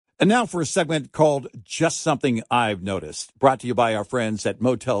And now for a segment called Just Something I've Noticed, brought to you by our friends at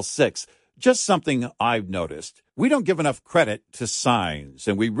Motel 6. Just something I've noticed. We don't give enough credit to signs,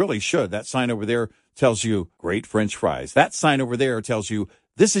 and we really should. That sign over there tells you great French fries. That sign over there tells you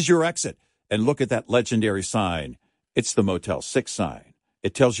this is your exit. And look at that legendary sign. It's the Motel 6 sign.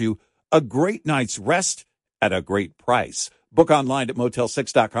 It tells you a great night's rest at a great price. Book online at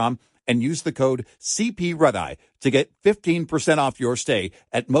motel6.com and use the code CPRedEye to get 15% off your stay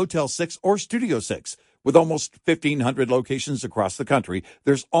at Motel 6 or Studio 6. With almost 1,500 locations across the country,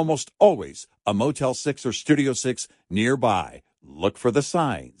 there's almost always a Motel 6 or Studio 6 nearby. Look for the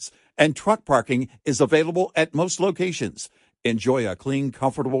signs. And truck parking is available at most locations. Enjoy a clean,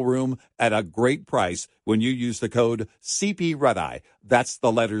 comfortable room at a great price when you use the code CPRedEye. That's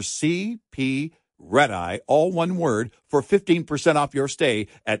the letters CP Redeye, all one word, for 15% off your stay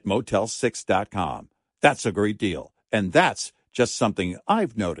at motel6.com. That's a great deal. And that's just something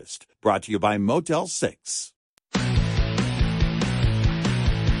I've noticed. Brought to you by Motel 6.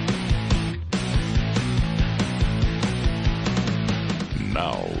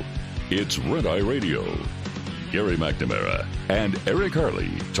 Now, it's Red Eye Radio. Gary McNamara and Eric Harley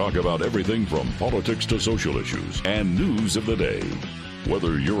talk about everything from politics to social issues and news of the day.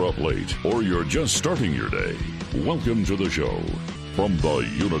 Whether you're up late or you're just starting your day, welcome to the show. From the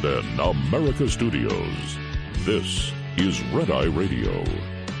Uniden America Studios, this is Red Eye Radio.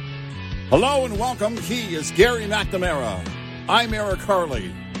 Hello and welcome. He is Gary McNamara. I'm Eric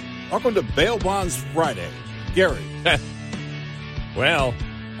Harley. Welcome to Bail Bonds Friday. Gary. Well,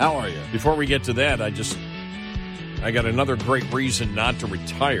 how are you? Before we get to that, I got another great reason not to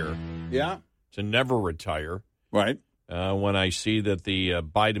retire. Yeah? To never retire. Right. When I see that the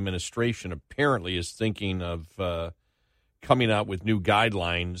Biden administration apparently is thinking of coming out with new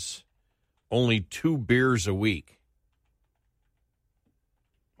guidelines, only 2 beers a week.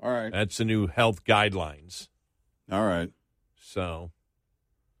 All right. That's the new health guidelines. All right. So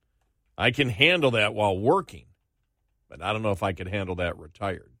I can handle that while working, but I don't know if I could handle that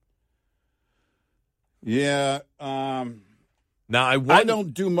retired. Yeah. Now, I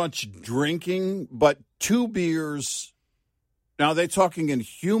don't do much drinking, but 2 beers. Now, are they talking in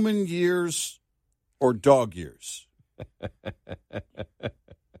human years or dog years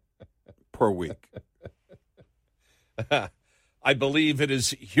per week? I believe it is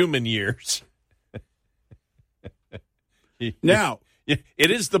human years. Now, it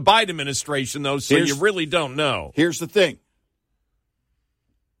is the Biden administration, though, so you really don't know. Here's the thing.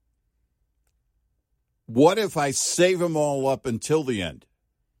 What if I save them all up until the end?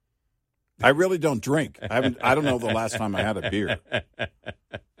 I really don't drink. I don't know the last time I had a beer.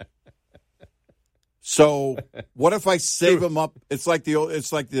 So what if I save them up? It's like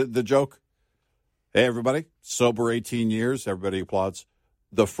the joke. Hey, everybody, sober 18 years. Everybody applauds.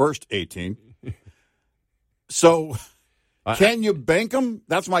 The first 18. So can you bank them?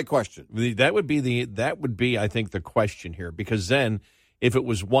 That's my question. That would be, I think, the question here, because then if it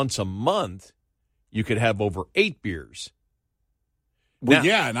was once a month, you could have over 8 beers. Well,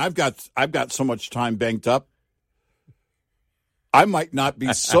 yeah, and I've got so much time banked up. I might not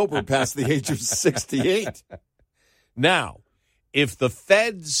be sober past the age of 68. Now, if the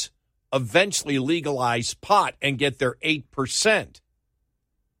feds eventually legalize pot and get their 8%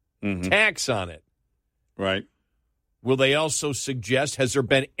 tax on it, right? Will they also suggest, has there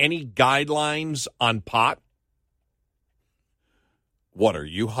been any guidelines on pot? What, are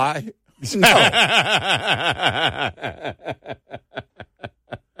you high? No.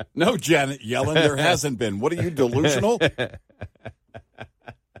 No, Janet Yellen, there hasn't been. What, are you, delusional?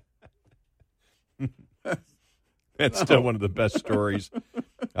 That's still one of the best stories.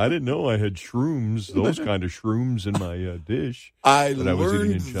 I didn't know I had shrooms, those kind of shrooms in my dish. I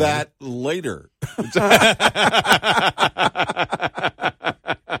learned that later.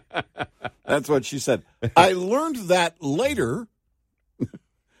 That's what she said. I learned that later.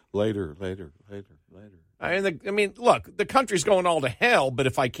 Later. I mean, look, the country's going all to hell, but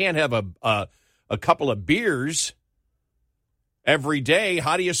if I can't have a couple of beers every day,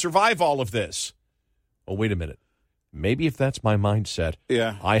 how do you survive all of this? Oh, wait a minute. Maybe if that's my mindset,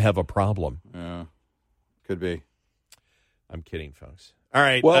 I have a problem. Yeah, could be. I'm kidding, folks. All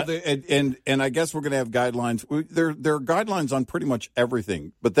right. Well, and I guess we're going to have guidelines. There are guidelines on pretty much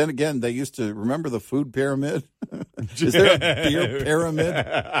everything. But then again, they used to, remember the food pyramid? Is there a beer pyramid?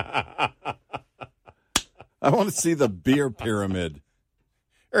 I want to see the beer pyramid.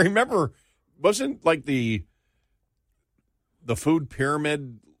 I remember, wasn't like the food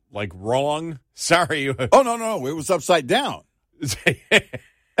pyramid like wrong? Sorry. Oh, no. It was upside down.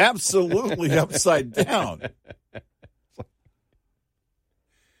 Absolutely upside down.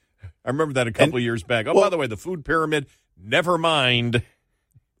 I remember that a couple of years back. Oh, by the way, the food pyramid, never mind.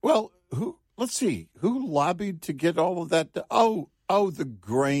 Well, let's see. Who lobbied to get all of that? Oh, the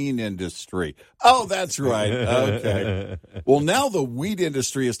grain industry. Oh, that's right. Okay. Well, now the wheat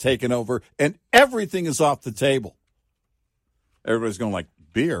industry has taken over, and everything is off the table. Everybody's going like,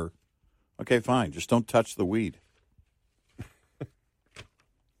 beer? Okay, fine. Just don't touch the weed.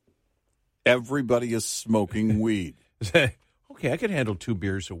 Everybody is smoking weed. Okay, I can handle 2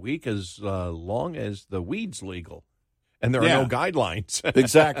 beers a week as long as the weed's legal and there are no guidelines.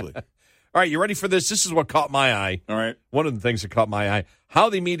 Exactly. All right, you ready for this? This is what caught my eye. All right. One of the things that caught my eye, how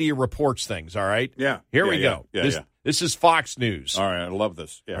the media reports things, all right? Yeah. Here we go. This is Fox News. All right, I love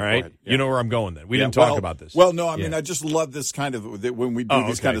this. Yeah, all right? Yeah. You know where I'm going then. We didn't talk about this. Well, no, I mean, I just love this kind of, when we do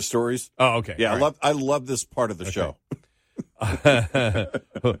these kind of stories. Oh, okay. Yeah, I love this part of the show.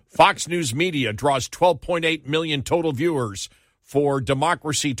 Fox News Media draws 12.8 million total viewers for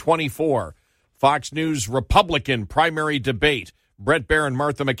Democracy 24. Fox News Republican primary debate. Brett Baer and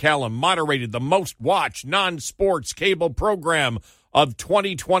Martha McCallum moderated the most watched non-sports cable program of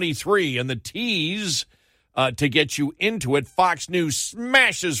 2023. And the tease to get you into it, Fox News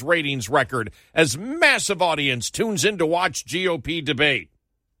smashes ratings record as massive audience tunes in to watch GOP debate.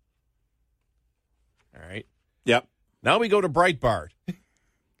 All right. Yep. Now we go to Breitbart.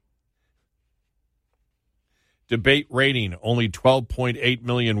 Debate rating, only 12.8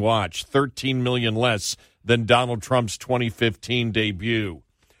 million watched, 13 million less than Donald Trump's 2015 debut.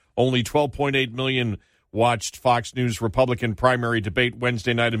 Only 12.8 million watched Fox News Republican primary debate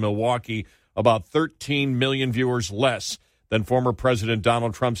Wednesday night in Milwaukee, about 13 million viewers less than former President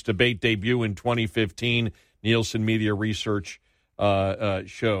Donald Trump's debate debut in 2015, Nielsen Media Research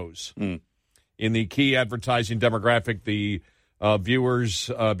shows. In the key advertising demographic, the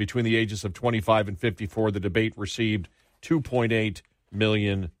viewers between the ages of 25 and 54, the debate received 2.8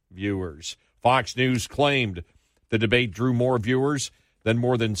 million viewers. Fox News claimed the debate drew more viewers than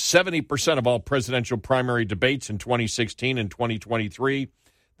more than 70% of all presidential primary debates in 2016 and 2023.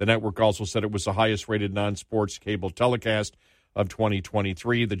 The network also said it was the highest-rated non-sports cable telecast of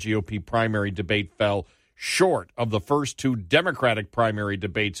 2023. The GOP primary debate fell short of the first 2 Democratic primary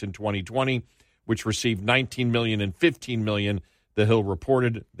debates in 2020, which received 19 million and 15 million. The Hill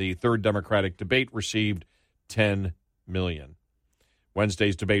reported the third Democratic debate received 10 million.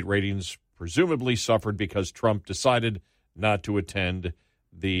 Wednesday's debate ratings presumably suffered because Trump decided not to attend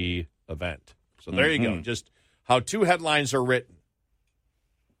the event. So there you go. Just how 2 headlines are written.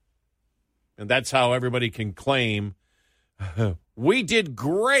 And that's how everybody can claim, we did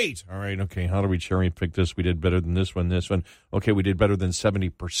great. All right, okay, how do we cherry pick this? We did better than this one. Okay, we did better than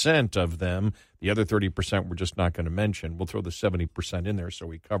 70% of them. The other 30% we're just not going to mention. We'll throw the 70% in there so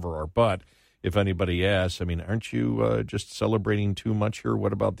we cover our butt. If anybody asks, I mean, aren't you just celebrating too much here?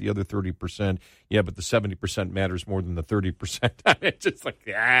 What about the other 30%? Yeah, but the 70% matters more than the 30%. It's just like,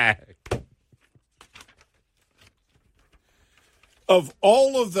 Of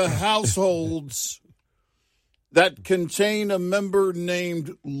all of the households that contain a member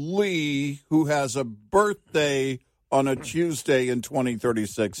named Lee who has a birthday on a Tuesday in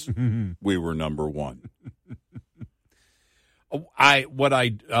 2036, we were number 1. What I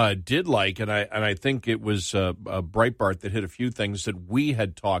did like, and I think it was Breitbart that hit a few things that we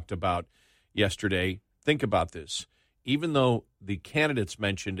had talked about yesterday. Think about this. Even though the candidates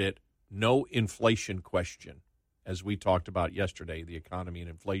mentioned it, no inflation question, as we talked about yesterday, the economy and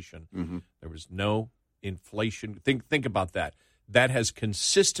inflation. There was no inflation. Think about that. That has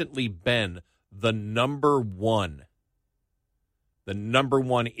consistently been the number one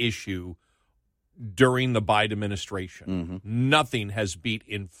issue during the Biden administration. Nothing has beat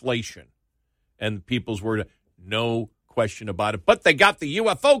inflation. And people's word, no question about it. But they got the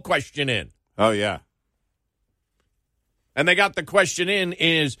UFO question in. Oh, yeah. And they got the question in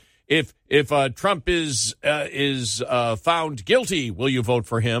is, if Trump is found guilty, will you vote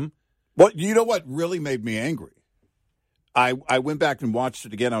for him? Well, you know what really made me angry? I went back and watched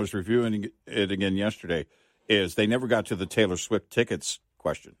it again. I was reviewing it again yesterday. Is they never got to the Taylor Swift tickets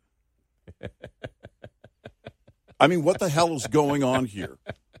question. I mean, what the hell is going on here?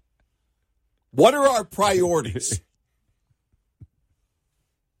 What are our priorities?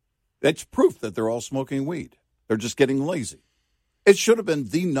 That's proof that they're all smoking weed. They're just getting lazy. It should have been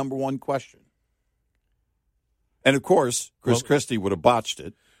the number 1 question. And, of course, Chris Christie would have botched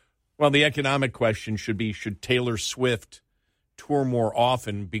it. Well, the economic question should be, should Taylor Swift tour more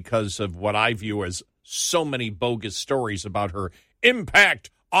often because of what I view as so many bogus stories about her impact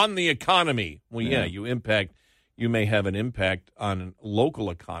on the economy? Well, yeah, you may have an impact on a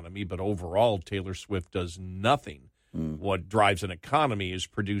local economy, but overall, Taylor Swift does nothing What drives an economy is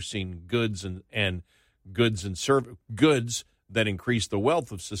producing goods and goods that increase the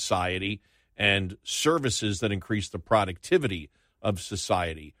wealth of society and services that increase the productivity of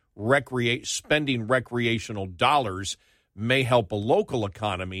society. Spending recreational dollars may help a local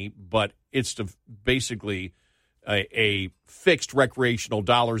economy, but it's basically a fixed recreational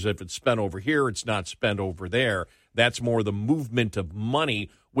dollars. If it's spent over here, it's not spent over there. That's more the movement of money,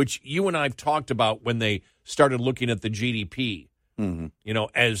 which you and I have talked about when they started looking at the GDP.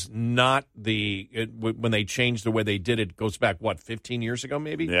 As not when they changed the way they did it, goes back, 15 years ago,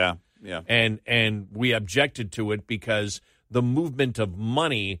 maybe? Yeah. And we objected to it because the movement of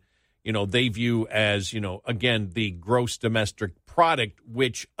money, they view as, again, the gross domestic product,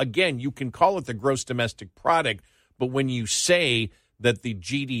 which, again, you can call it the gross domestic product, but when you say that the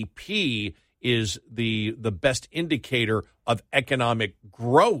GDP is the best indicator of economic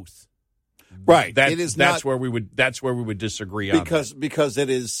growth, right? That's where we would disagree on that. Because it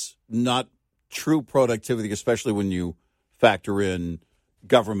is not true productivity, especially when you factor in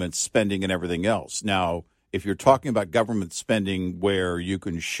government spending and everything else. Now, if you're talking about government spending where you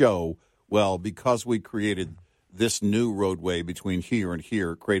can show, well, because we created this new roadway between here and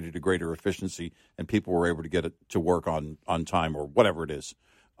here, created a greater efficiency, and people were able to get it to work on time or whatever it is.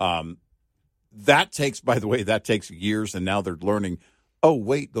 That takes years, and now they're learning, oh,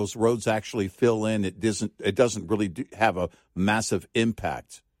 wait, those roads actually fill in. It doesn't really have a massive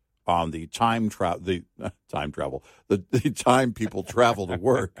impact on the time people travel to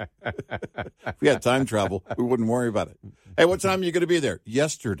work. If we had time travel, we wouldn't worry about it. Hey, what time are you going to be there?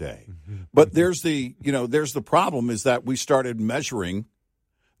 Yesterday. But there's the problem is that we started measuring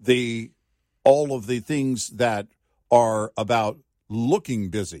all of the things that are about looking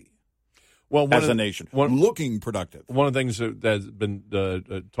busy. Well, as a nation, looking productive. One of the things that has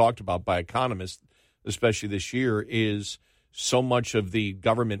been talked about by economists, especially this year, is so much of the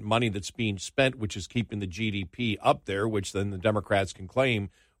government money that's being spent, which is keeping the GDP up there, which then the Democrats can claim,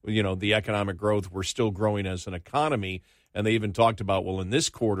 the economic growth, we're still growing as an economy. And they even talked about, well, in this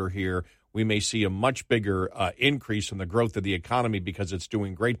quarter here, we may see a much bigger increase in the growth of the economy because it's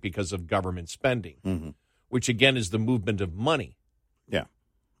doing great because of government spending, which, again, is the movement of money. Yeah,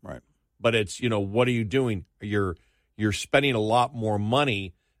 right. But it's, what are you doing? You're spending a lot more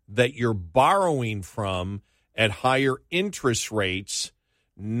money that you're borrowing from at higher interest rates,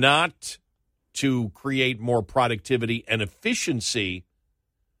 not to create more productivity and efficiency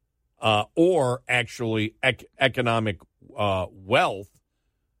or actually economic wealth,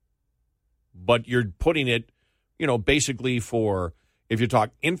 but you're putting it, basically for, if you talk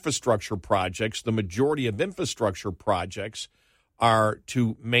infrastructure projects, the majority of infrastructure projects are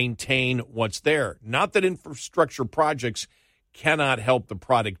to maintain what's there. Not that infrastructure projects cannot help the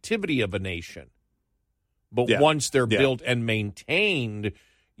productivity of a nation, but once they're built and maintained,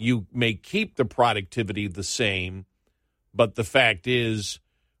 you may keep the productivity the same. But the fact is,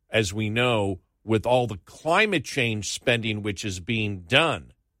 as we know, with all the climate change spending which is being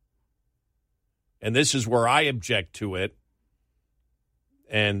done, and this is where I object to it,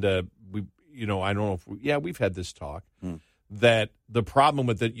 and I don't know if we've had this talk. That the problem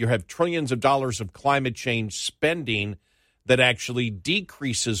with it, you have trillions of dollars of climate change spending that actually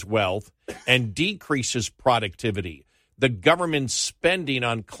decreases wealth and decreases productivity. The government spending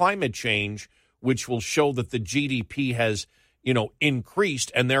on climate change, which will show that the GDP has, increased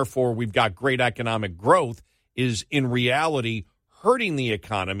and therefore we've got great economic growth, is in reality hurting the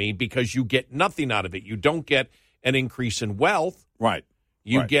economy because you get nothing out of it. You don't get an increase in wealth. Right.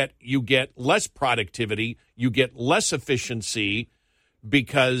 You get less productivity, you get less efficiency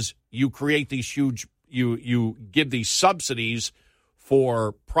because you create these huge you give these subsidies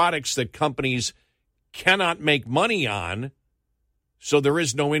for products that companies cannot make money on. So there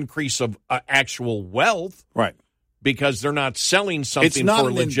is no increase of actual wealth. Right. Because they're not selling something it's not for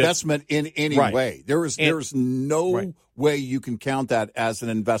an legit investment in any way. There is no way you can count that as an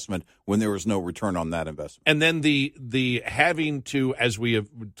investment when there is no return on that investment. And then the having to, as we have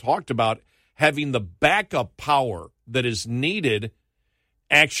talked about, having the backup power that is needed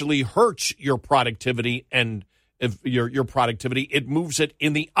actually hurts your productivity, and if your productivity, it moves it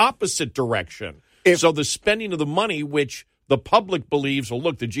in the opposite direction. So the spending of the money, which the public believes, well,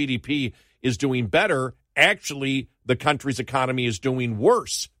 look, the GDP is doing better, actually the country's economy is doing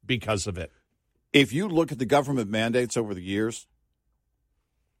worse because of it. If you look at the government mandates over the years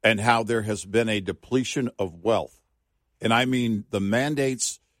and how there has been a depletion of wealth, and I mean the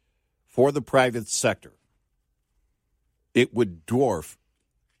mandates for the private sector, it would dwarf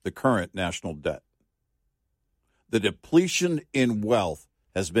the current national debt. The depletion in wealth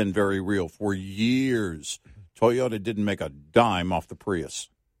has been very real for years. Toyota didn't make a dime off the Prius.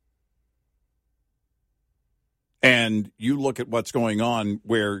 And you look at what's going on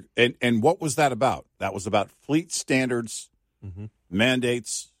where, and what was that about? That was about fleet standards,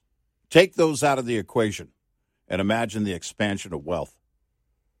 mandates. Take those out of the equation and imagine the expansion of wealth.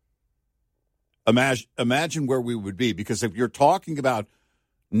 Imagine where we would be, because if you're talking about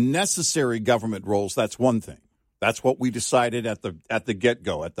necessary government roles, that's one thing. That's what we decided at the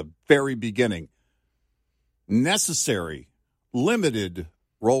get-go, at the very beginning. Necessary, limited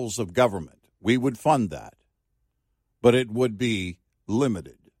roles of government, we would fund that. But it would be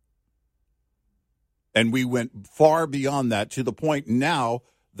limited. And we went far beyond that, to the point now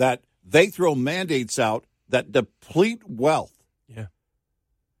that they throw mandates out that deplete wealth. Yeah.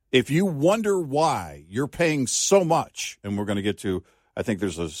 If you wonder why you're paying so much, and we're going to get to, I think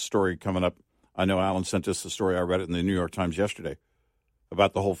there's a story coming up. I know Alan sent us the story. I read it in the New York Times yesterday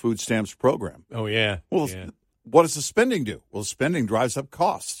about the whole food stamps program. Oh, yeah. Well, what does the spending do? Well, spending drives up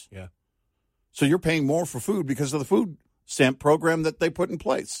costs. Yeah. So you're paying more for food because of the food stamp program that they put in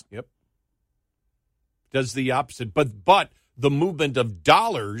place. Yep. Does the opposite. But the movement of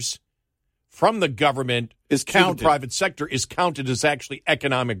dollars from the government is to counted. The private sector is counted as actually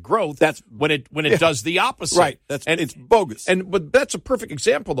economic growth. That's when it does the opposite. Right. It's bogus. But that's a perfect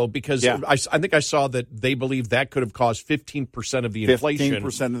example, though, because Yeah. I think I saw that they believe that could have caused 15% of the inflation.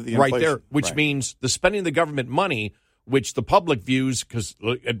 15% of the right inflation. there, which means the spending of the government money, which the public views, because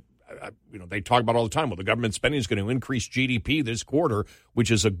they talk about all the time, well, the government spending is going to increase GDP this quarter,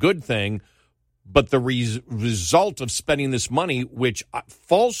 which is a good thing. But the result of spending this money, which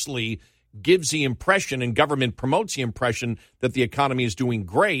falsely gives the impression, and government promotes the impression, that the economy is doing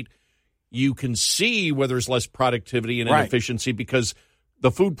great, you can see where there's less productivity and inefficiency because the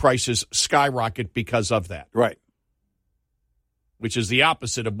food prices skyrocket because of that. Right. Which is the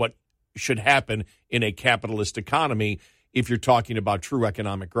opposite of what should happen in a capitalist economy if you're talking about true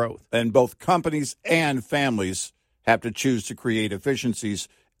economic growth. And both companies and families have to choose to create efficiencies,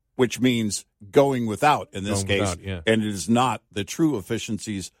 which means going without in this case. And it is not the true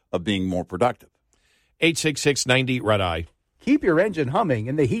efficiencies of being more productive. 866-90-RED-EYE. Keep your engine humming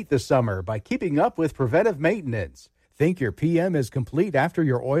in the heat this summer by keeping up with preventive maintenance. Think your PM is complete after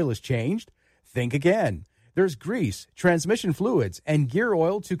your oil is changed? Think again. There's grease, transmission fluids, and gear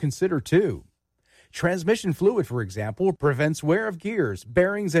oil to consider too. Transmission fluid, for example, prevents wear of gears,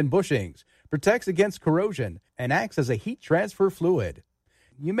 bearings, and bushings, protects against corrosion, and acts as a heat transfer fluid.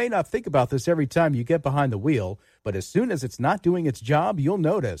 You may not think about this every time you get behind the wheel, but as soon as it's not doing its job, you'll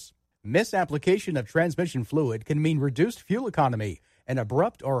notice. Misapplication of transmission fluid can mean reduced fuel economy and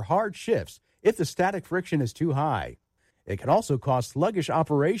abrupt or hard shifts if the static friction is too high. It can also cause sluggish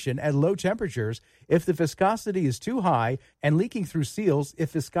operation at low temperatures if the viscosity is too high and leaking through seals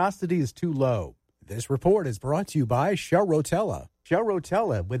if viscosity is too low. This report is brought to you by Shell Rotella. Shell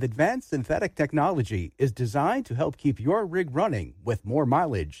Rotella, with advanced synthetic technology, is designed to help keep your rig running with more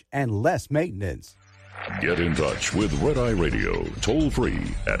mileage and less maintenance. Get in touch with Red Eye Radio, toll free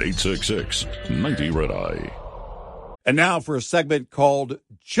at 866-90-RED-EYE. And now for a segment called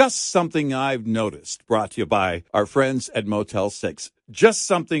Just Something I've Noticed, brought to you by our friends at Motel 6. Just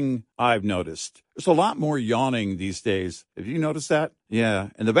something I've noticed. There's a lot more yawning these days. Have you noticed that? Yeah.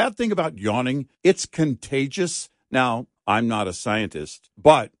 And the bad thing about yawning, it's contagious. Now, I'm not a scientist,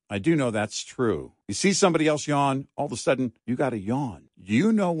 but I do know that's true. You see somebody else yawn, all of a sudden, you got to yawn.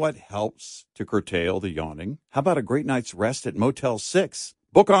 You know what helps to curtail the yawning? How about a great night's rest at Motel 6?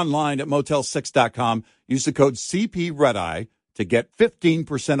 Book online at motel6.com. Use the code CPREDEYE to get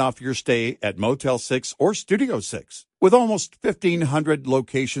 15% off your stay at Motel 6 or Studio 6. With almost 1,500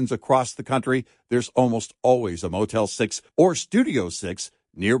 locations across the country, there's almost always a Motel 6 or Studio 6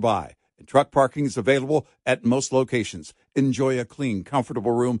 nearby. And truck parking is available at most locations. Enjoy a clean,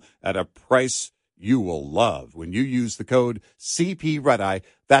 comfortable room at a price you will love when you use the code CPREDEYE.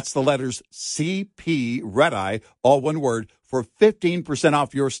 That's the letters CPREDEYE, all one word, for 15%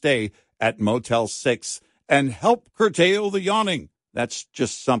 off your stay at Motel 6 and help curtail the yawning. That's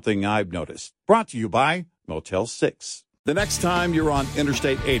just something I've noticed. Brought to you by Motel 6. The next time you're on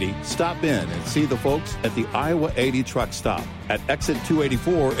Interstate 80, stop in and see the folks at the Iowa 80 truck stop at exit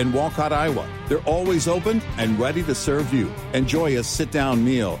 284 in Walcott, Iowa. They're always open and ready to serve you. Enjoy a sit-down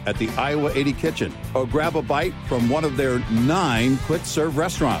meal at the Iowa 80 kitchen or grab a bite from one of their 9 quick-serve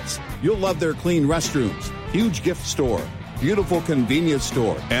restaurants. You'll love their clean restrooms, huge gift store, beautiful convenience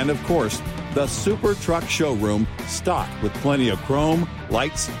store, and of course, the Super Truck Showroom stocked with plenty of chrome,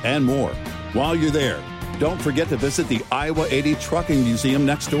 lights, and more. While you're there, don't forget to visit the Iowa 80 Trucking Museum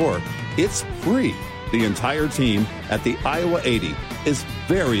next door. It's free. The entire team at the Iowa 80 is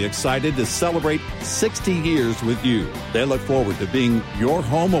very excited to celebrate 60 years with you. They look forward to being your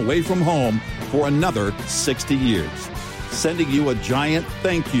home away from home for another 60 years. Sending you a giant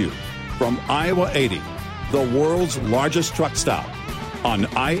thank you from Iowa 80, the world's largest truck stop on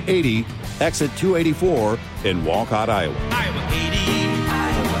I-80, exit 284 in Walcott, Iowa. Iowa 80.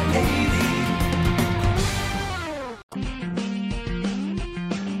 Iowa 80.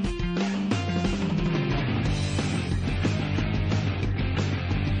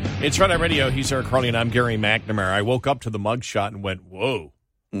 It's Red Eye Radio. He's Eric Carly, and I'm Gary McNamara. I woke up to the mugshot and went, whoa.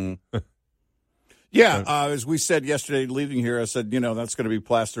 Yeah, as we said yesterday leaving here, I said, that's going to be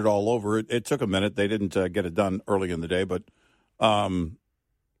plastered all over. It took a minute. They didn't get it done early in the day, but now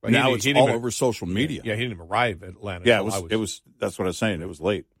it's all over social media. Yeah, he didn't even arrive at Atlanta. Yeah, it was. That's what I was saying. It was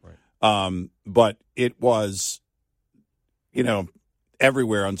late. Right. But it was,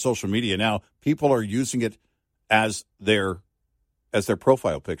 everywhere on social media now. People are using it as their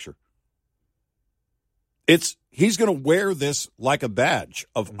profile picture. He's going to wear this like a badge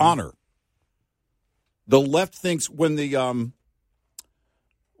of honor. The left thinks when the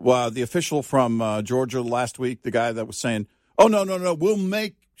official from Georgia last week, the guy that was saying, "Oh no, we'll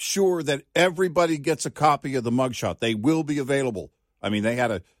make sure that everybody gets a copy of the mugshot. They will be available." I mean,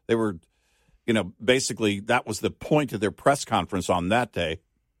 they were, basically that was the point of their press conference on that day.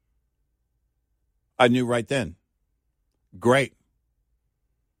 I knew right then. Great.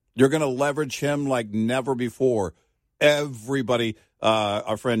 You're going to leverage him like never before. Everybody,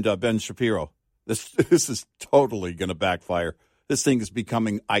 our friend Ben Shapiro, this is totally going to backfire. This thing is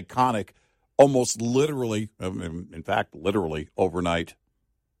becoming iconic almost literally, in fact, literally overnight.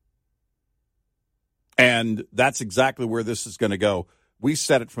 And that's exactly where this is going to go. We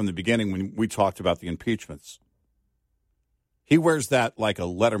said it from the beginning when we talked about the impeachments. He wears that like a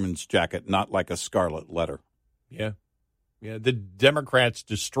Letterman's jacket, not like a scarlet letter. Yeah. Yeah, the Democrats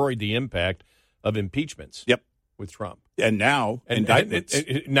destroyed the impact of impeachments. Yep, with Trump, and now indictments.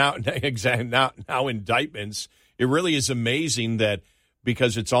 Now indictments. It really is amazing that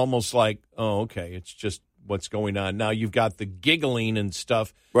because it's almost like, oh, okay, it's just what's going on now. You've got the giggling and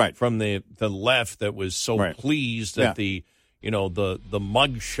stuff from the left that was so pleased that the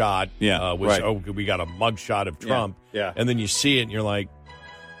mugshot was we got a mugshot of Trump, and then you see it and you're like,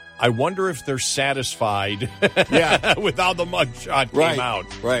 I wonder if they're satisfied with how the mugshot came out.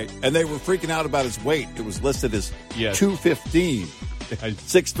 Right. And they were freaking out about his weight. It was listed as 215.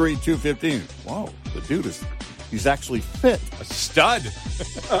 6'3", 215. Wow, the dude he's actually fit. A stud.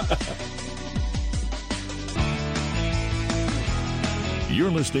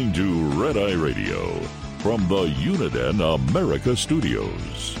 You're listening to Red Eye Radio from the Uniden America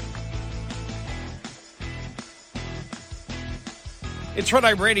Studios. It's Red Eye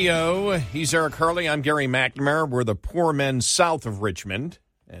Radio. He's Eric Hurley. I'm Gary McNamara. We're the poor men south of Richmond,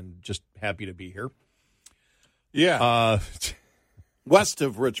 and just happy to be here. Yeah. West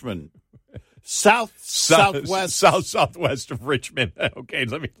of Richmond. Southwest. Southwest of Richmond. Okay,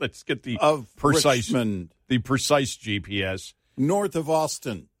 let's get the precise Richmond. The precise GPS. North of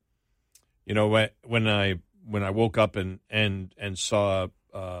Austin. When I woke up and saw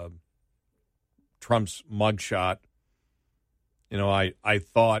Trump's mugshot, I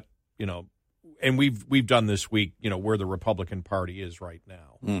thought, and we've done this week, where the Republican Party is right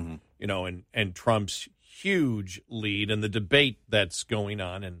now, and Trump's huge lead and the debate that's going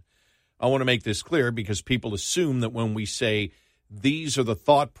on. And I want to make this clear because people assume that when we say these are the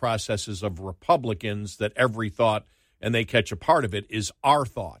thought processes of Republicans, that every thought, and they catch a part of it, is our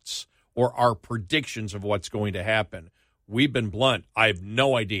thoughts or our predictions of what's going to happen. We've been blunt. I have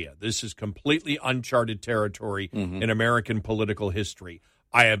no idea. This is completely uncharted territory in American political history.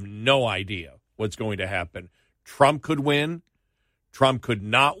 I have no idea what's going to happen. Trump could win. Trump could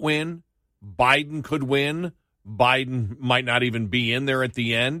not win. Biden could win. Biden might not even be in there at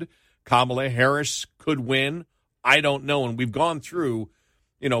the end. Kamala Harris could win. I don't know. And we've gone through,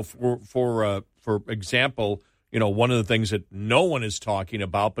 for example, one of the things that no one is talking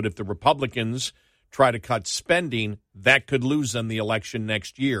about, but if the Republicans try to cut spending, that could lose them the election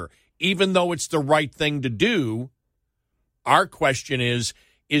next year. Even though it's the right thing to do, our question is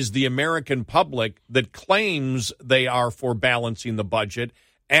the American public that claims they are for balancing the budget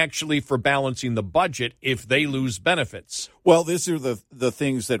actually for balancing the budget if they lose benefits? Well, these are the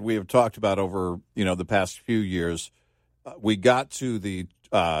things that we have talked about over, the past few years. We got to the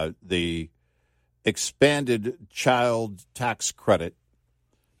expanded child tax credit,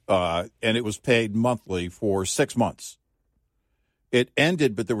 and it was paid monthly for 6 months. It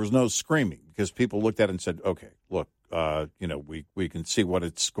ended, but there was no screaming because people looked at it and said, okay, look, we can see what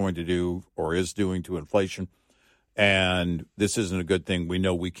it's going to do or is doing to inflation. And this isn't a good thing. We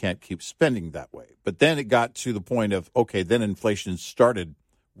know we can't keep spending that way. But then it got to the point of, okay, then inflation started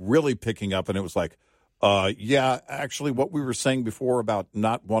really picking up. And it was like, actually what we were saying before about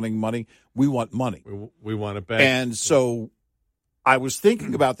not wanting money, we want money. We want it back. And so I was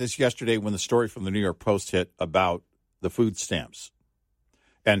thinking about this yesterday when the story from the New York Post hit about the food stamps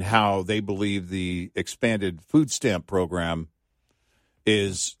and how they believe the expanded food stamp program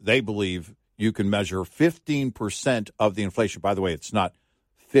is, they believe, you can measure 15% of the inflation. By the way, it's not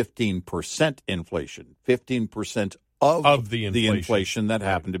 15% inflation, 15% of the inflation that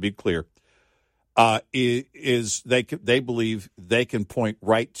happened, to be clear, is they believe they can point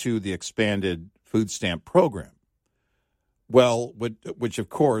right to the expanded food stamp program. Well, which of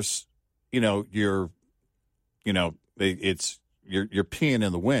course, you're peeing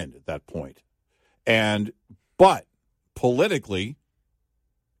in the wind at that point. But politically,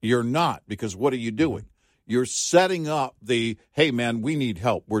 you're not, because what are you doing? You're setting up hey, man, we need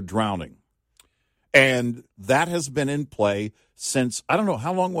help. We're drowning. And that has been in play since, I don't know,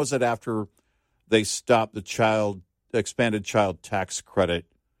 how long was it after they stopped the expanded child tax credit?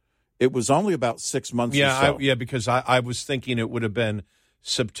 It was only about 6 months or so. Because I was thinking it would have been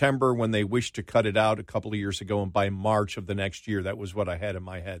September when they wished to cut it out a couple of years ago, and by March of the next year, that was what I had in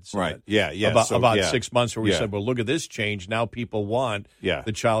my head. So right, About 6 months where we said, well, look at this change. Now people want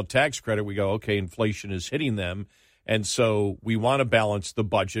the child tax credit. We go, okay, inflation is hitting them, and so we want to balance the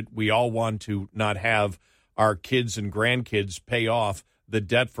budget. We all want to not have our kids and grandkids pay off the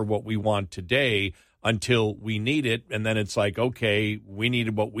debt for what we want today until we need it, and then it's like, okay, we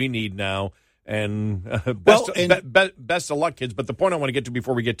needed what we need now. And best of luck, kids. But the point I want to get to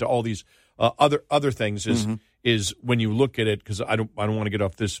before we get to all these other things is when you look at it, because I don't want to get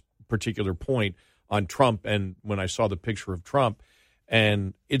off this particular point on Trump. And when I saw the picture of Trump,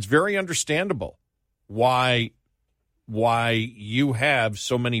 and it's very understandable why you have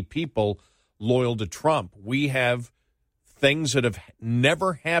so many people loyal to Trump. We have things that have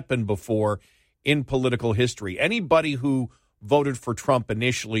never happened before in political history. Anybody who voted for Trump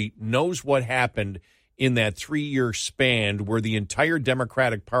initially knows what happened in that 3-year span where the entire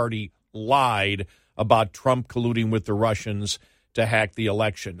Democratic Party lied about Trump colluding with the Russians to hack the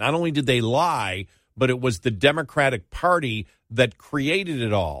election. Not only did they lie, but it was the Democratic Party that created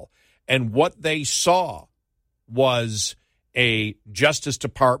it all. And what they saw was a Justice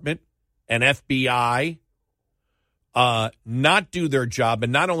Department, an FBI, not do their job,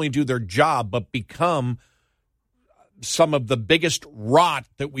 and not only do their job, but become some of the biggest rot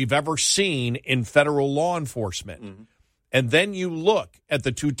that we've ever seen in federal law enforcement. Mm-hmm. And then you look at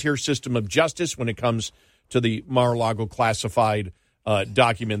the two-tier system of justice when it comes to the Mar-a-Lago classified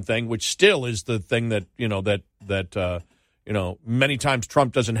document thing, which still is the thing that many times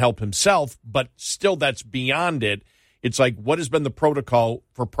Trump doesn't help himself, but still that's beyond it. It's like, what has been the protocol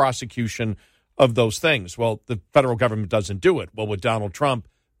for prosecution of those things? Well, the federal government doesn't do it. Well, with Donald Trump,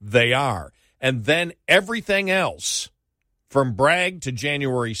 they are. And then everything else, from Bragg to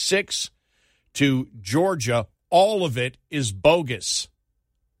January 6th to Georgia, all of it is bogus.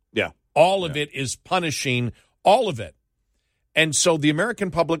 Yeah. All of it is punishing all of it. And so the American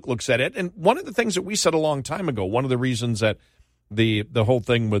public looks at it. And one of the things that we said a long time ago, one of the reasons that the whole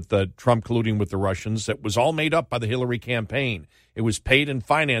thing with Trump colluding with the Russians, that was all made up by the Hillary campaign. It was paid and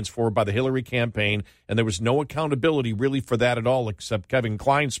financed for by the Hillary campaign, and there was no accountability really for that at all except Kevin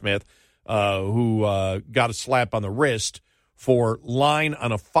Kleinsmith, who got a slap on the wrist for lying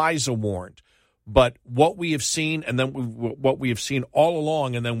on a FISA warrant. But what we have seen, and then what we have seen all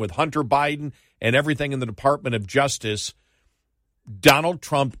along, and then with Hunter Biden and everything in the Department of Justice, Donald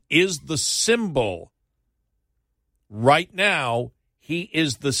Trump is the symbol. Right now, he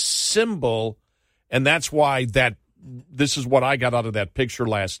is the symbol, and that's why this is what I got out of that picture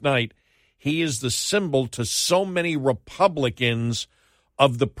last night. He is the symbol to so many Republicans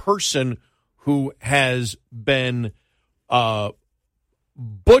of the person who has been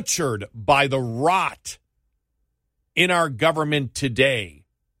butchered by the rot in our government today,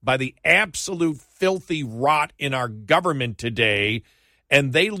 by the absolute filthy rot in our government today,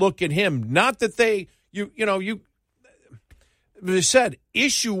 and they look at him. Not that they said,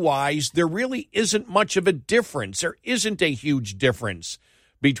 issue-wise, there really isn't much of a difference. There isn't a huge difference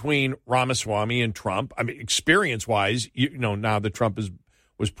between Ramaswamy and Trump. I mean, experience-wise, now that Trump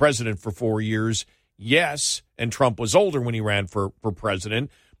was president for 4 years, yes, and Trump was older when he ran for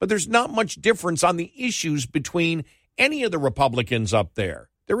president, but there's not much difference on the issues between any of the Republicans up there.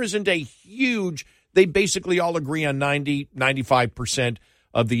 There isn't a huge, they basically all agree on 90, 95%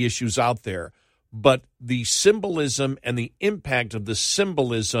 of the issues out there. but the symbolism and the impact of the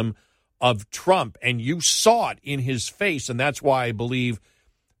symbolism of Trump, and you saw it in his face, and that's why I believe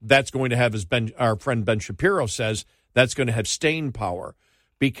that's going to have, as our friend Ben Shapiro says, that's going to have staying power,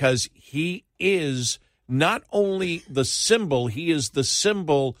 because he is not only the symbol, he is the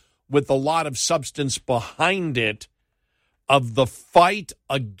symbol with a lot of substance behind it of the fight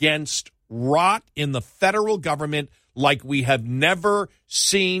against rot in the federal government like we have never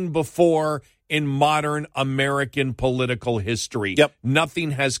seen before in modern American political history. Yep.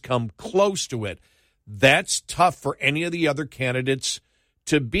 Nothing has come close to it. That's tough for any of the other candidates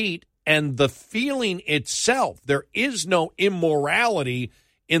to beat. And the feeling itself, there is no immorality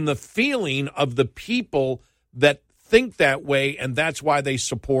in the feeling of the people that think that way, and that's why they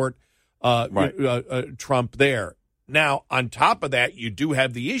support Trump there. Now, on top of that, you do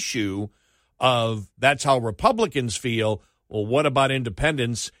have the issue of that's how Republicans feel. Well, what about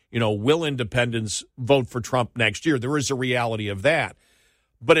independents? Will independents vote for Trump next year? There is a reality of that.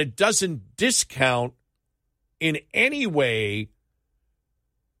 But it doesn't discount in any way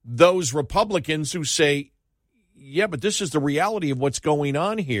those Republicans who say, yeah, but this is the reality of what's going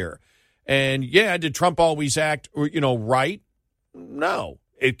on here. And, yeah, did Trump always act, right? No.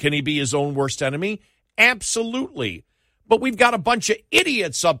 Can he be his own worst enemy? Absolutely. But we've got a bunch of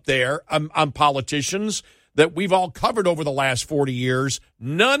idiots up there on politicians that we've all covered over the last 40 years.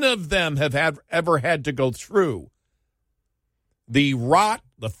 None of them have ever had to go through the rot,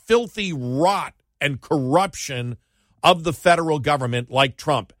 the filthy rot and corruption of the federal government like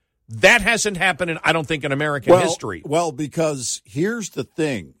Trump. That hasn't happened, I don't think, in American history. Well, because here's the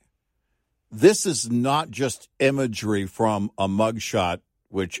thing. This is not just imagery from a mugshot,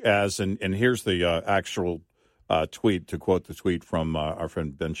 which and here's the actual tweet, to quote the tweet from our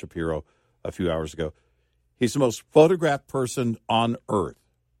friend Ben Shapiro a few hours ago. He's the most photographed person on earth.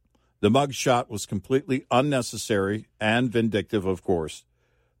 The mugshot was completely unnecessary and vindictive, of course,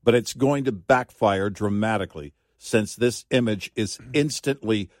 but it's going to backfire dramatically since this image is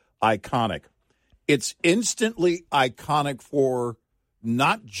instantly iconic. It's instantly iconic for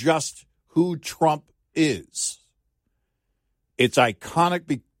not just who Trump is. It's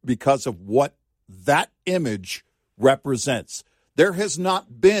iconic because of what that image represents. There has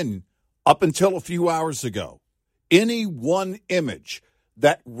not been, up until a few hours ago, any one image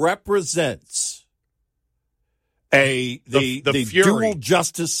that represents the dual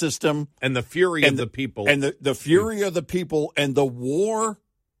justice system and the fury of the people and the fury of the people and the war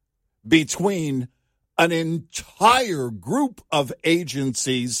between an entire group of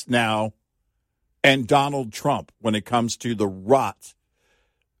agencies now and Donald Trump when it comes to the rot.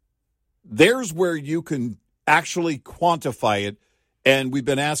 There's where you can actually quantify it. And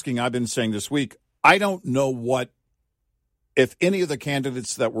I've been saying this week, I don't know if any of the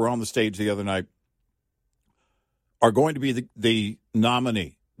candidates that were on the stage the other night are going to be the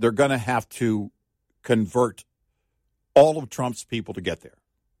nominee. They're going to have to convert all of Trump's people to get there.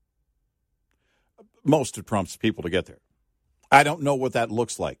 Most of Trump's people to get there. I don't know what that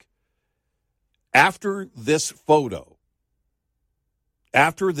looks like. After this photo,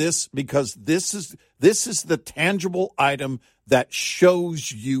 because this is the tangible item that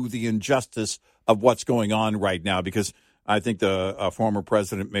shows you the injustice of what's going on right now, because I think the former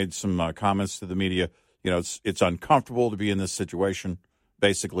president made some comments to the media. It's uncomfortable to be in this situation,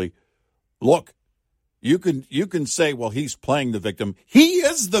 basically. Look, you can say, well, he's playing the victim. He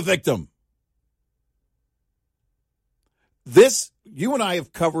is the victim. This, you and I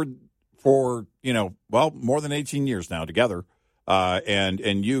have covered for, more than 18 years now together.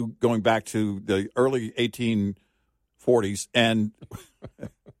 And you going back to the early 1840s and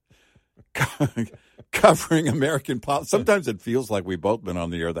covering American politics. Sometimes it feels like we've both been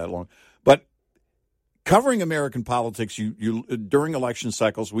on the air that long. But covering American politics, you during election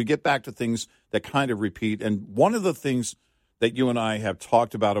cycles, we get back to things that kind of repeat. And one of the things that you and I have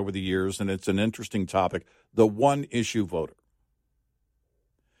talked about over the years, and it's an interesting topic, the one-issue voter.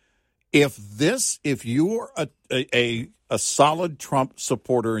 If you're a solid Trump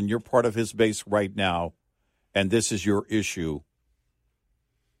supporter and you're part of his base right now, and this is your issue,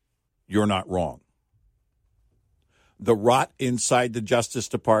 you're not wrong. The rot inside the Justice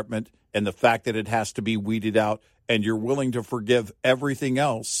Department and the fact that it has to be weeded out, and you're willing to forgive everything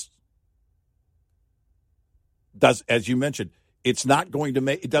else, does, as you mentioned, it's not going to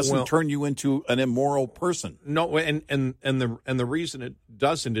make, it doesn't turn you into an immoral person. No, and the reason it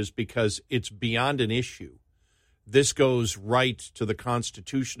doesn't is because it's beyond an issue. This goes right to the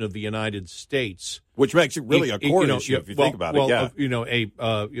Constitution of the United States, which makes it really a core issue if you think about it. Yeah,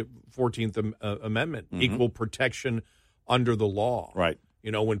 a 14th Amendment, equal protection under the law. Right.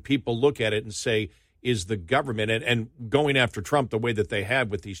 when people look at it and say, is the government and going after Trump the way that they have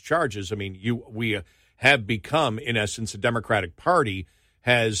with these charges, I mean, we have become, in essence, the Democratic Party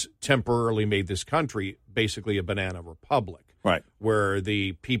has temporarily made this country basically a banana republic. Right. Where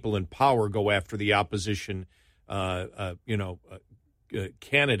the people in power go after the opposition, candidate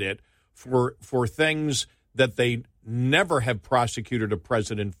for things that they never have prosecuted a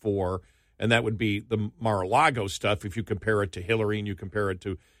president for, and that would be the Mar-a-Lago stuff. If you compare it to Hillary and you compare it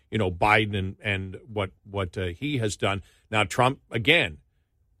to Biden and what he has done. Now Trump again,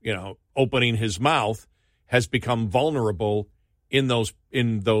 opening his mouth has become vulnerable in those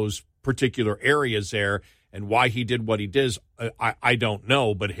particular areas there. And why he did what he did, I don't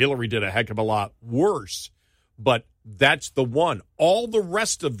know. But Hillary did a heck of a lot worse. But that's the one. All the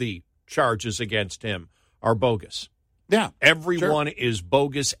rest of the charges against him are bogus. Yeah. Everyone is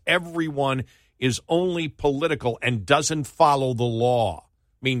bogus. Everyone is only political and doesn't follow the law.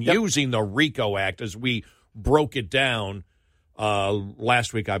 I mean, using the RICO Act, as we broke it down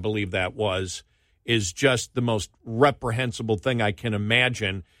last week, I believe that is just the most reprehensible thing I can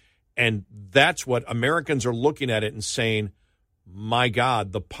imagine. And that's what Americans are looking at it and saying, my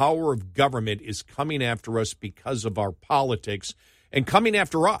God, the power of government is coming after us because of our politics and coming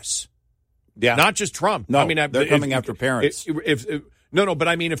after us. Yeah. Not just Trump. No, they're coming after parents. No, but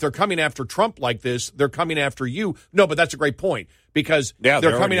I mean, if they're coming after Trump like this, they're coming after you. No, but that's a great point because they're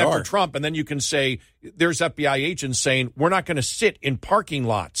coming after Trump, and then you can say there's FBI agents saying we're not going to sit in parking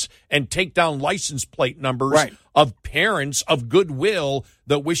lots and take down license plate numbers of parents of goodwill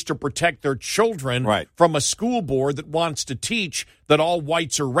that wish to protect their children from a school board that wants to teach that all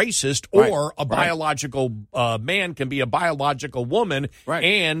whites are racist or a biological man can be a biological woman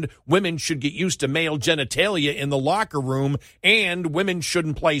and women should get used to male genitalia in the locker room and women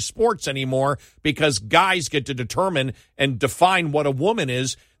shouldn't play sports anymore because guys get to determine and define what a woman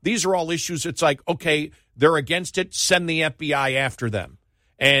is. These are all issues. It's like, okay, they're against it. Send the FBI after them.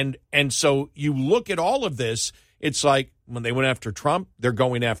 And so you look at all of this, it's like when they went after Trump, they're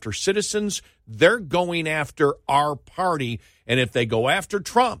going after citizens. They're going after our party. And if they go after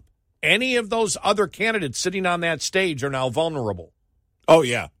Trump, any of those other candidates sitting on that stage are now vulnerable. Oh,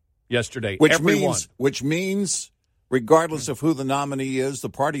 yeah. Yesterday. Which means, regardless of who the nominee is, the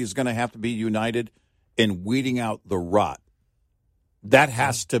party is going to have to be united in weeding out the rot. That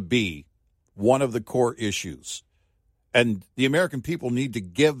has to be one of the core issues. And the American people need to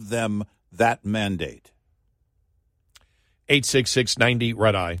give them that mandate.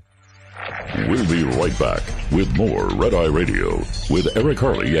 866-90-RED-EYE. We'll be right back with more Red Eye Radio with Eric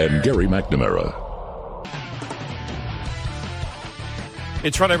Harley and Gary McNamara.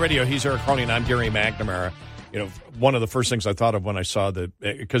 It's Red Eye Radio. He's Eric Harley, and I'm Gary McNamara. One of the first things I thought of when I saw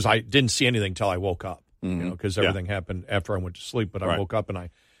because I didn't see anything until I woke up, because everything happened after I went to sleep. But I woke up and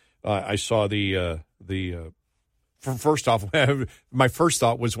I saw first off, my first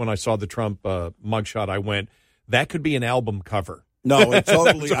thought was when I saw the Trump mugshot, I went, that could be an album cover. No, it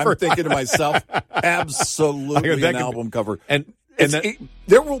totally. I'm thinking to myself, absolutely an album cover. And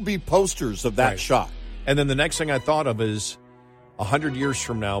there will be posters of that shot. And then the next thing I thought of is 100 years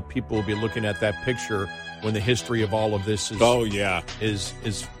from now, people will be looking at that picture when the history of all of this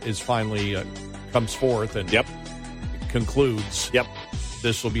is finally comes forth and concludes. Yep.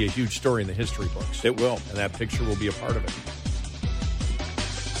 This will be a huge story in the history books. It will. And that picture will be a part of it.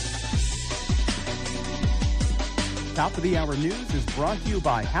 Top of the hour news is brought to you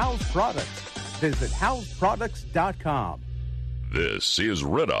by House Products. Visit houseproducts.com. This is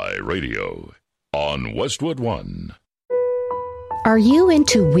Red Eye Radio on Westwood One. Are you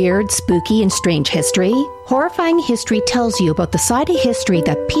into weird, spooky, and strange history? Horrifying History tells you about the side of history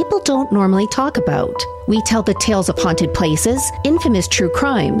that people don't normally talk about. We tell the tales of haunted places, infamous true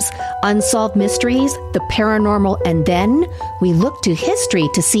crimes, unsolved mysteries, the paranormal, and then we look to history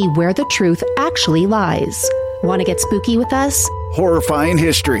to see where the truth actually lies. Want to get spooky with us? Horrifying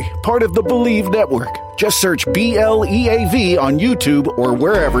History, part of the Believe Network. Just search BLEAV on YouTube or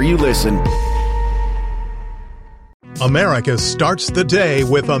wherever you listen. America starts the day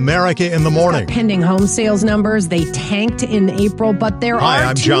with America in the Morning. Pending home sales numbers, they tanked in April, but there are Hi,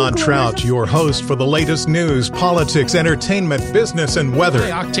 I'm John Trout, your host for the latest news, politics, entertainment, business, and weather.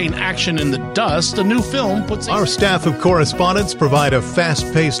 Octane Action in the Dust, a new film puts... Our staff of correspondents provide a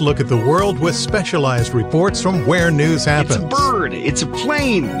fast-paced look at the world with specialized reports from where news happens. It's a bird, it's a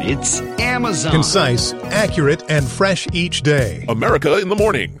plane, it's Amazon. Concise, accurate, and fresh each day. America in the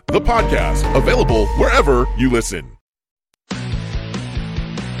Morning, the podcast, available wherever you listen.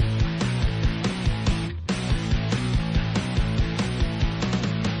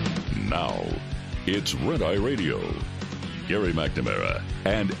 Now, it's Red Eye Radio. Gary McNamara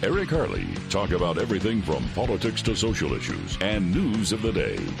and Eric Harley talk about everything from politics to social issues and news of the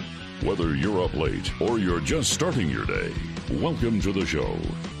day. Whether you're up late or you're just starting your day, welcome to the show.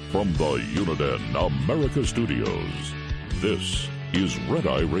 From the Uniden America Studios, this is Red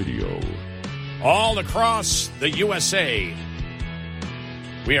Eye Radio. All across the USA,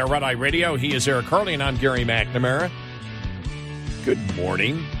 we are Red Eye Radio. He is Eric Harley, and I'm Gary McNamara. Good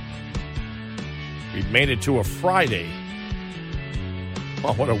morning. We've made it to a Friday.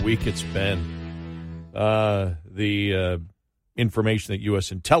 Oh, what a week it's been. The information that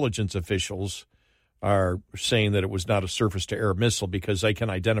U.S. intelligence officials are saying that it was not a surface-to-air missile because they can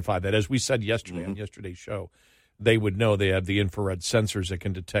identify that. As we said yesterday on yesterday's show, they would know they have the infrared sensors that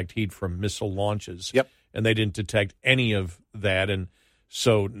can detect heat from missile launches. Yep. And they didn't detect any of that. And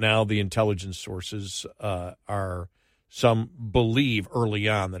so now the intelligence sources some believe early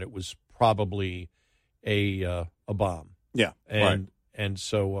on that it was probably a bomb. Yeah, And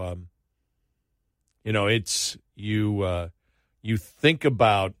so, it's you think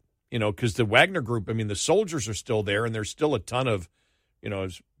about, because the Wagner Group, I mean, the soldiers are still there, and there's still a ton of,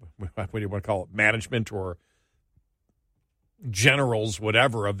 what do you want to call it, management or generals,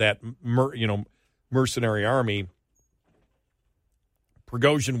 whatever, of that, mercenary army.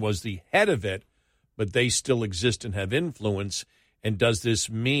 Prigozhin was the head of it, but they still exist and have influence. And does this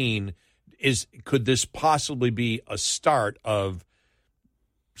mean, could this possibly be a start of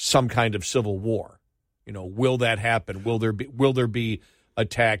some kind of civil war? Will that happen? Will there be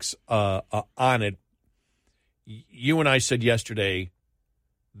attacks on it? You and I said yesterday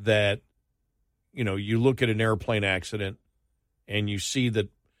that, you look at an airplane accident and you see that,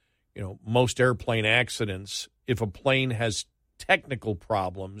 most airplane accidents, if a plane has technical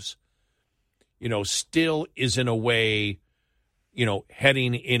problems, still is in a way,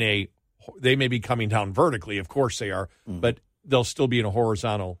 heading in they may be coming down vertically, of course they are, but they'll still be in a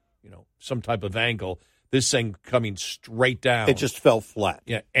horizontal, some type of angle. This thing coming straight down. It just fell flat.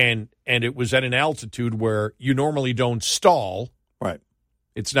 Yeah, and it was at an altitude where you normally don't stall. Right.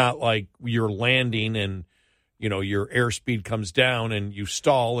 It's not like you're landing and, your airspeed comes down and you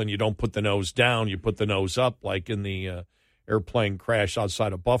stall and you don't put the nose down. You put the nose up, like in the airplane crash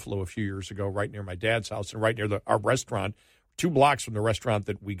outside of Buffalo a few years ago, right near my dad's house and right near our restaurant, 2 blocks from the restaurant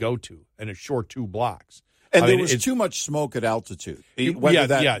that we go to, and a short 2 blocks. And there was too much smoke at altitude. Whether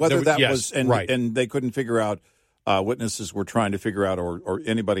that was, and they couldn't figure out, witnesses were trying to figure out, or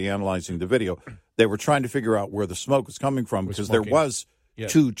anybody analyzing the video, they were trying to figure out where the smoke was coming from, because there was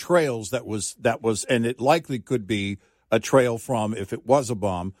 2 trails that was, and it likely could be a trail from, if it was a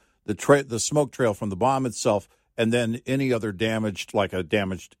bomb, the smoke trail from the bomb itself, and then any other damaged, like a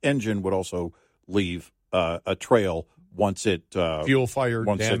damaged engine, would also leave a trail once it fuel fire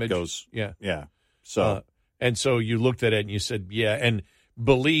once damage. It goes. Yeah. So. And so you looked at it and you said, yeah. And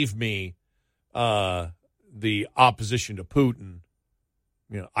believe me, the opposition to Putin,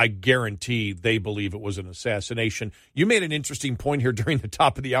 I guarantee they believe it was an assassination. You made an interesting point here during the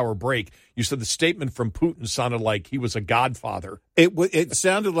top of the hour break. You said the statement from Putin sounded like he was a godfather. It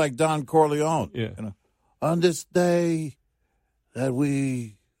sounded like Don Corleone. Yeah. On this day that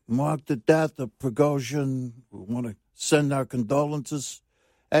we mark the death of Prigozhin, we want to send our condolences.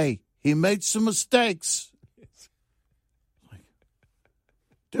 Hey, he made some mistakes.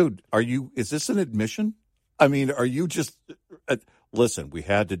 Dude, is this an admission? I mean, are you just, listen, we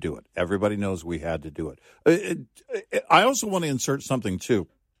had to do it. Everybody knows we had to do it. I also want to insert something, too.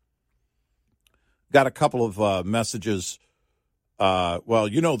 Got a couple of messages. The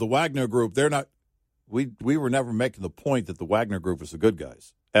Wagner Group, they're not, we were never making the point that the Wagner Group was the good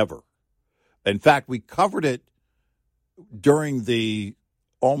guys, ever. In fact, we covered it during the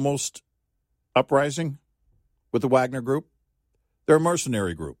almost uprising with the Wagner Group. They're a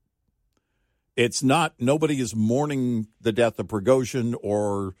mercenary group. It's not, nobody is mourning the death of Prigozhin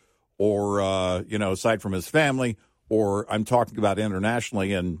or aside from his family, or I'm talking about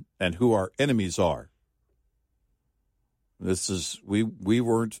internationally and who our enemies are. This is, we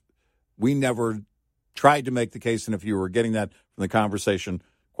never tried to make the case, and if you were getting that from the conversation,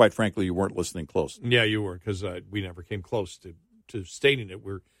 quite frankly, you weren't listening close. Yeah, you were, because we never came close to stating it.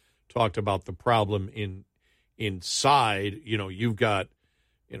 We talked about the problem inside. You've got,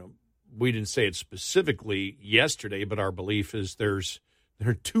 we didn't say it specifically yesterday, but our belief is there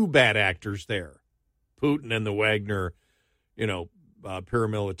are 2 bad actors there, Putin and the Wagner,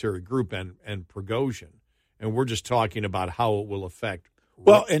 paramilitary group and Prigozhin. And we're just talking about how it will affect.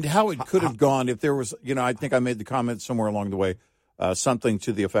 Well, and how it could have gone if there was, I think I made the comment somewhere along the way, something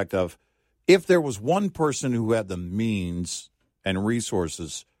to the effect of, if there was one person who had the means and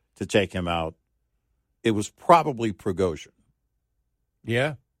resources to take him out, it was probably Prigozhin.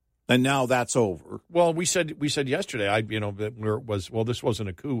 Yeah. And now that's over. Well, we said yesterday, that where it was, this wasn't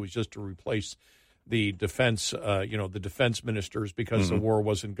a coup. It was just to replace the defense, the defense ministers because the war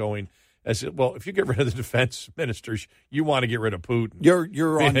wasn't going as it. Well, if you get rid of the defense ministers, you want to get rid of Putin.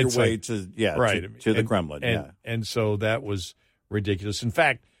 You're on your way to the Kremlin. And so that was ridiculous. In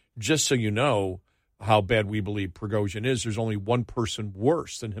fact, just so you know how bad we believe Prigozhin is, there's only one person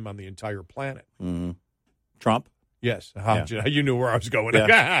worse than him on the entire planet. Mm-hmm. Trump? Yes. You knew where I was going.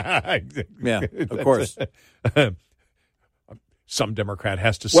 Yeah, of course. Some Democrat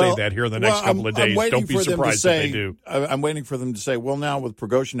has to say that here in the next couple of days. Don't be surprised if they do. I'm waiting for them to say, well, now with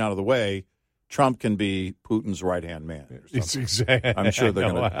Prigozhin out of the way, Trump can be Putin's right-hand man. Exactly. I'm sure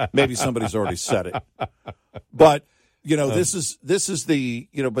they're going to. Maybe somebody's already said it. But, this is the,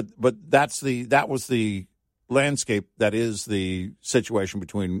 but that was the landscape that is the situation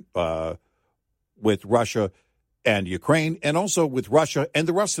between, with Russia and Ukraine, and also with Russia and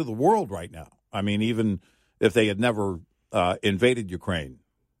the rest of the world right now. I mean, even if they had never invaded Ukraine,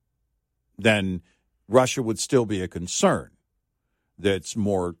 then Russia would still be a concern. That's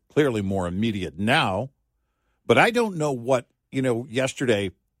clearly more immediate now. But I don't know what,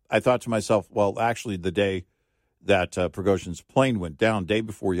 yesterday I thought to myself, well, actually the day that Prigozhin's plane went down, day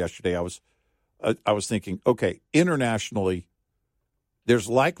before yesterday, I was thinking, okay, internationally, there's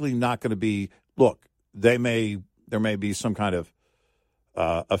likely not going to be, look, there may be some kind of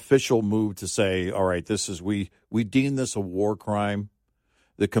official move to say, all right, we deem this a war crime.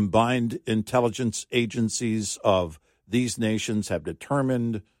 The combined intelligence agencies of these nations have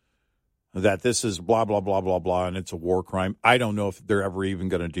determined that this is blah, blah, blah, blah, blah, and it's a war crime. I don't know if they're ever even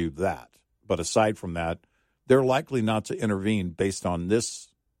going to do that. But aside from that, they're likely not to intervene based on this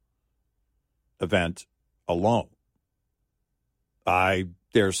event alone. I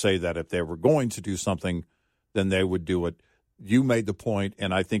dare say that if they were going to do something, then they would do it. You made the point,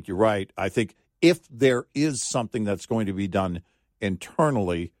 and I think you're right. I think if there is something that's going to be done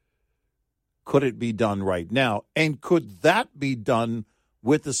internally, could it be done right now? And could that be done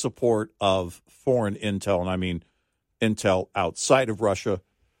with the support of foreign intel? And I mean intel outside of Russia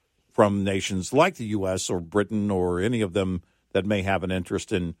from nations like the U.S. or Britain or any of them that may have an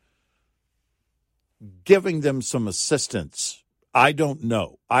interest in giving them some assistance. I don't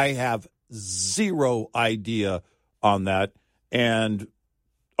know. I have zero idea on that, and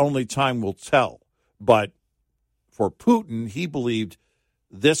only time will tell. But for Putin, he believed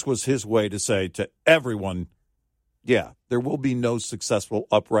this was his way to say to everyone, yeah, there will be no successful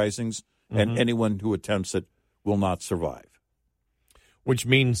uprisings, and anyone who attempts it will not survive. Which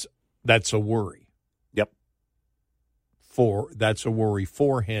means that's a worry. Yep. That's a worry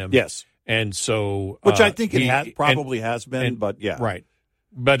for him. Yes. And so... Which I think it probably has been, but yeah. Right.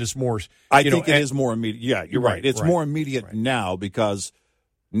 But it's more... I think it is more immediate. Yeah, you're right. It's more immediate now because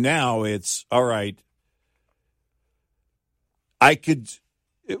now it's, all right, I could...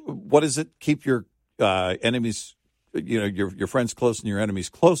 What is it? Keep your enemies, your friends close and your enemies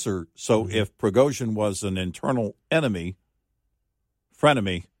closer. So if Prigozhin was an internal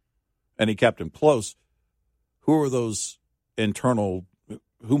frenemy, and he kept him close, who are those internal,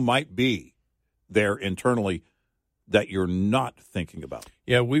 who might be there internally that you're not thinking about?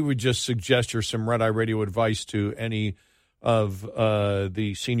 Yeah, we would just suggest some Red Eye Radio advice to any of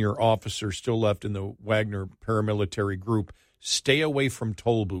the senior officers still left in the Wagner paramilitary group. Stay away from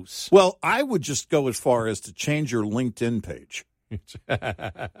toll booths. Well, I would just go as far as to change your LinkedIn page.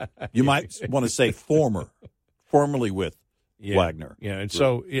 You might want to say formerly with Wagner. Yeah, and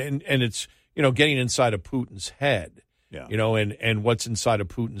so and it's getting inside of Putin's head. Yeah. And what's inside of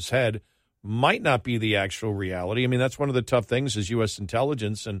Putin's head might not be the actual reality. I mean, that's one of the tough things is U.S.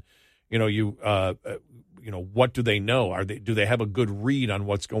 intelligence, and what do they know? Do they have a good read on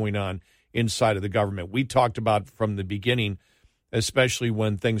what's going on inside of the government? We talked about from the beginning, especially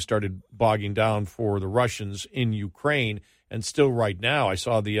when things started bogging down for the Russians in Ukraine, and still right now. I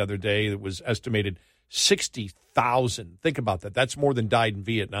saw the other day it was estimated 60,000. Think about that. That's more than died in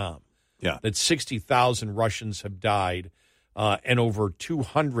Vietnam. Yeah. That 60,000 Russians have died, and over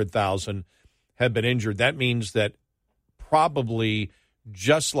 200,000 have been injured. That means that probably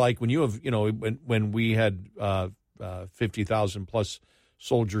just like when you have, when we had 50,000 plus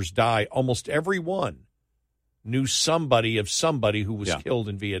soldiers die, almost everyone knew somebody of somebody who was killed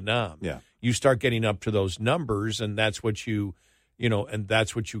in Vietnam. Yeah. You start getting up to those numbers, and that's what you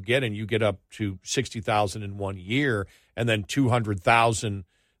get, and you get up to 60,000 in 1 year, and then 200,000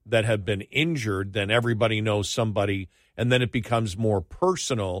 that have been injured, then everybody knows somebody, and then it becomes more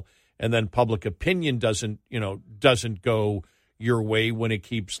personal, and then public opinion doesn't go your way when it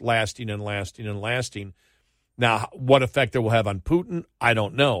keeps lasting and lasting and lasting. Now, what effect it will have on Putin, I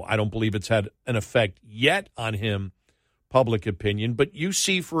don't know. I don't believe it's had an effect yet on him, public opinion. But you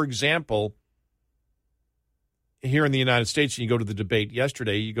see, for example, here in the United States, you go to the debate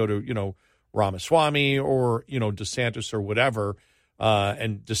yesterday, you go to, Ramaswamy or, DeSantis or whatever.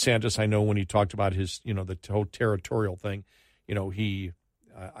 And DeSantis, I know when he talked about his, the whole territorial thing,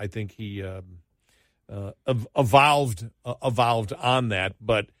 I think he evolved on that.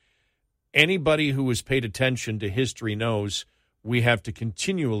 But anybody who has paid attention to history knows we have to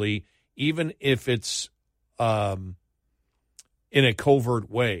continually, even if it's in a covert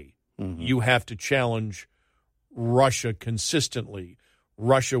way, you have to challenge Russia consistently.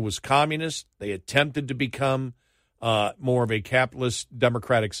 Russia was communist. They attempted to become more of a capitalist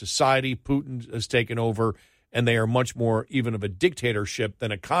democratic society. Putin has taken over, and they are much more even of a dictatorship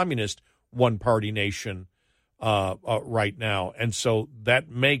than a communist one-party nation right now. And so that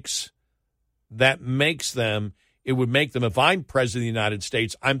makes them, it would make them, if I'm president of the United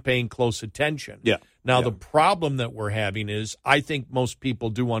States, I'm paying close attention. Yeah. Now, the problem that we're having is I think most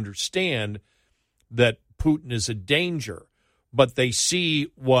people do understand that Putin is a danger, but they see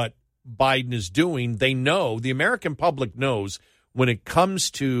what Biden is doing. They know, the American public knows when it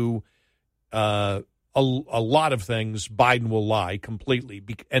comes to a lot of things, Biden will lie completely.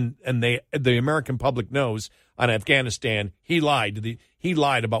 And the American public knows on Afghanistan, he lied. He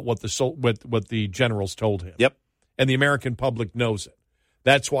lied about what the generals told him. Yep. And the American public knows it.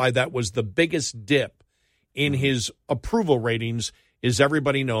 That's why that was the biggest dip in his approval ratings, is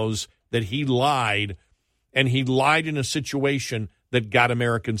everybody knows that he lied, and he lied in a situation that got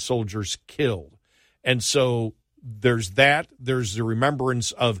American soldiers killed. And so there's that. There's the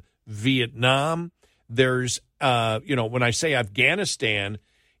remembrance of Vietnam. There's, when I say Afghanistan,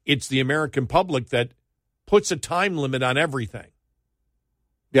 it's the American public that puts a time limit on everything.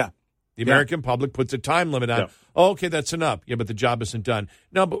 Yeah. The American public puts a time limit on, okay, that's enough. Yeah, but the job isn't done.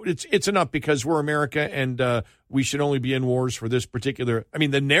 No, but it's enough because we're America and we should only be in wars for this particular. I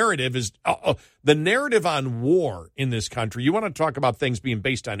mean, the narrative is the narrative on war in this country. You want to talk about things being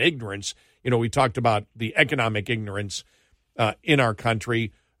based on ignorance. We talked about the economic ignorance in our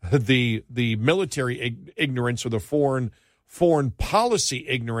country, the military ignorance, or the foreign policy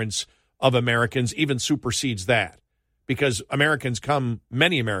ignorance of Americans even supersedes that. Because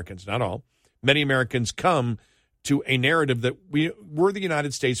many Americans, not all, many Americans come to a narrative that we're the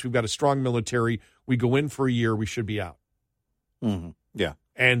United States, we've got a strong military, we go in for a year, we should be out. Mm-hmm. Yeah.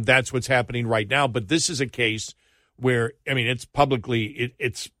 And that's what's happening right now. But this is a case where, it's publicly,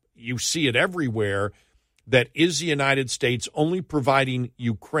 you see it everywhere, that is the United States only providing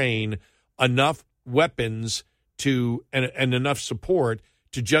Ukraine enough weapons and enough support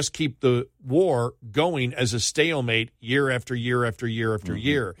to just keep the war going as a stalemate year after year after year after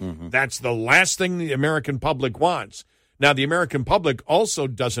year. Mm-hmm. That's the last thing the American public wants. Now, the American public also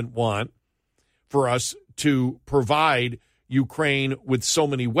doesn't want for us to provide Ukraine with so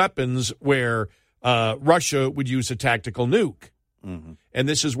many weapons where Russia would use a tactical nuke. Mm-hmm. And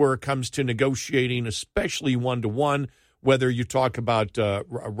this is where it comes to negotiating, especially one-to-one, whether you talk about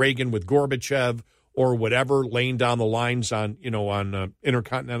Reagan with Gorbachev or whatever, laying down the lines on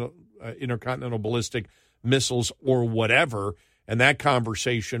intercontinental ballistic missiles or whatever. And that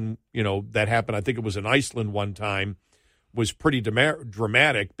conversation, that happened, I think it was in Iceland one time, was pretty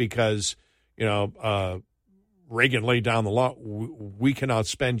dramatic because, Reagan laid down the law. We can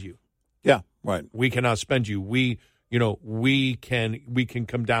outspend you. Yeah, right. We can outspend you. We can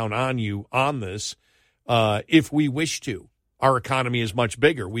come down on you on this if we wish to. Our economy is much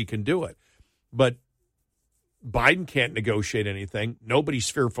bigger. We can do it. But Biden can't negotiate anything. Nobody's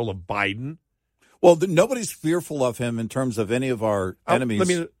fearful of Biden. Well, nobody's fearful of him in terms of any of our enemies.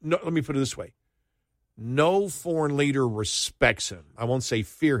 Let me put it this way. No foreign leader respects him. I won't say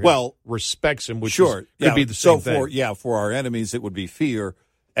fear him. Well, respects him, which could be the same thing. For our enemies, it would be fear.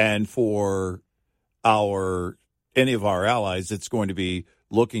 And for any of our allies, it's going to be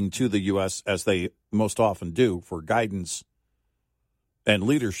looking to the U.S., as they most often do, for guidance and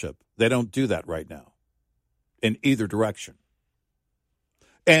leadership. They don't do that right now in either direction.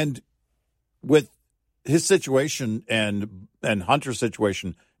 And with his situation and Hunter's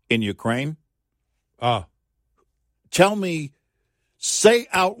situation in Ukraine, tell me, say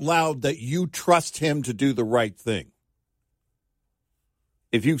out loud that you trust him to do the right thing.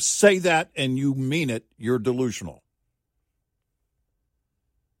 If you say that and you mean it, you're delusional.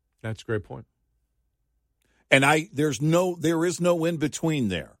 That's a great point. And there is no in between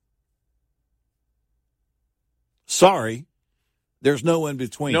there. Sorry, there's no in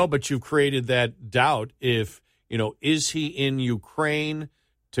between. No, but you've created that doubt. If is he in Ukraine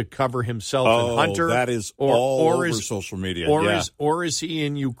to cover himself and Hunter. That is all over social media. Or is he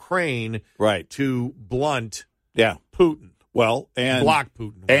in Ukraine to blunt Putin? Well, and block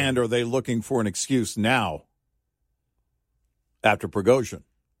Putin. And are they looking for an excuse now after Prigozhin?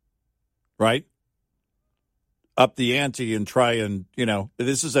 Right? Up the ante and try and,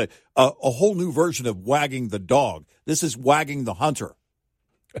 this is a whole new version of wagging the dog. This is wagging the hunter.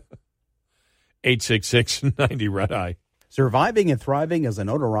 866-90 Red Eye. Surviving and thriving as an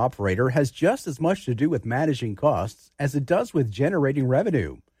owner-operator has just as much to do with managing costs as it does with generating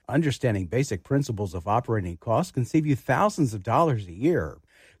revenue. Understanding basic principles of operating costs can save you thousands of dollars a year.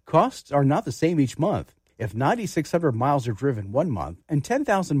 Costs are not the same each month. If 9,600 miles are driven one month and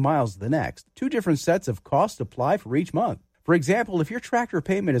 10,000 miles the next, two different sets of costs apply for each month. For example, if your tractor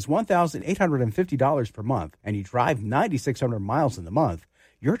payment is $1,850 per month and you drive 9,600 miles in the month,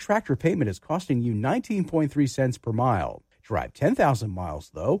 your tractor payment is costing you 19.3 cents per mile. Drive 10,000 miles,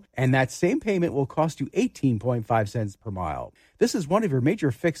 though, and that same payment will cost you 18.5 cents per mile. This is one of your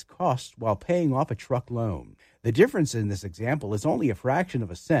major fixed costs while paying off a truck loan. The difference in this example is only a fraction of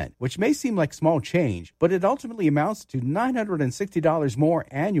a cent, which may seem like small change, but it ultimately amounts to $960 more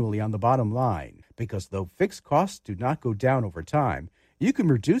annually on the bottom line. Because though fixed costs do not go down over time, you can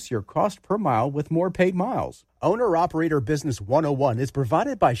reduce your cost per mile with more paid miles. Owner-Operator Business 101 is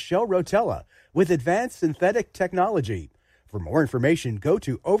provided by Shell Rotella with advanced synthetic technology. For more information, go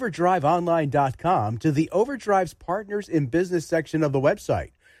to overdriveonline.com to the Overdrive's Partners in Business section of the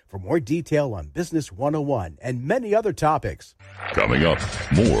website for more detail on Business 101 and many other topics. Coming up,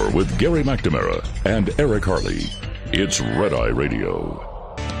 more with Gary McNamara and Eric Harley. It's Red Eye Radio.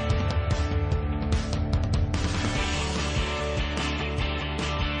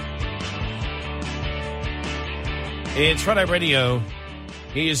 It's Red Eye Radio.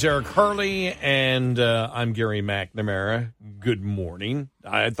 He is Eric Harley, and I'm Gary McNamara. Good morning.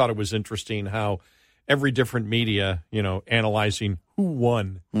 I thought it was interesting how every different media, analyzing who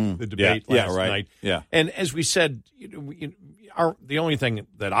won the debate last night. Yeah. And as we said, the only thing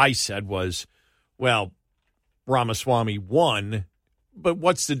that I said was, well, Ramaswamy won, but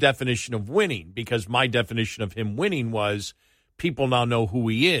what's the definition of winning? Because my definition of him winning was people now know who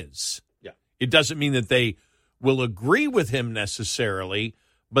he is. Yeah. It doesn't mean that they will agree with him necessarily,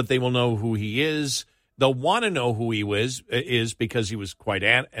 but they will know who he is. They'll want to know who he is because he was quite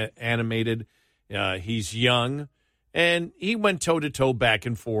animated. He's young, and he went toe-to-toe back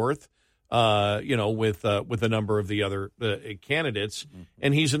and forth, with a number of the other candidates,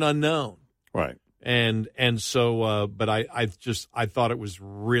 and he's an unknown. Right. And so, but I thought it was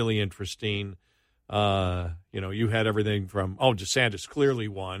really interesting. You had everything from, DeSantis clearly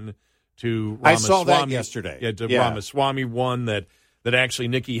won, to Ramaswamy. I saw that yesterday. Yeah, Ramaswamy won that actually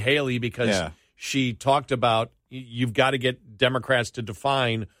Nikki Haley, because she talked about you've got to get Democrats to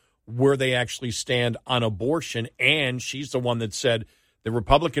define where they actually stand on abortion, and she's the one that said the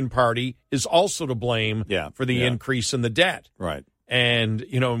Republican Party is also to blame for the increase in the debt. Right. And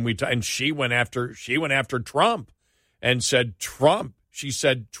and she went after Trump and said Trump. She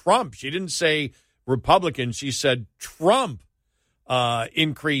said Trump. She didn't say Republican. She said Trump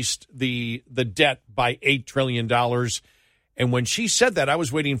increased the debt by $8 trillion. And when she said that, I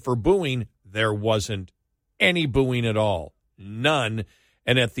was waiting for booing. There wasn't any booing at all. None.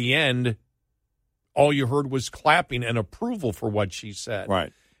 And at the end, all you heard was clapping and approval for what she said.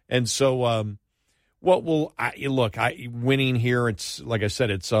 Right. And so winning here, it's like I said,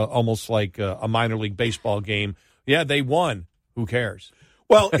 it's almost like a minor league baseball game. Yeah, they won. Who cares?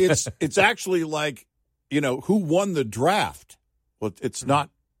 Well, it's actually like, who won the draft? Well, it's not,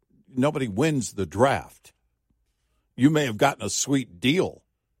 nobody wins the draft. You may have gotten a sweet deal,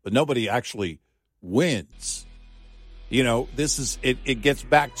 but nobody actually wins. This is, it gets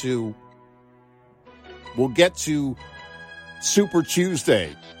back to, we'll get to Super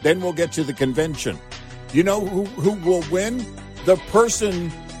Tuesday, then we'll get to the convention. You know who will win? The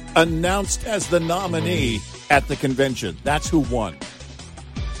person announced as the nominee at the convention. That's who won.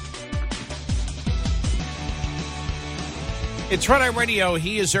 It's Red Eye Radio.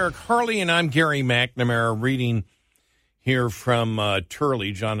 He is Eric Harley, and I'm Gary McNamara, reading here from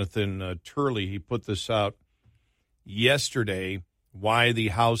Turley, Jonathan Turley. He put this out yesterday, why the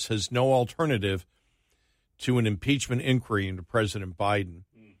House has no alternative to an impeachment inquiry into President Biden.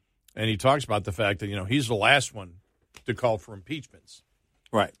 And he talks about the fact that, he's the last one to call for impeachments.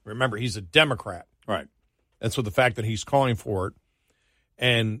 Right. Remember, he's a Democrat. Right. And so the fact that he's calling for it,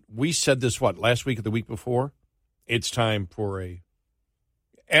 and we said this, last week or the week before? It's time for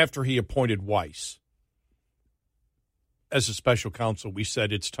after he appointed Weiss as a special counsel, we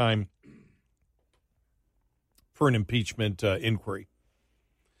said it's time for an impeachment inquiry.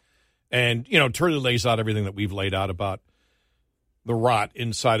 And, Turley lays out everything that we've laid out about the rot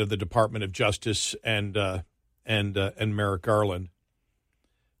inside of the Department of Justice and Merrick Garland.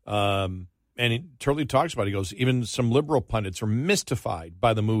 And Turley talks about it. He goes, even some liberal pundits are mystified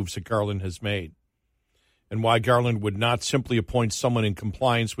by the moves that Garland has made and why Garland would not simply appoint someone in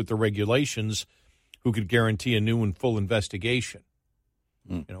compliance with the regulations who could guarantee a new and full investigation.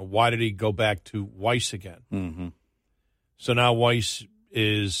 Why did he go back to Weiss again? Mm-hmm. So now Weiss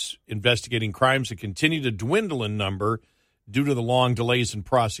is investigating crimes that continue to dwindle in number due to the long delays in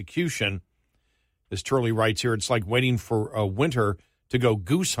prosecution. As Turley writes here, it's like waiting for a winter to go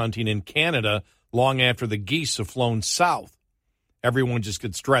goose hunting in Canada long after the geese have flown south. Everyone just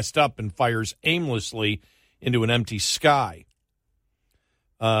gets dressed up and fires aimlessly into an empty sky.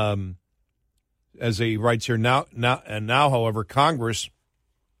 As he writes here, now, however, Congress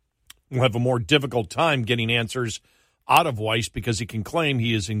will have a more difficult time getting answers out of Weiss because he can claim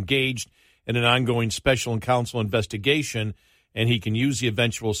he is engaged in an ongoing special counsel investigation, and he can use the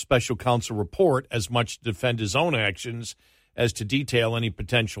eventual special counsel report as much to defend his own actions as to detail any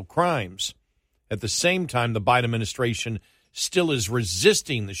potential crimes. At the same time, the Biden administration still is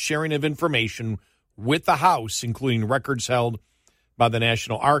resisting the sharing of information with the House, including records held by the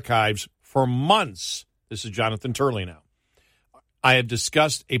National Archives for months. This is Jonathan Turley now. I have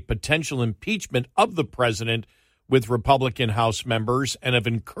discussed a potential impeachment of the president with Republican House members and have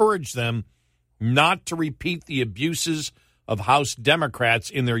encouraged them not to repeat the abuses of House Democrats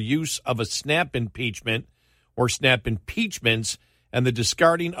in their use of a snap impeachment or snap impeachments and the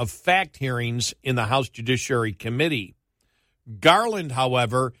discarding of fact hearings in the House Judiciary Committee. Garland,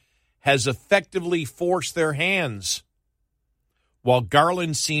 however, has effectively forced their hands. While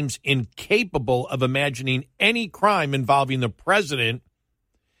Garland seems incapable of imagining any crime involving the president,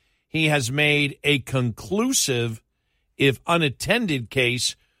 he has made a conclusive, if unattended,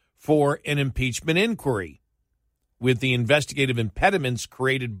 case for an impeachment inquiry. With the investigative impediments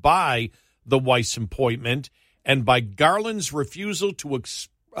created by the Weiss appointment and by Garland's refusal to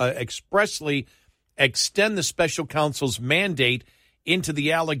expressly extend the special counsel's mandate into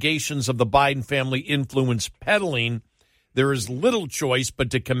the allegations of the Biden family influence peddling, there is little choice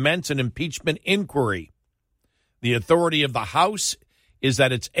but to commence an impeachment inquiry. The authority of the House is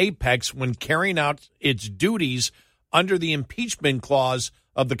at its apex when carrying out its duties under the impeachment clause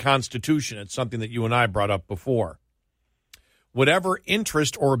of the Constitution. It's something that you and I brought up before. Whatever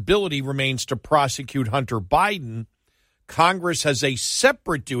interest or ability remains to prosecute Hunter Biden, Congress has a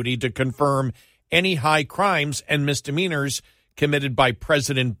separate duty to confirm any high crimes and misdemeanors committed by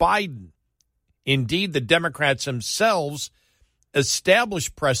President Biden. Indeed, the Democrats themselves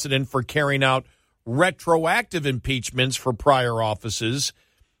established precedent for carrying out retroactive impeachments for prior offices,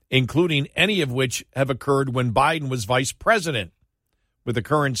 including any of which have occurred when Biden was vice president. With the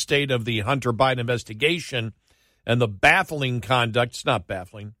current state of the Hunter Biden investigation and the baffling conduct, it's not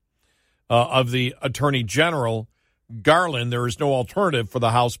baffling, of the Attorney General Garland, there is no alternative for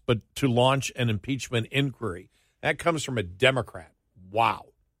the House but to launch an impeachment inquiry. That comes from a Democrat. Wow.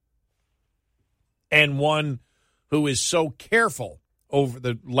 And one who is so careful over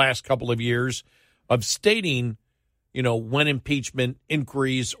the last couple of years of stating, when impeachment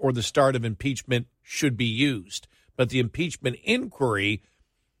inquiries or the start of impeachment should be used. But the impeachment inquiry,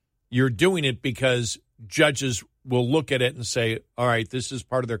 you're doing it because judges will look at it and say, all right, this is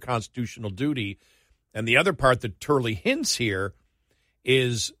part of their constitutional duty. And the other part that Turley hints here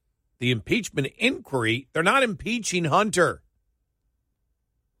is the impeachment inquiry. They're not impeaching Hunter.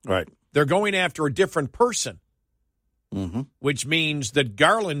 Right. They're going after a different person, which means that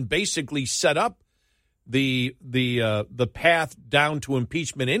Garland basically set up the path down to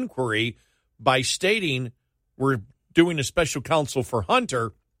impeachment inquiry by stating we're doing a special counsel for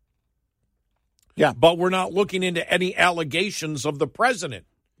Hunter, but we're not looking into any allegations of the president.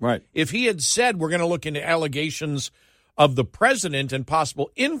 Right. If he had said we're going to look into allegations of the president and possible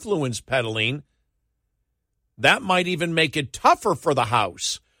influence peddling, that might even make it tougher for the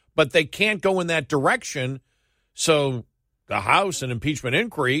House. But they can't go in that direction, so the House and impeachment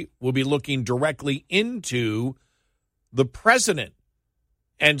inquiry will be looking directly into the president.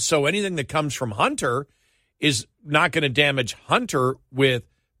 And so anything that comes from Hunter is not going to damage Hunter with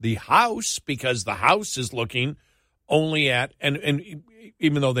the House because the House is looking only at, and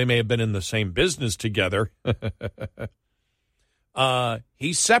even though they may have been in the same business together,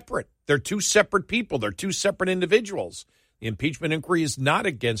 he's separate. They're two separate people. They're two separate individuals. The impeachment inquiry is not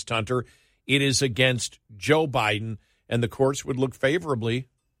against Hunter. It is against Joe Biden, and the courts would look favorably,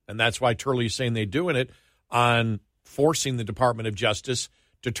 and that's why Turley is saying they're doing it, on forcing the Department of Justice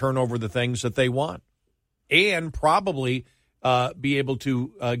to turn over the things that they want. And probably be able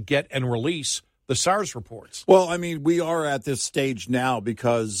to get and release the SARS reports. Well, I mean, we are at this stage now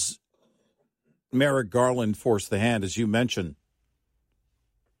because Merrick Garland forced the hand, as you mentioned.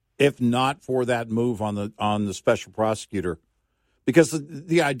 If not for that move on the special prosecutor, because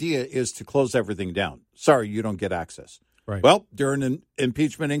the idea is to close everything down. Sorry, you don't get access. Right. Well, during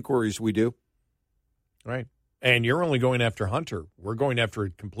impeachment inquiries, we do. Right. And you're only going after Hunter. We're going after a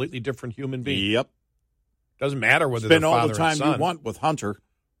completely different human being. Yep. Doesn't matter whether Spend they're father all the time and son. you want with Hunter.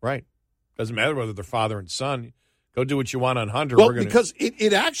 Right. Doesn't matter whether they're father and son. Go do what you want on Hunter. Well, because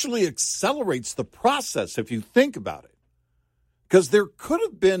it actually accelerates the process if you think about it. Because there could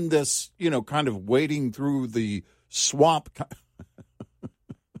have been this, kind of wading through the swamp.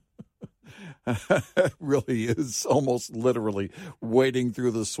 Really is almost literally wading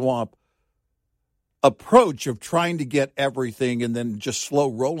through the swamp approach of trying to get everything and then just slow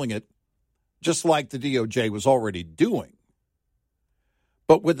rolling it, just like the DOJ was already doing.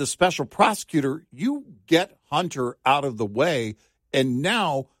 But with the special prosecutor, you get Hunter out of the way, and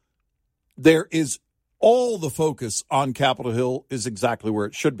now there is all the focus on Capitol Hill is exactly where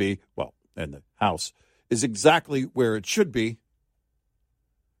it should be. Well, and the House is exactly where it should be.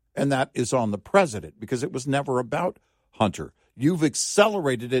 And that is on the president, because it was never about Hunter. You've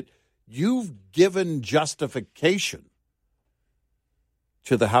accelerated it. You've given justification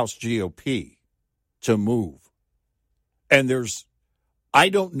to the House GOP to move. And I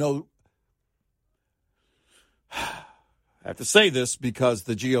don't know. I have to say this because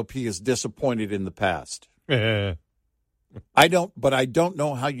the GOP is disappointed in the past. I don't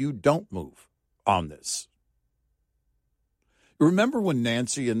know how you don't move on this. Remember when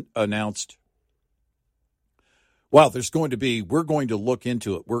Nancy announced, well, we're going to look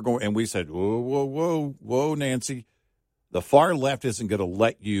into it. And we said, whoa, Nancy, the far left isn't going to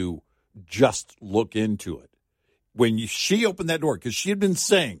let you just look into it. When she opened that door, because she had been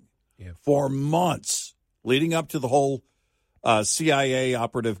saying for months leading up to the whole CIA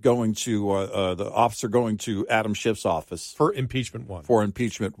operative going to the officer going to Adam Schiff's office for impeachment one. For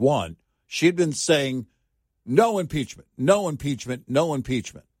impeachment one, she had been saying no impeachment, no impeachment, no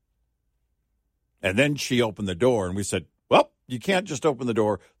impeachment. And then she opened the door, and we said, well, you can't just open the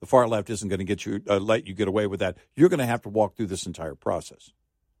door. The far left isn't going to let you get away with that. You're going to have to walk through this entire process.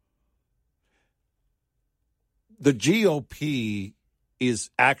 The GOP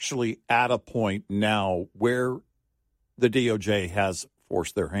is actually at a point now where the DOJ has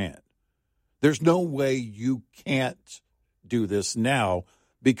forced their hand. There's no way you can't do this now,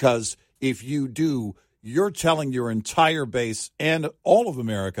 because if you do, you're telling your entire base and all of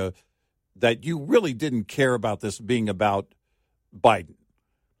America that you really didn't care about this being about Biden.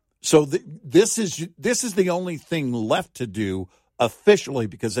 So this is the only thing left to do officially,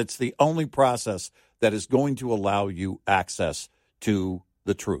 because it's the only process that is going to allow you access to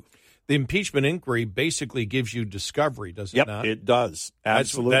the truth. The impeachment inquiry basically gives you discovery, does it not? It does.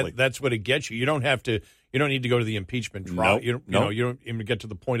 Absolutely. That's what it gets you. You don't need to go to the impeachment trial. Nope. You don't even get to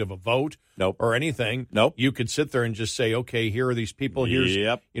the point of a vote or anything. Nope. You could sit there and just say, okay, here are these people. Here's,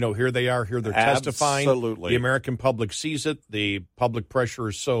 here they are. Here they're testifying. Absolutely. The American public sees it. The public pressure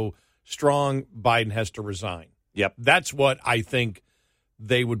is so strong, Biden has to resign. Yep. That's what I think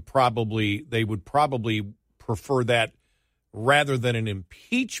they would probably prefer, that rather than an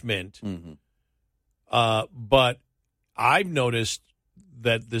impeachment. Mm-hmm. But I've noticed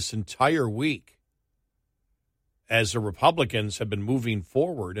that this entire week, as the Republicans have been moving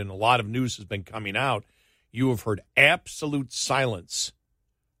forward and a lot of news has been coming out, you have heard absolute silence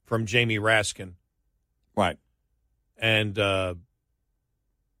from Jamie Raskin. Right. And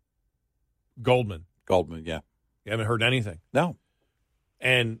Goldman. Goldman, yeah. You haven't heard anything. No.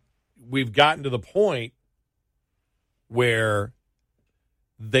 And we've gotten to the point where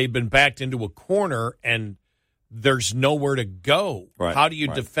they've been backed into a corner and there's nowhere to go. Right. How do you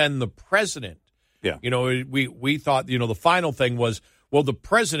defend the president? Yeah. We thought, the final thing was, well, the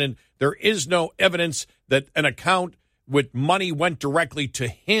president, there is no evidence that an account with money went directly to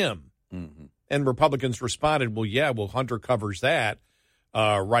him. Mm-hmm. And Republicans responded, well, Hunter covers that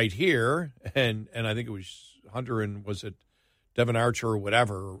right here. And I think it was Hunter and was it Devin Archer or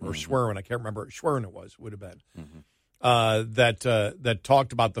whatever, or Schwerin, I can't remember. Schwerin would have been. Mm-hmm. That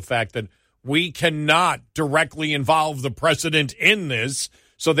talked about the fact that we cannot directly involve the president in this.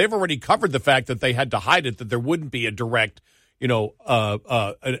 So they've already covered the fact that they had to hide it, that there wouldn't be a direct,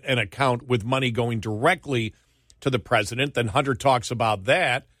 an account with money going directly to the president. Then Hunter talks about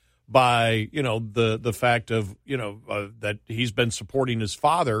that by, the fact of, that he's been supporting his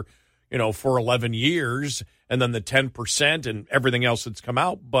father, for 11 years, and then the 10% and everything else that's come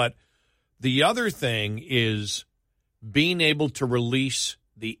out. But the other thing is being able to release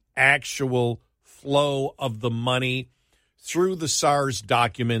the actual flow of the money through the SARS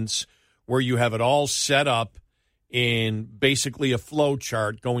documents, where you have it all set up in basically a flow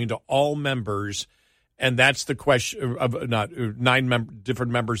chart going to all members. And that's the question of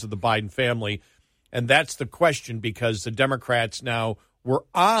different members of the Biden family. And that's the question, because the Democrats now were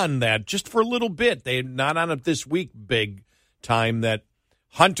on that just for a little bit. They're not on it this week big time, that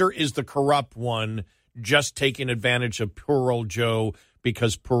Hunter is the corrupt one, just taking advantage of poor old Joe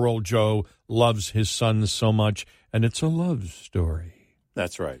because poor old Joe loves his son so much. And it's a love story.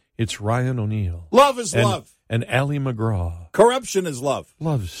 That's right. It's Ryan O'Neal. Love is love. And Ally McGraw. Corruption is love.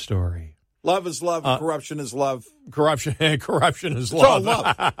 Love story. Love is love. Corruption is love. Corruption is It's all love.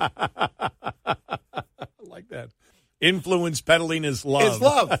 love. I like that. Influence peddling is love. It's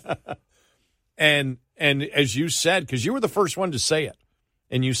love. And as you said, because you were the first one to say it,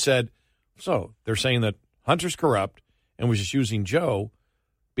 and you said, so they're saying that Hunter's corrupt and was just using Joe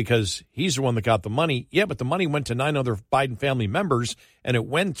because he's the one that got the money. Yeah, but the money went to 9 other Biden family members, and it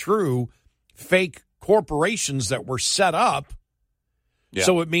went through fake corporations that were set up. Yeah.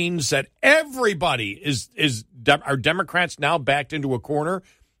 So it means that everybody are Democrats now backed into a corner?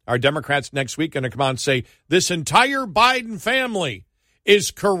 Are Democrats next week going to come on and say, this entire Biden family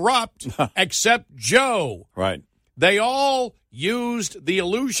is corrupt except Joe? Right. They all used the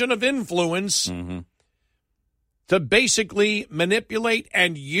illusion of influence to basically manipulate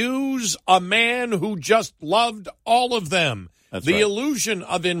and use a man who just loved all of them. That's the right. illusion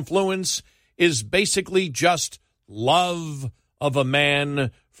of influence is basically just love of a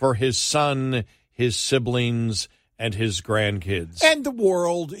man for his son, his siblings, and his grandkids. And the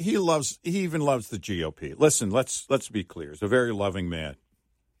world. He even loves the GOP. Listen, let's be clear. He's a very loving man.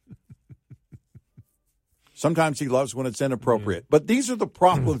 Sometimes he loves when it's inappropriate. But these are the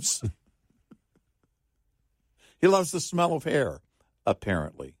problems. He loves the smell of hair,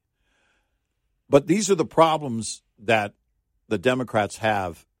 apparently. But these are the problems that the Democrats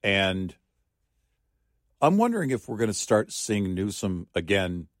have. And I'm wondering if we're going to start seeing Newsom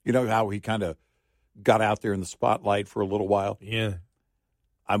again. You know how he kind of got out there in the spotlight for a little while? Yeah.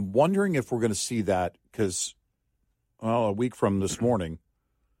 I'm wondering if we're going to see that because, well, a week from this morning,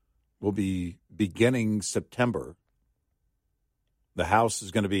 we'll be beginning September. The House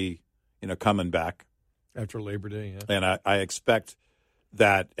is going to be, coming back. After Labor Day, yeah. And I expect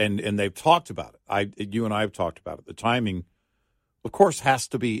that, and they've talked about it. You and I have talked about it. The timing, of course, has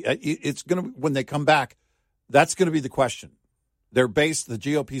to be, it's going to, when they come back, that's going to be the question. Their base, the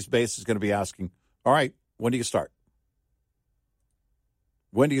GOP's base, is going to be asking, all right, when do you start?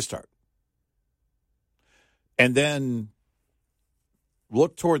 When do you start? And then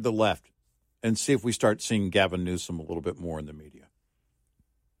look toward the left and see if we start seeing Gavin Newsom a little bit more in the media.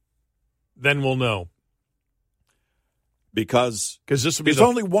 Then we'll know. Because this would be there's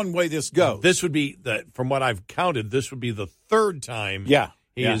only one way this goes. This would be, from what I've counted, this would be the third time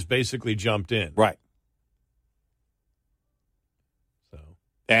he has basically jumped in. Right.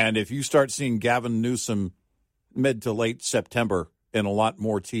 And if you start seeing Gavin Newsom mid to late September in a lot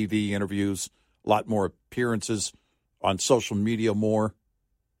more TV interviews, a lot more appearances on social media more,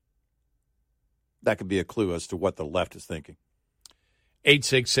 that could be a clue as to what the left is thinking.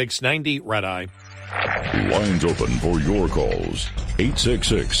 866-90-RED-EYE. Lines open for your calls.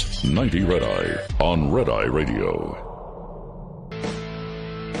 866-90-RED-EYE on Red Eye Radio.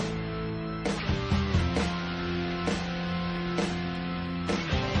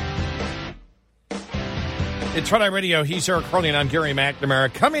 It's Red Eye Radio. He's Eric Carly and I'm Gary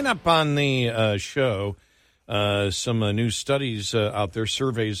McNamara. Coming up on the show, some new studies out there,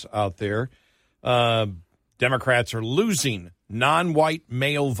 surveys out there. Democrats are losing non-white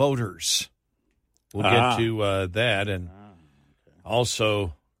male voters. We'll get to that. And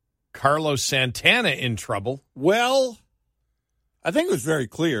also, Carlos Santana in trouble. Well, I think it was very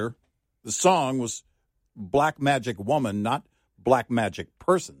clear. The song was Black Magic Woman, not Black Magic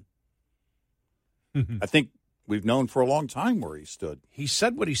Person. I think we've known for a long time where he stood. He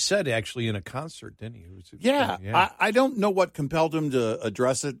said what he said, actually, in a concert, didn't he? I don't know what compelled him to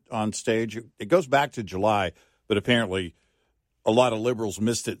address it on stage. It goes back to July, but apparently a lot of liberals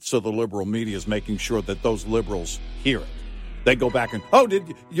missed it, so the liberal media is making sure that those liberals hear it. They go back and,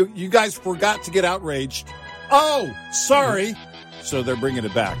 did you guys forgot to get outraged? Oh, sorry. So they're bringing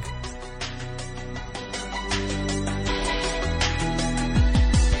it back.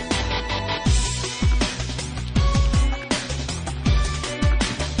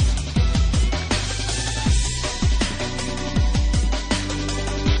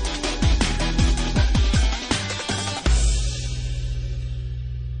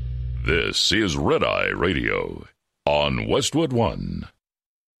 This is Red Eye Radio. on Westwood One.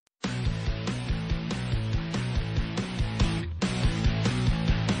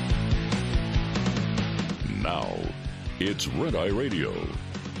 Now, it's Red Eye Radio.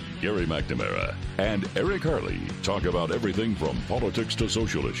 Gary McNamara and Eric Harley talk about everything from politics to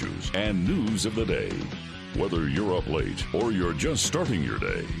social issues and news of the day. Whether you're up late or you're just starting your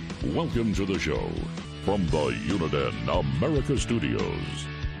day, welcome to the show. From the Uniden America Studios,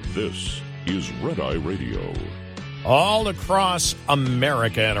 this is Red Eye Radio. All across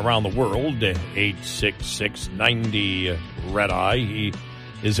America and around the world, 866-90-RED-EYE. He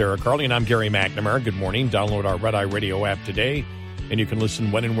is Eric Harley, and I'm Gary McNamara. Good morning. Download our Red Eye Radio app today, and you can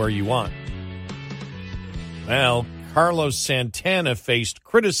listen when and where you want. Well, Carlos Santana faced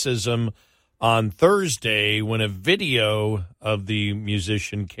criticism on Thursday when a video of the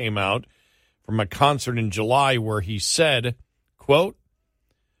musician came out from a concert in July where he said, quote,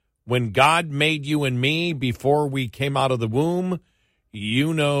 "When God made you and me before we came out of the womb,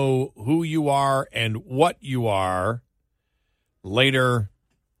 you know who you are and what you are. Later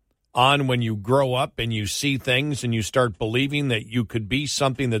on, when you grow up and you see things and you start believing that you could be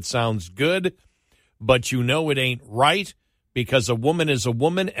something that sounds good, but you know it ain't right because a woman is a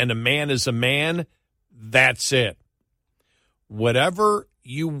woman and a man is a man, that's it. Whatever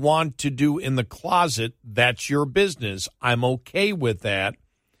you want to do in the closet, that's your business. I'm okay with that,"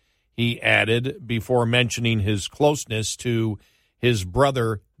 he added before mentioning his closeness to his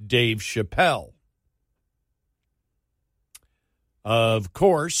brother, Dave Chappelle. Of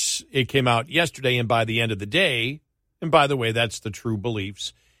course, it came out yesterday, and by the end of the day, and by the way, that's the true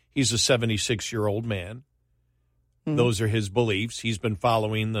beliefs. He's a 76-year-old man. Mm-hmm. Those are his beliefs. He's been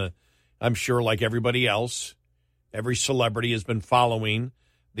following I'm sure like everybody else, every celebrity has been following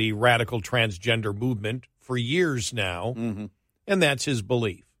the radical transgender movement for years now, and that's his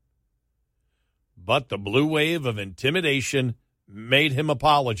belief. But the blue wave of intimidation made him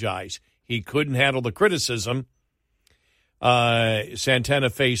apologize. He couldn't handle the criticism. Santana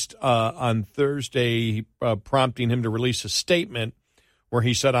faced on Thursday, prompting him to release a statement where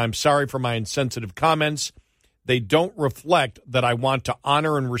he said, "I'm sorry for my insensitive comments. They don't reflect that I want to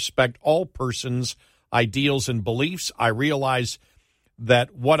honor and respect all persons' ideals and beliefs. I realize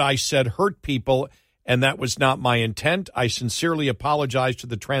that what I said hurt people, and that was not my intent. I sincerely apologize to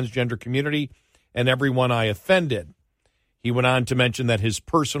the transgender community and everyone I offended." He went on to mention that his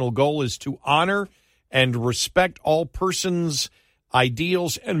personal goal is to honor and respect all persons'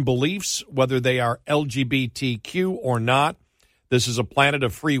 ideals and beliefs, whether they are LGBTQ or not. This is a planet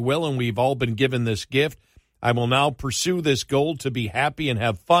of free will, and we've all been given this gift. I will now pursue this goal to be happy and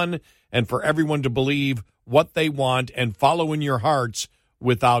have fun, and for everyone to believe what they want and follow in your hearts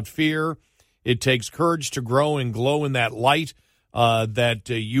without fear. It takes courage to grow and glow in that light that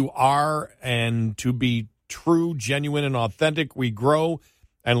you are, and to be true, genuine, and authentic. We grow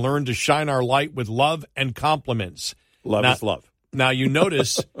and learn to shine our light with love and compliments. Love is love. Now, you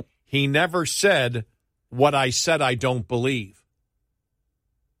notice he never said, "What I said I don't believe."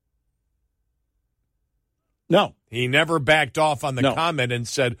 No. He never backed off on the comment and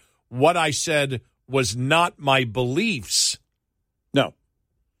said, "What I said was not my beliefs." No.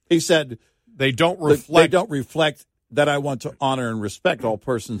 He said, They don't reflect that I want to honor and respect all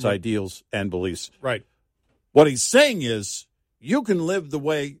persons' ideals and beliefs. Right. What he's saying is, you can live the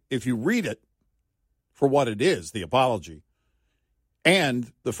way, if you read it for what it is, the apology,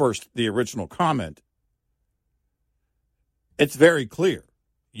 and the original comment, it's very clear.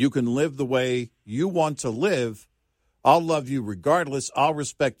 You can live the way you want to live. I'll love you regardless. I'll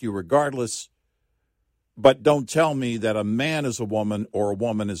respect you regardless. But don't tell me that a man is a woman or a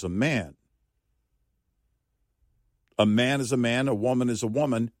woman is a man. A man is a man, a woman is a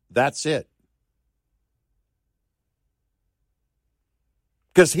woman. That's it.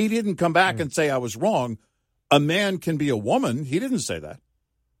 Because he didn't come back and say I was wrong. A man can be a woman. He didn't say that.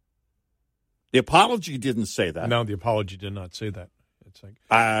 The apology didn't say that. No, the apology did not say that. It's like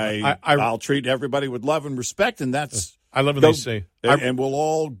I'll treat everybody with love and respect, and that's I love when they say, and we'll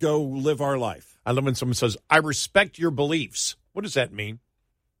all go live our life. I love when someone says, "I respect your beliefs." What does that mean?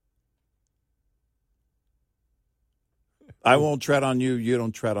 I won't tread on you. You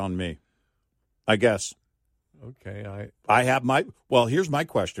don't tread on me. I guess. Okay. I have my. Well, here's my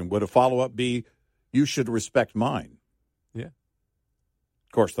question. Would a follow-up be, you should respect mine? Yeah.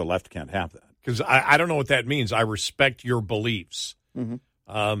 Of course, the left can't have that. Because I don't know what that means. I respect your beliefs.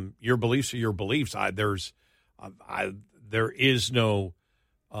 Mm-hmm. Your beliefs are your beliefs. There is no.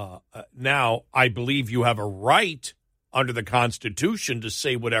 Now, I believe you have a right under the Constitution to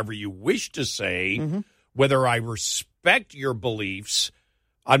say whatever you wish to say. Mm-hmm. Whether I respect your beliefs,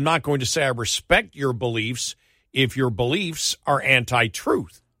 I'm not going to say I respect your beliefs if your beliefs are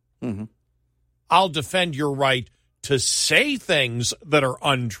anti-truth. Mm-hmm. I'll defend your right to say things that are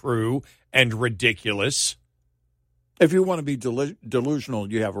untrue and ridiculous. If you want to be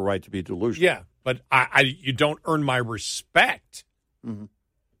delusional, you have a right to be delusional. Yeah, but you don't earn my respect. Mm-hmm.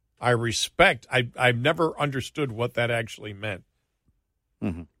 I've never understood what that actually meant.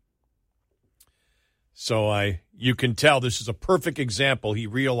 Mm-hmm. So you can tell this is a perfect example. He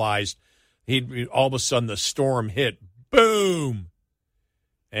realized all of a sudden the storm hit, boom,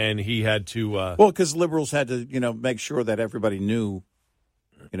 and he had to. Well, because liberals had to, make sure that everybody knew,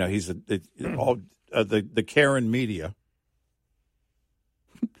 he's the Karen media,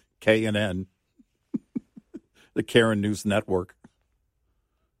 KNN, the Karen News Network,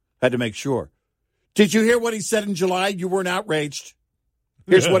 had to make sure. Did you hear what he said in July? You weren't outraged.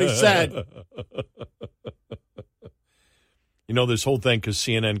 Here's what he said. This whole thing, because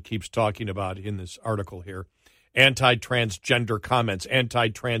CNN keeps talking about in this article here, anti-transgender comments,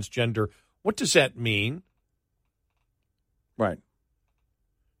 anti-transgender. What does that mean? Right.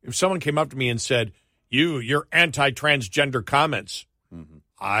 If someone came up to me and said, you're anti-transgender comments, mm-hmm.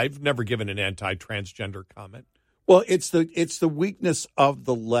 I've never given an anti-transgender comment. Well, it's the weakness of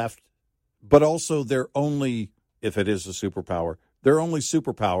the left, but also their only, if it is a superpower, their only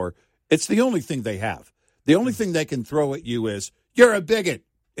superpower, it's the only thing they have. The only thing they can throw at you is, you're a bigot.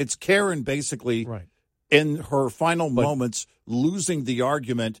 It's Karen basically, right, in her final moments, losing the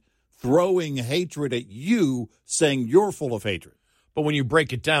argument, throwing hatred at you, saying you're full of hatred. But when you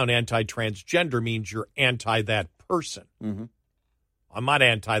break it down, anti-transgender means you're anti that person. Mm-hmm. I'm not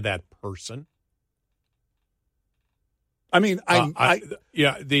anti that person. I mean,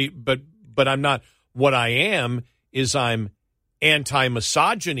 but I'm not. What I am is I'm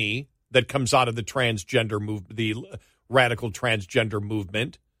anti-misogyny that comes out of the transgender movement, the radical transgender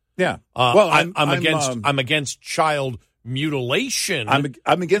movement. Yeah. I'm against child mutilation. I'm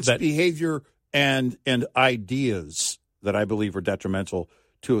against behavior and ideas that I believe are detrimental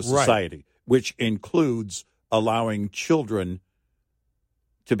to a society, right, which includes allowing children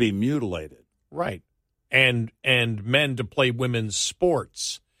to be mutilated. Right. And men to play women's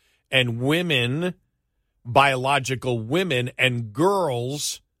sports, and women, biological women and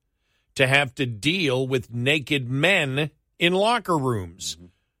girls, to have to deal with naked men in locker rooms.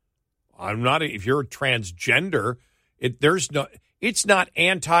 Mm-hmm. If you're a transgender, it's not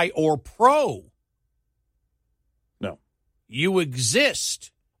anti or pro. No. You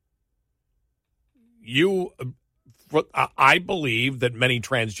exist. I believe that many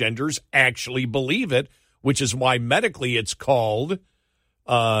transgenders actually believe it, which is why medically it's called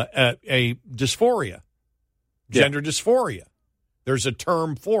a dysphoria, gender dysphoria. There's a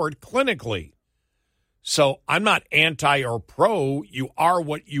term for it clinically. So I'm not anti or pro. You are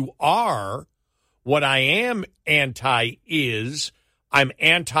what you are. What I am anti is I'm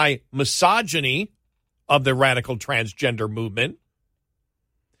anti-misogyny of the radical transgender movement.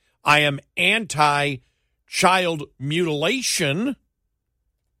 I am anti-child mutilation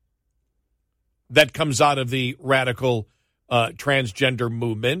that comes out of the radical transgender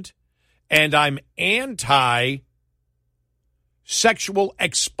movement. And I'm anti-sexual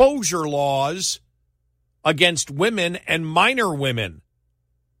exposure laws against women and minor women.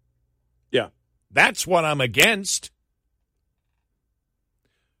 Yeah. That's what I'm against.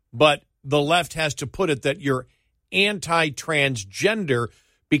 But the left has to put it that you're anti-transgender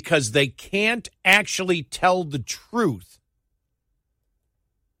because they can't actually tell the truth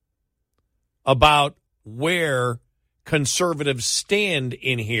about where conservatives stand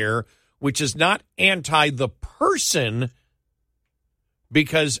in here, which is not anti the person,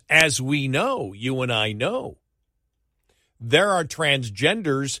 because as we know, you and I know, there are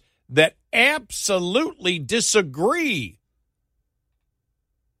transgenders that absolutely disagree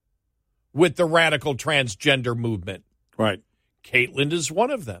with the radical transgender movement. Right. Caitlin is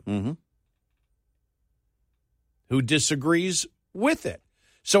one of them, mm-hmm, who disagrees with it.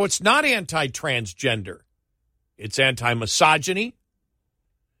 So it's not anti-transgender. It's anti-misogyny.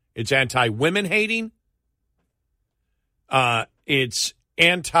 It's anti-women hating. It's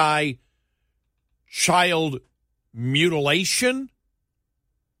anti-child mutilation.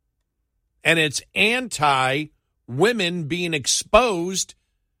 And it's anti-women being exposed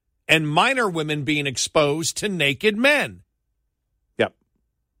and minor women being exposed to naked men. Yep.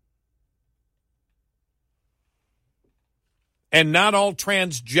 And not all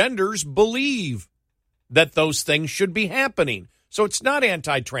transgenders believe that those things should be happening. So it's not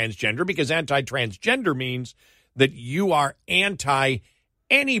anti-transgender, because anti-transgender means that you are anti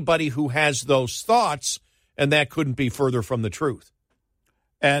anybody who has those thoughts, and that couldn't be further from the truth.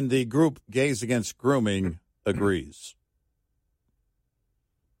 And the group Gays Against Grooming agrees.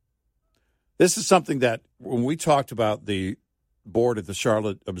 This is something that when we talked about the board at the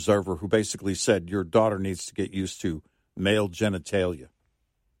Charlotte Observer, who basically said your daughter needs to get used to male genitalia.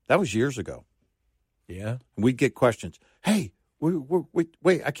 That was years ago. Yeah. We'd get questions. Hey,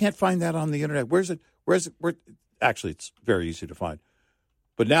 wait, I can't find that on the internet. Where's it? Actually, it's very easy to find.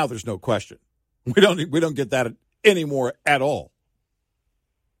 But now there's no question. We don't get that anymore at all.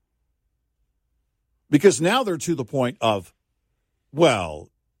 Because now they're to the point of, well,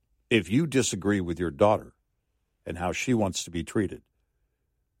 if you disagree with your daughter and how she wants to be treated,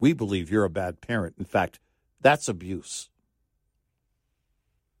 we believe you're a bad parent. In fact, that's abuse.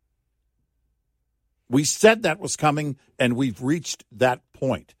 We said that was coming, and we've reached that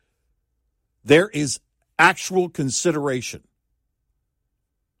point. There is actual consideration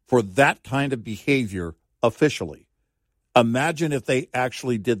for that kind of behavior officially. Imagine if they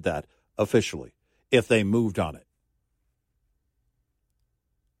actually did that officially, if they moved on it.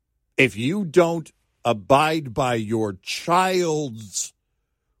 If you don't abide by your child's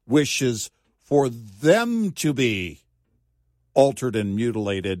wishes for them to be altered and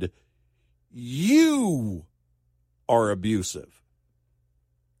mutilated, you are abusive.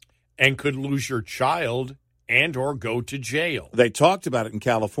 And could lose your child and or go to jail. They talked about it in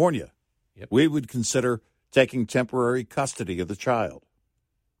California. Yep. We would consider taking temporary custody of the child.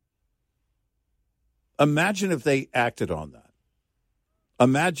 Imagine if they acted on that.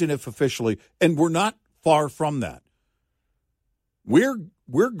 Imagine if officially, and we're not far from that.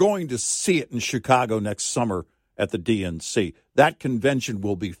 We're going to see it in Chicago next summer at the DNC. That convention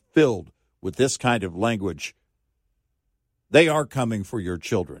will be filled with this kind of language. They are coming for your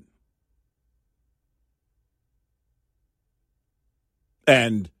children.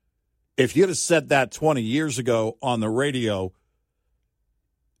 And if you'd have said that 20 years ago on the radio,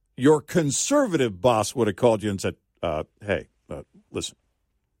 your conservative boss would have called you and said, hey, listen,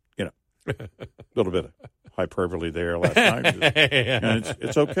 a little bit of hyperbole there last night. And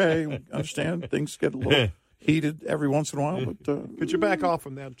it's okay. We understand things get a little heated every once in a while. But could you back off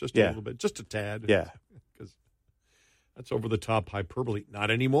from that just a little bit? Just a tad. Yeah. Because that's over-the-top hyperbole. Not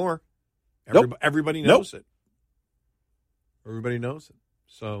anymore. Nope. Everybody knows it. Everybody knows it.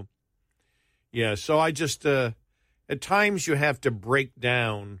 So, yeah. So I just, at times you have to break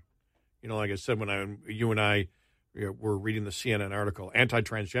down, like I said, when you and I were reading the CNN article,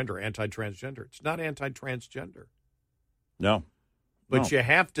 anti-transgender. It's not anti-transgender. No. But you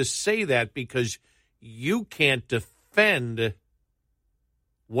have to say that because you can't defend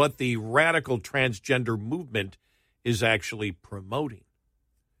what the radical transgender movement is actually promoting.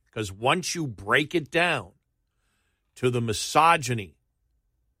 Because once you break it down to the misogyny,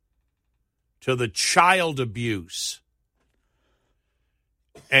 to the child abuse,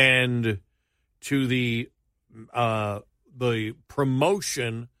 and to the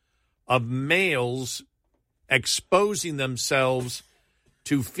promotion of males exposing themselves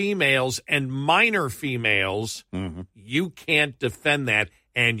to females and minor females, you can't defend that,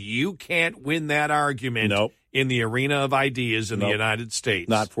 and you can't win that argument in the arena of ideas in the United States.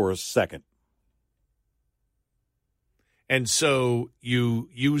 Not for a second. And so you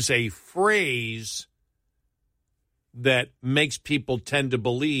use a phrase that makes people tend to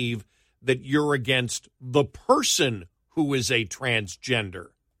believe that you're against the person who is a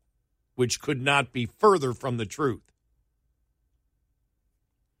transgender, which could not be further from the truth.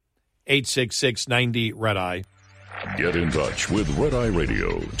 866-90-RED-EYE. Get in touch with Red Eye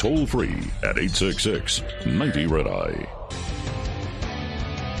Radio, toll free at 866-90-RED-EYE.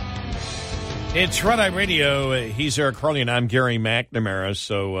 It's Red Eye Radio. He's Eric Harley, and I'm Gary McNamara.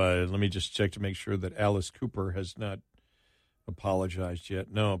 So let me just check to make sure that Alice Cooper has not apologized yet.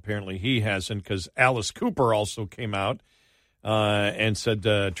 No, apparently he hasn't, because Alice Cooper also came out and said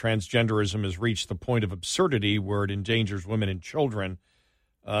transgenderism has reached the point of absurdity where it endangers women and children.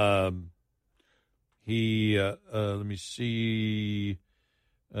 Let me see.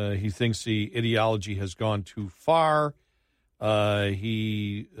 He thinks the ideology has gone too far.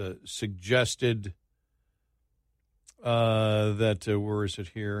 He suggested that where is it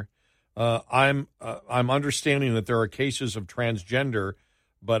here? I'm understanding that there are cases of transgender,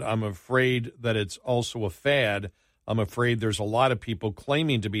 but I'm afraid that it's also a fad. I'm afraid there's a lot of people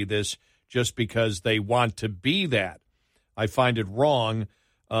claiming to be this just because they want to be that. I find it wrong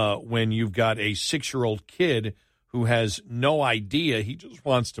when you've got a 6-year-old kid who has no idea. He just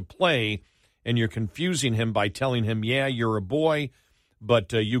wants to play, and you're confusing him by telling him, yeah, you're a boy,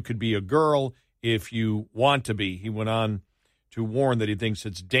 but you could be a girl if you want to be. He went on to warn that he thinks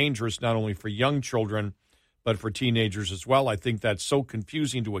it's dangerous not only for young children, but for teenagers as well. I think that's so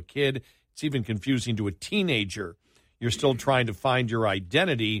confusing to a kid. It's even confusing to a teenager. You're still trying to find your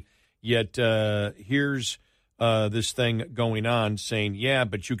identity, yet here's this thing going on saying, yeah,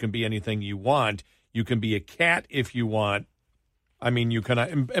 but you can be anything you want. You can be a cat if you want. I mean, you can.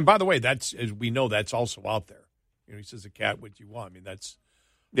 And by the way, that's, as we know, that's also out there. You know, he says a cat, what you want. I mean, that's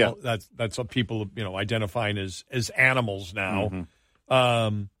that's what people, identifying as animals now.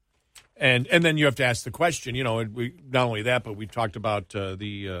 Mm-hmm. And then you have to ask the question. Not only that, but we talked about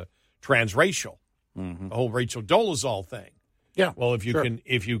the transracial, the whole Rachel Dolezal thing. Yeah. Well, if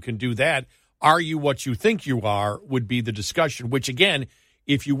you can do that, are you what you think you are? Would be the discussion. Which again,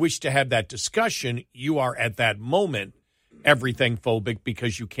 if you wish to have that discussion, you are at that moment everything phobic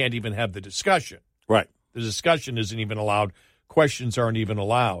because you can't even have the discussion. Right. The discussion isn't even allowed. Questions aren't even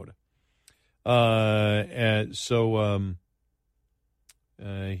allowed. And so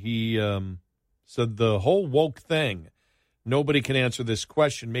he said the whole woke thing. Nobody can answer this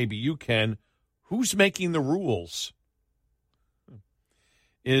question. Maybe you can. Who's making the rules?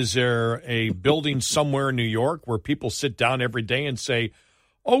 Is there a building somewhere in New York where people sit down every day and say,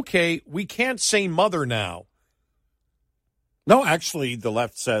 okay, we can't say mother now? No, actually, the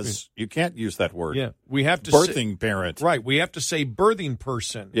left says you can't use that word. Yeah, we have to birthing parent. Right, we have to say birthing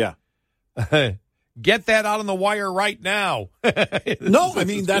person. Yeah. Get that out on the wire right now. No, I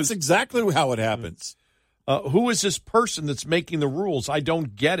mean, that's exactly how it happens. Who is this person that's making the rules? I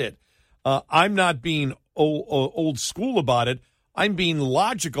don't get it. I'm not being old school about it. I'm being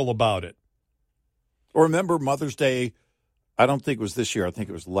logical about it. Remember Mother's Day, I don't think it was this year. I think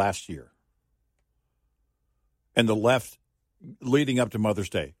it was last year. And the left, leading up to Mother's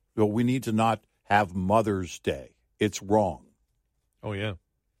Day, well, we need to not have Mother's Day. It's wrong. Oh, yeah.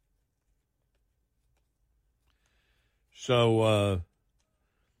 So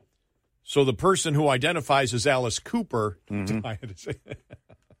the person who identifies as Alice Cooper, I had to say.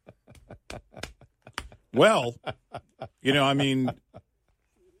 Well, I mean,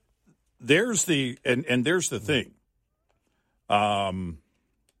 there's the there's the thing. One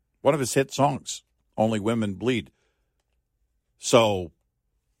of his hit songs, Only Women Bleed. So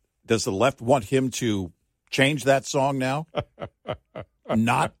does the left want him to change that song now?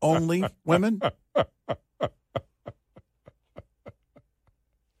 Not Only Women?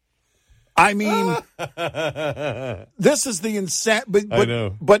 I mean, this is the insane. I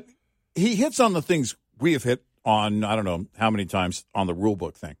know. But he hits on the things we have hit on, I don't know how many times, on the rule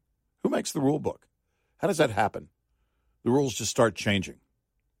book thing. Who makes the rule book? How does that happen? The rules just start changing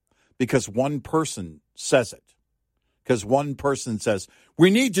because one person says it. Because one person says, we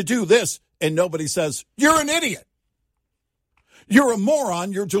need to do this, and nobody says, you're an idiot. You're a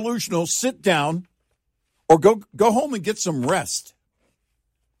moron. You're delusional. Sit down or go home and get some rest.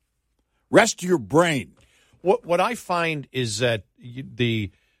 Rest your brain. What I find is that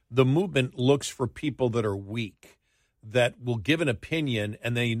the movement looks for people that are weak, that will give an opinion,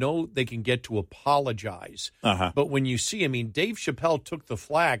 and they know they can get to apologize. Uh-huh. But when you see, I mean, Dave Chappelle took the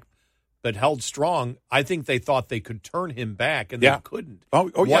flack but held strong. I think they thought they could turn him back, and they couldn't.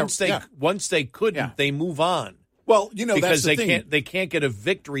 Once they couldn't, they move on. Well, because that's the thing. They can't get a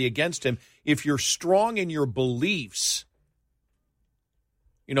victory against him. If you're strong in your beliefs,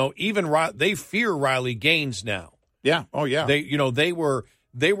 even they fear Riley Gaines now. Yeah. Oh, yeah.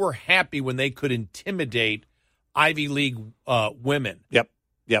 They were happy when they could intimidate Ivy League women.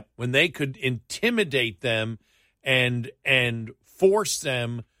 Yep. When they could intimidate them and force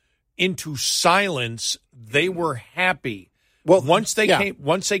them into silence, they were happy. Well, once they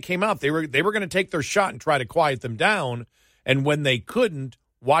came out, they were going to take their shot and try to quiet them down. And when they couldn't,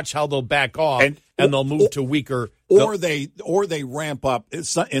 watch how they'll back off and they'll move to weaker. Or they ramp up.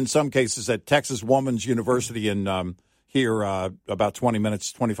 In some cases, at Texas Woman's University in here about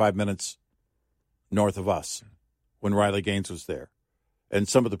 25 minutes north of us, when Riley Gaines was there, and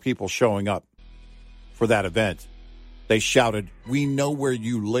some of the people showing up for that event, they shouted, "We know where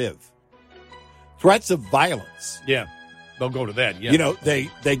you live." Threats of violence. Yeah, they'll go to that. Yeah,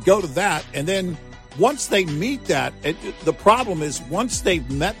 they go to that, and then once they meet that, the problem is once they've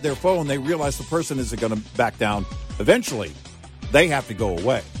met their foe and they realize the person isn't going to back down, eventually they have to go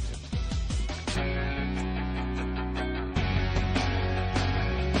away.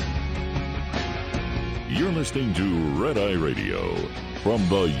 You're listening to Red Eye Radio from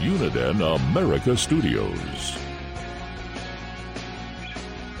the Uniden America Studios.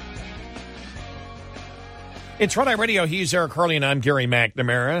 It's Red Eye Radio. He's Eric Harley, and I'm Gary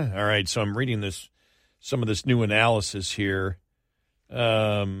McNamara. All right, so I'm reading some of this new analysis here. Hang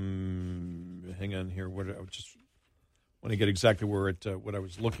on here. I just want to get exactly what I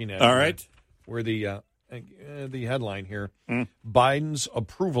was looking at. All right. Where the the headline here. Biden's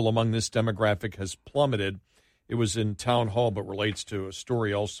approval among this demographic has plummeted. It was in Town Hall, but relates to a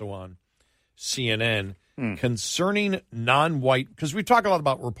story also on CNN concerning non-white, because we talk a lot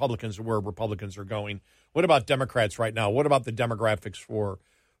about Republicans and where Republicans are going. What about Democrats right now? What about the demographics for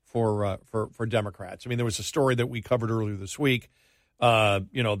Democrats? I mean, there was a story that we covered earlier this week,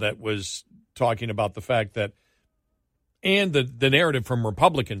 that was talking about the fact that, and the narrative from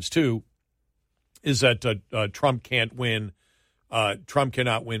Republicans too, is that Trump can't win. Trump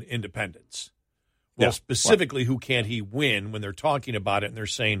cannot win independents. Well, specifically, who can't he win when they're talking about it and they're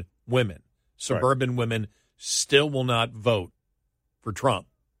saying women, suburban women still will not vote for Trump.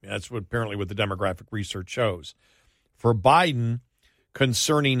 That's what the demographic research shows. For Biden,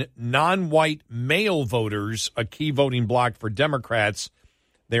 concerning non-white male voters, a key voting bloc for Democrats,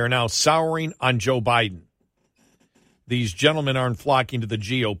 they are now souring on Joe Biden. These gentlemen aren't flocking to the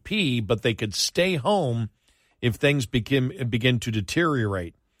GOP, but they could stay home if things begin to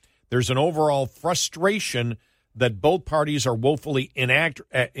deteriorate. There's an overall frustration that both parties are woefully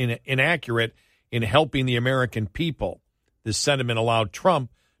inaccurate in helping the American people. This sentiment allowed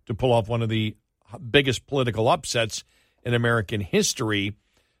Trump to pull off one of the biggest political upsets in American history.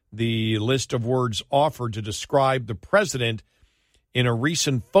 The list of words offered to describe the president in a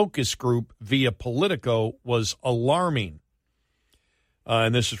recent focus group via Politico was alarming.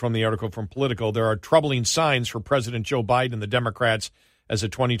 And this is from the article from Politico. There are troubling signs for President Joe Biden and the Democrats as the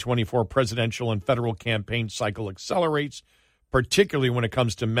 2024 presidential and federal campaign cycle accelerates, particularly when it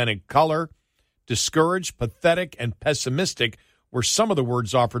comes to men of color. Discouraged, pathetic, and pessimistic were some of the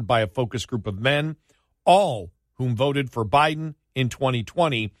words offered by a focus group of men, all whom voted for Biden in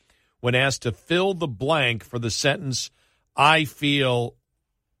 2020, when asked to fill the blank for the sentence, "I feel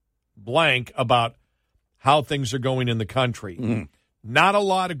blank about how things are going in the country." Not a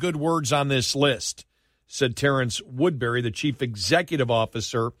lot of good words on this list, said Terrence Woodbury, the chief executive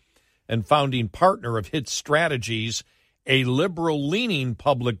officer and founding partner of HIT Strategies, a liberal-leaning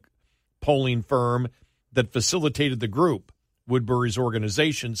public polling firm that facilitated the group. Woodbury's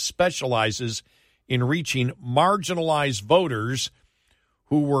organization specializes in reaching marginalized voters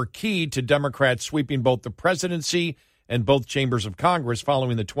who were key to Democrats sweeping both the presidency and both chambers of Congress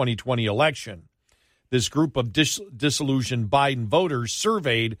following the 2020 election. This group of disillusioned Biden voters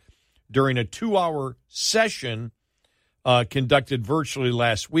surveyed during a 2-hour session conducted virtually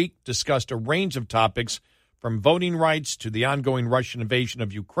last week discussed a range of topics from voting rights to the ongoing Russian invasion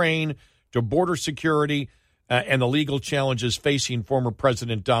of Ukraine to border security and the legal challenges facing former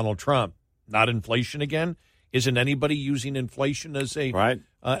President Donald Trump. Not inflation again? Isn't anybody using inflation as a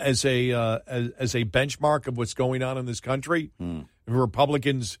benchmark of what's going on in this country?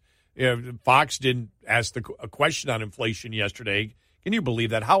 Republicans, Fox didn't ask a question on inflation yesterday. Can you believe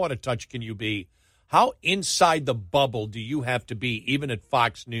that? How out of touch can you be? How inside the bubble do you have to be, even at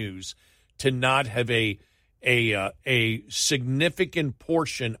Fox News, to not have a significant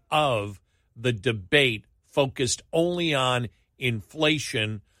portion of the debate focused only on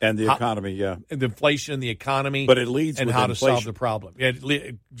inflation and the economy? And the inflation and the economy, but it leads and with how inflation. To solve the problem.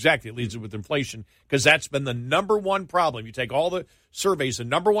 Exactly, it leads with inflation because that's been the number one problem. You take all the surveys, the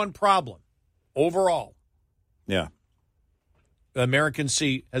number one problem overall. Yeah. Americans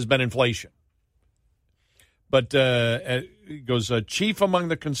see has been inflation. But it goes, chief among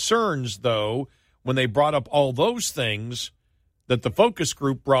the concerns, though, when they brought up all those things that the focus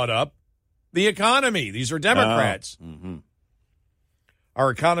group brought up, the economy. These are Democrats. Our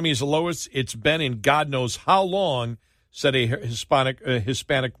economy is the lowest it's been in God knows how long, said a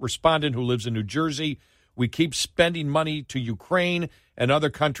Hispanic respondent who lives in New Jersey. We keep spending money to Ukraine and other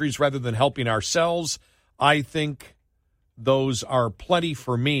countries rather than helping ourselves. I think those are plenty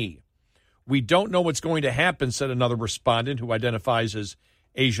for me. We don't know what's going to happen, said another respondent who identifies as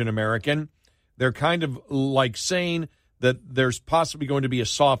Asian American. They're kind of like saying that there's possibly going to be a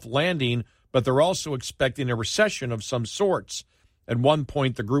soft landing, but they're also expecting a recession of some sorts. At one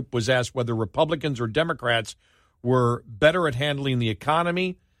point, the group was asked whether Republicans or Democrats were better at handling the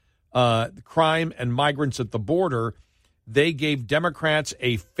economy, crime, and migrants at the border. They gave Democrats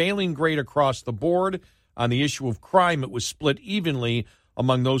a failing grade across the board. On the issue of crime, it was split evenly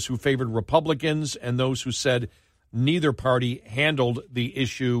among those who favored Republicans and those who said neither party handled the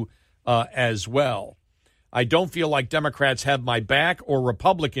issue as well. I don't feel like Democrats have my back or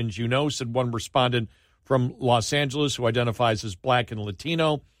Republicans, said one respondent from Los Angeles who identifies as black and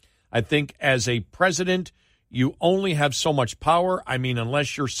Latino. I think as a president, you only have so much power. I mean,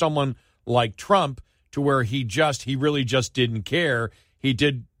 unless you're someone like Trump to where he really just didn't care. He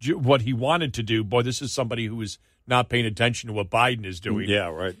did what he wanted to do. Boy, this is somebody who is not paying attention to what Biden is doing. Yeah,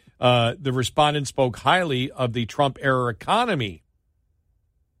 right. The respondent spoke highly of the Trump-era economy.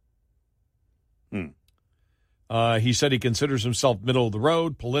 He said he considers himself middle of the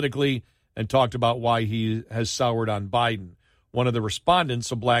road politically and talked about why he has soured on Biden. One of the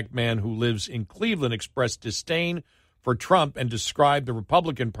respondents, a black man who lives in Cleveland, expressed disdain for Trump and described the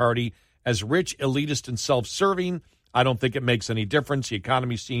Republican Party as rich, elitist, and self-serving. I don't think it makes any difference. The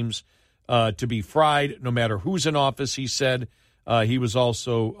economy seems to be fried no matter who's in office, he said. He was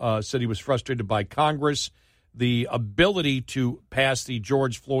also said he was frustrated by Congress. The ability to pass the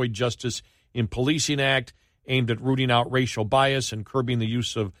George Floyd Justice in Policing Act aimed at rooting out racial bias and curbing the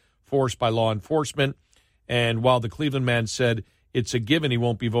use of force by law enforcement. And while the Cleveland man said it's a given he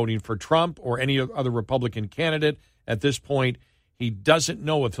won't be voting for Trump or any other Republican candidate, at this point, he doesn't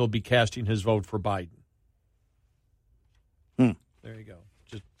know if he'll be casting his vote for Biden. There you go.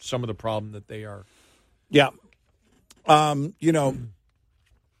 Just some of the problem that they are. Yeah. But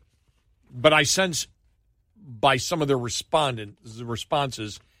I sense by some of their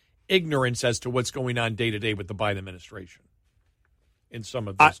responses, ignorance as to what's going on day to day with the Biden administration in some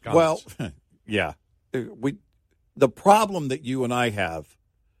of those comments. Well, yeah. The problem that you and I have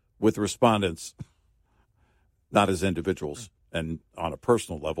with respondents, not as individuals and on a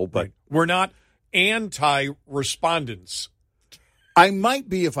personal level, but right. We're not anti-respondents. I might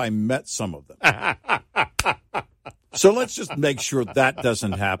be if I met some of them. So let's just make sure that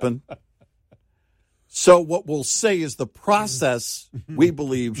doesn't happen. So what we'll say is the process, we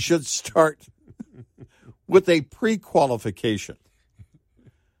believe, should start with a pre-qualification,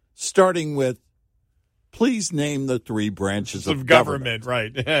 starting with, please name the 3 branches of government.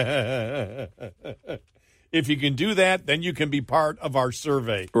 Right. If you can do that, then you can be part of our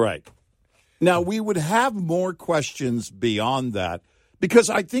survey. Right. Now, we would have more questions beyond that, because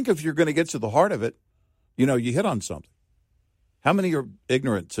I think if you're going to get to the heart of it, you hit on something. How many are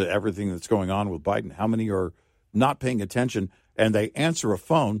ignorant to everything that's going on with Biden? How many are not paying attention and they answer a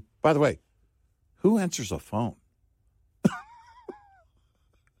phone? By the way, who answers a phone?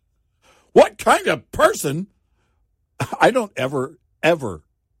 What kind of person? I don't ever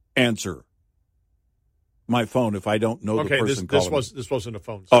answer my phone if I don't know the person calling. This wasn't a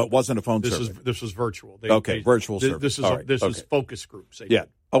phone service. Oh, it wasn't a phone service. This was virtual. Virtual service. This is focus groups. Yeah.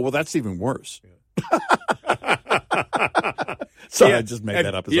 Oh, well, that's even worse. Yeah. Sorry, I just made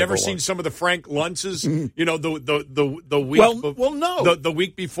that up. You ever seen some of the Frank Luntz's? The week. No. The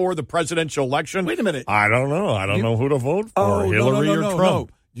week before the presidential election. Wait a minute. I don't know. I don't know who to vote for. Hillary or Trump. No.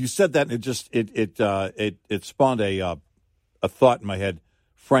 You said that, and it spawned a thought in my head.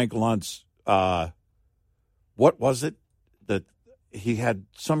 Frank Luntz. What was it that he had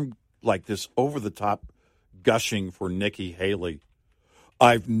some like this over the top gushing for Nikki Haley?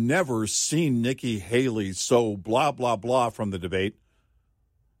 I've never seen Nikki Haley so blah, blah, blah from the debate.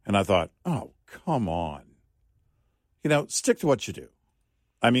 And I thought, oh, come on. Stick to what you do.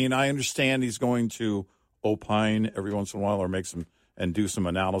 I mean, I understand he's going to opine every once in a while or make some and do some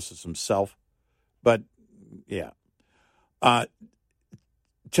analysis himself. But, yeah.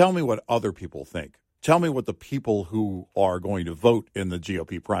 Tell me what other people think. Tell me what the people who are going to vote in the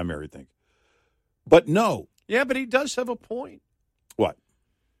GOP primary think. But no. Yeah, but he does have a point. What?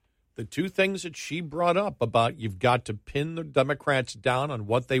 The 2 things that she brought up about you've got to pin the Democrats down on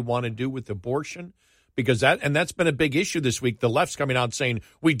what they want to do with abortion, because that's been a big issue this week. The left's coming out saying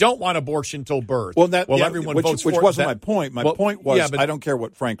we don't want abortion till birth. Everyone votes for it. Which wasn't my point. My point was I don't care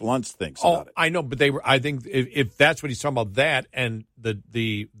what Frank Luntz thinks about it. I know, but I think if that's what he's talking about, that and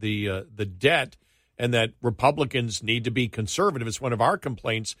the debt, and that Republicans need to be conservative. It's one of our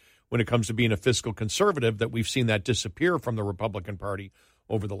complaints when it comes to being a fiscal conservative, that we've seen that disappear from the Republican Party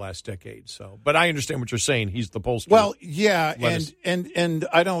over the last decade. So, but I understand what you're saying. He's the pollster. Well, yeah, and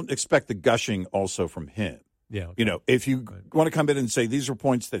I don't expect the gushing also from him. Yeah. Okay. If you want to come in and say these are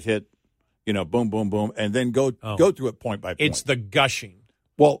points that hit, boom, boom, boom, and then go through it point by point. It's the gushing.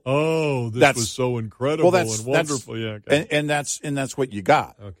 Well, this was so incredible and wonderful. Yeah, okay. and that's what you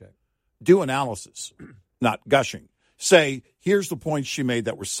got. Okay. Do analysis, not gushing. Say, here's the points she made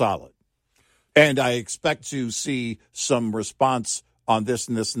that were solid. And I expect to see some response on this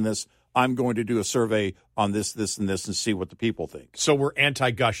and this and this. I'm going to do a survey on this, this, and this and see what the people think. So we're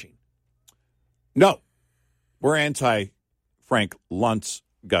anti-gushing? No. We're anti-Frank Luntz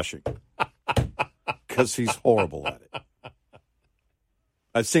gushing. Because he's horrible at it.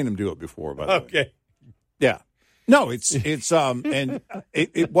 I've seen him do it before, by the way. Okay. Yeah. No, it's and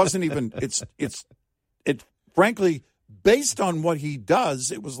it wasn't even it's frankly, based on what he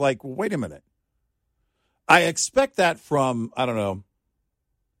does, it was like, well, wait a minute. I expect that from, I don't know,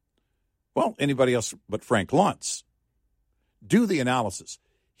 Well, anybody else but Frank Luntz. Do the analysis.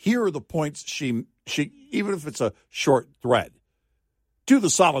 Here are the points she even if it's a short thread, do the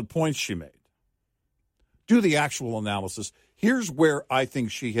solid points she made. Do the actual analysis. Here's where I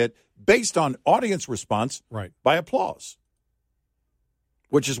think she hit based on audience response by applause,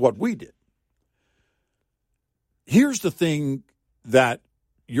 which is what we did. Here's the thing that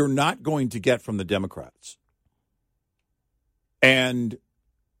you're not going to get from the Democrats. And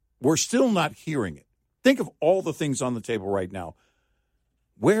we're still not hearing it. Think of all the things on the table right now.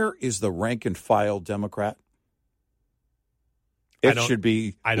 Where is the rank and file Democrat? It should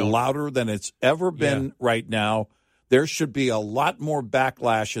be louder than it's ever been right now. There should be a lot more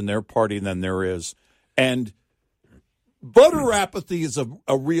backlash in their party than there is. And voter apathy is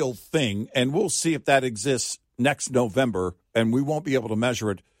a real thing, and we'll see if that exists next November, and we won't be able to measure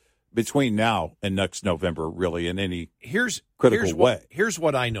it between now and next November, really, in any critical way. Here's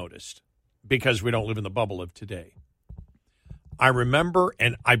what I noticed, because we don't live in the bubble of today. I remember,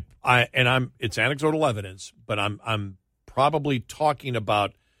 and it's anecdotal evidence, but I'm probably talking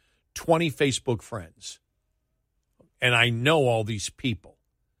about 20 Facebook friends, and I know all these people.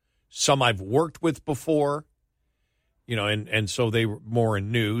 Some I've worked with before, and so they were more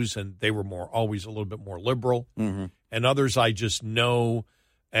in news, and they were always a little bit more liberal, and others I just know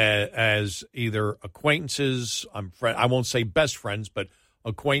as either acquaintances. I won't say best friends, but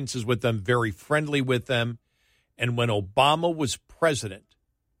acquaintances with them, very friendly with them. And when Obama was president,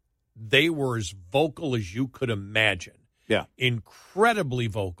 they were as vocal as you could imagine. Yeah. Incredibly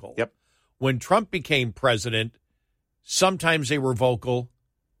vocal. Yep. When Trump became president, sometimes they were vocal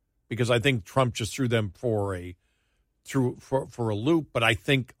because I think Trump just threw them for a loop. But I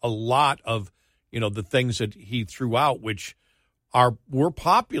think a lot of, the things that he threw out, which were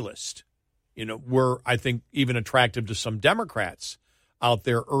populist, were, I think, even attractive to some Democrats out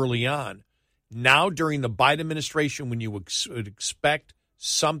there early on. Now, during the Biden administration, when you would expect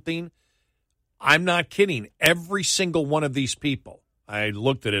something, I'm not kidding. Every single one of these people, I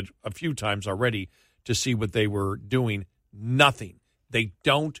looked at it a few times already to see what they were doing. Nothing. They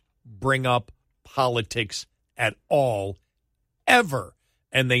don't bring up politics at all, ever.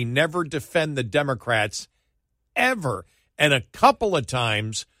 And they never defend the Democrats, ever. And a couple of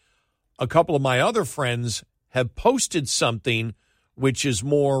times, a couple of my other friends have posted something which is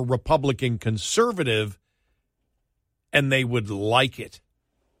more Republican conservative, and they would like it,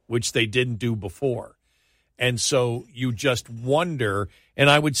 which they didn't do before. And so you just wonder, and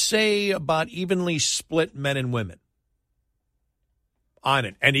I would say about evenly split men and women on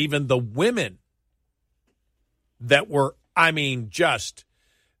it. And even the women that were,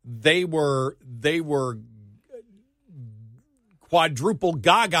 they were quadruple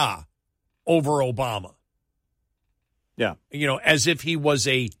gaga over Obama. Yeah. As if he was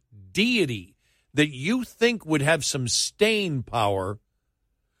a deity that you think would have some staying power,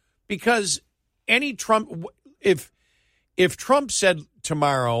 because any Trump, if Trump said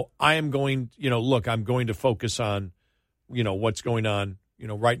tomorrow, I am going, I'm going to focus on, what's going on,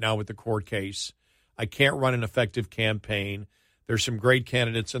 right now with the court case. I can't run an effective campaign. There's some great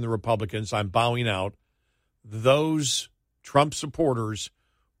candidates in the Republicans. I'm bowing out. Those Trump supporters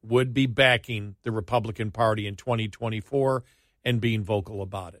would be backing the Republican Party in 2024 and being vocal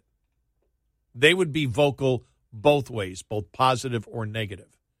about it. They would be vocal both ways, both positive or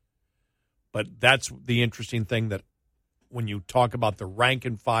negative. But that's the interesting thing, that when you talk about the rank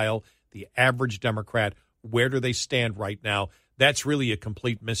and file, the average Democrat, where do they stand right now? That's really a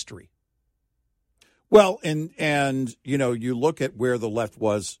complete mystery. Well, and you look at where the left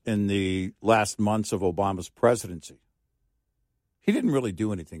was in the last months of Obama's presidency. He didn't really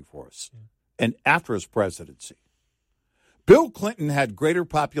do anything for us. And after his presidency, Bill Clinton had greater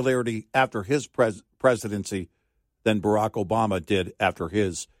popularity after his presidency than Barack Obama did after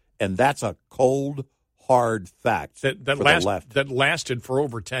his. And that's a cold, hard fact for the left. That lasted for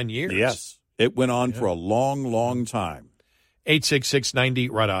over 10 years. Yes. It went on for a long, long time.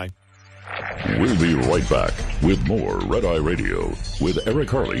 866-90 Red Eye. We'll be right back with more Red Eye Radio with Eric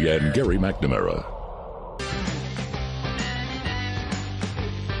Harley and Gary McNamara.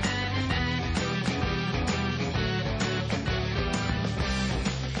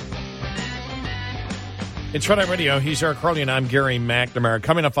 It's Red Eye Radio. He's Eric Harley, and I'm Gary McNamara.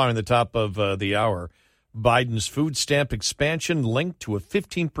 Coming up on the top of the hour, Biden's food stamp expansion linked to a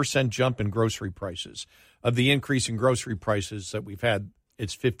 15% jump in grocery prices. Of the increase in grocery prices that we've had,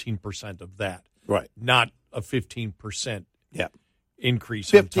 it's 15% of that. Right. Not a 15%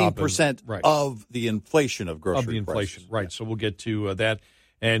 increase. 15% of the inflation of grocery prices. Of the inflation, right. Yeah. So we'll get to that.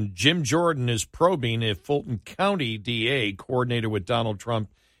 And Jim Jordan is probing if Fulton County DA coordinated with Donald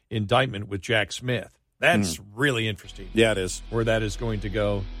Trump indictment with Jack Smith. That's really interesting. Yeah, it is. Where that is going to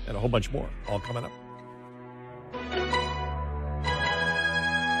go, and a whole bunch more, all coming up.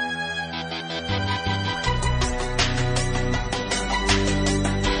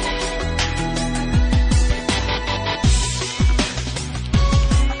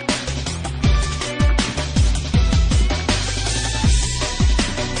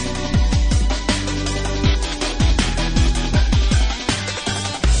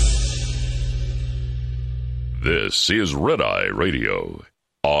 This is Red Eye Radio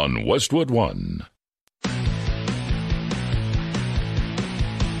on Westwood One.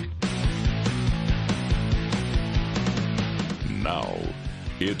 Now,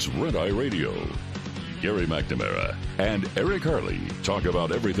 it's Red Eye Radio. Gary McNamara and Eric Harley talk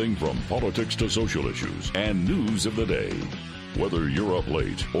about everything from politics to social issues and news of the day. Whether you're up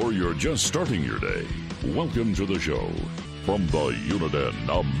late or you're just starting your day, welcome to the show. From the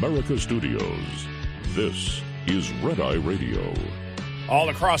Uniden America Studios, this is Red Eye Radio. All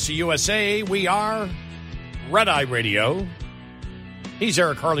across the USA, we are Red Eye Radio. He's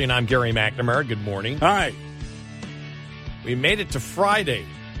Eric Harley, and I'm Gary McNamara. Good morning. Hi. We made it to Friday.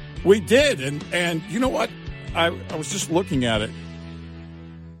 We did, and you know what? I was just looking at it.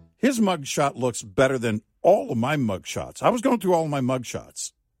 His mugshot looks better than all of my mugshots. I was going through all of my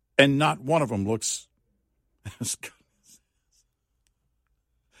mugshots, and not one of them looks as good.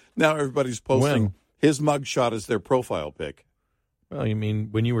 Now everybody's posting his mugshot as their profile pic. Well, you mean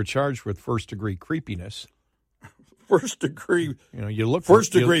when you were charged with first-degree creepiness. First-degree, you look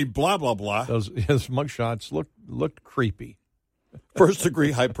first-degree blah, blah, blah. His mugshots looked creepy.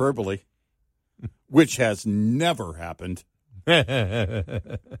 First-degree hyperbole, which has never happened.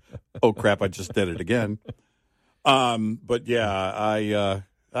 Oh, crap, I just did it again. But, yeah,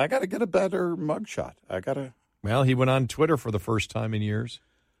 I got to get a better mugshot. Well, he went on Twitter for the first time in years.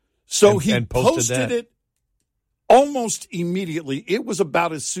 So he posted it almost immediately. It was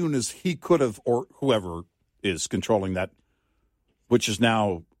about as soon as he could have, or whoever is controlling that, which is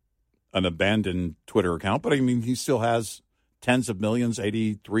now an abandoned Twitter account. But, I mean, he still has tens of millions,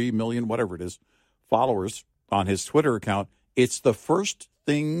 83 million, whatever it is, followers on his Twitter account. It's the first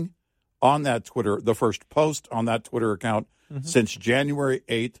thing on that Twitter, the first post on that Twitter account since January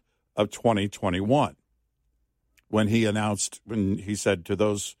 8th of 2021, when he said to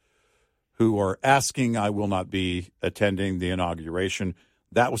those who are asking, I will not be attending the inauguration.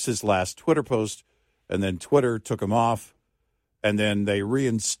 That was his last Twitter post, and then Twitter took him off, and then they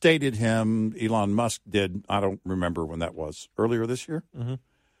reinstated him. Elon Musk did. I don't remember when that was. Earlier this year? Mm-hmm.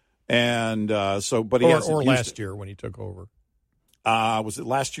 And but he hasn't or used last it. year when he took over. Was it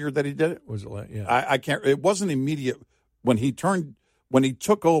last year that he did it? Was it? Yeah. I can't. It wasn't immediate when he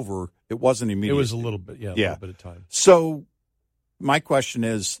took over. It wasn't immediate. It was a little bit. Yeah, a little bit of time. So my question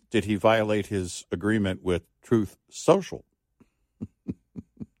is, did he violate his agreement with Truth Social?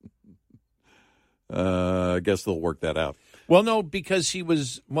 I guess they'll work that out. Well, no, because he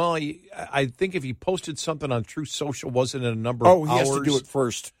was. Well, I think if he posted something on Truth Social, wasn't it a number of hours? Oh, he has to do it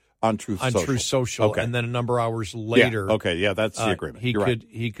first on Truth Social. On Truth Social, okay. And then a number of hours later. Yeah. Okay, yeah, that's the agreement.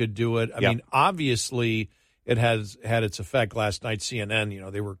 He could do it. I mean, obviously, it has had its effect. Last night, CNN,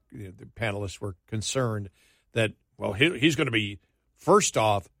 the panelists were concerned that, well, he's going to be, first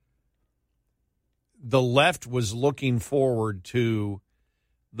off, the left was looking forward to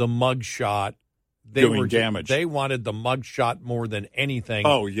the mugshot. Doing damage. They wanted the mugshot more than anything.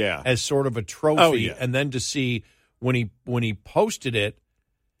 Oh, yeah. As sort of a trophy. Oh, yeah. And then to see when he posted it.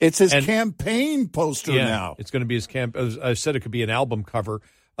 It's his campaign poster now. It's going to be his I said it could be an album cover.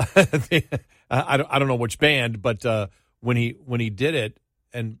 I don't know which band, but when he did it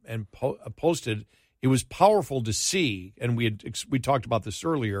and posted, it was powerful to see. And we talked about this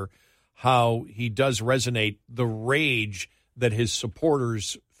earlier, how he does resonate, the rage that his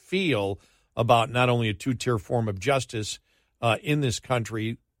supporters feel about not only a two-tier form of justice in this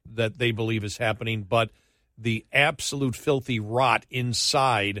country that they believe is happening, but the absolute filthy rot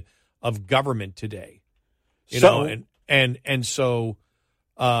inside of government today. So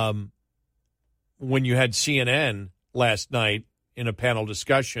when you had CNN last night in a panel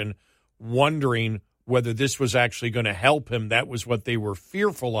discussion wondering whether this was actually going to help him, that was what they were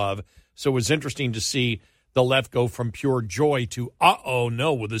fearful of. So it was interesting to see the left go from pure joy to,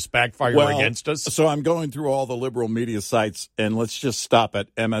 no, will this backfire against us? So I'm going through all the liberal media sites, and let's just stop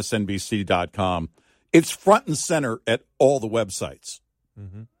at msnbc.com. It's front and center at all the websites.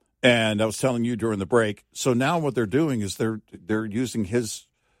 Mm-hmm. And I was telling you during the break, so now what they're doing is they're using his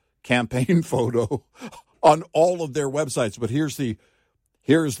campaign photo on all of their websites. But here's the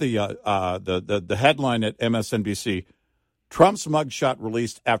headline at MSNBC. Trump's mugshot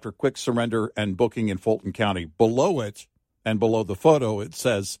released after quick surrender and booking in Fulton County. Below it, and below the photo, it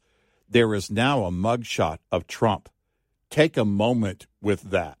says, there is now a mugshot of Trump. Take a moment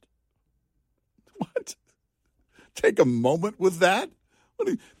with that. What? Take a moment with that?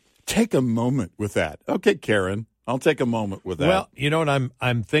 Take a moment with that. Okay, Karen, I'll take a moment with that. Well, you know what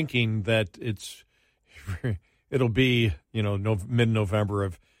I'm thinking that it'll be, mid-November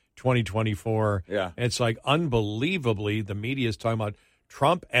of 2024. Yeah. It's like unbelievably the media is talking about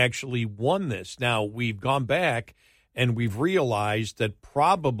Trump actually won this. Now, we've gone back and we've realized that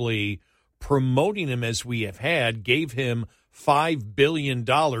probably promoting him as we have had gave him $5 billion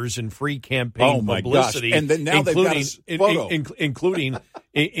in free campaign publicity. Gosh. And then now they've got his photo. including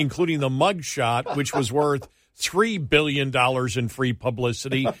the mugshot, which was worth $3 billion in free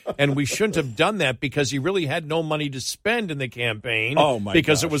publicity. And we shouldn't have done that because he really had no money to spend in the campaign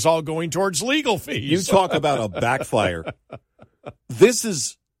because it was all going towards legal fees. You talk about a backfire. This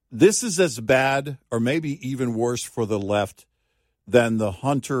is as bad or maybe even worse for the left than the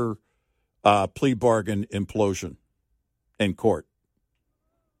Hunter plea bargain implosion in court.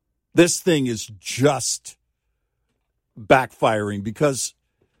 This thing is just backfiring because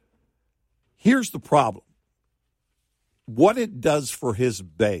here's the problem. What it does for his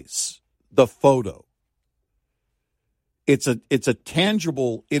base, the photo, it's a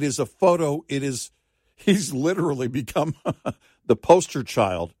tangible, it is a photo, he's literally become the poster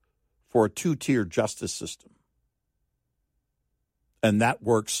child for a two-tier justice system. And that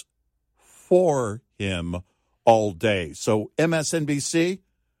works for him all day. So MSNBC,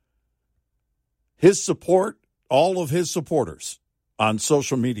 his support, all of his supporters on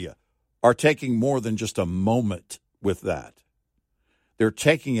social media are taking more than just a moment with that. They're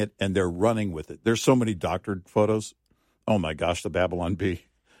taking it and they're running with it. There's so many doctored photos. Oh, my gosh, the Babylon Bee.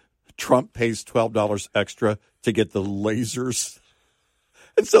 Trump pays $12 extra to get the lasers.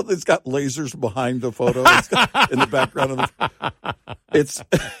 And so it's got lasers behind the photo in the background of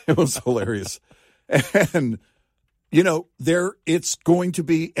it was hilarious. And it's going to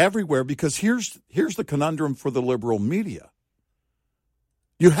be everywhere because here's the conundrum for the liberal media.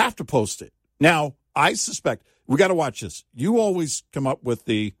 You have to post it. Now, I suspect we got to watch this. You always come up with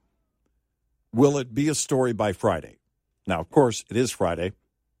will it be a story by Friday? Now, of course, it is Friday.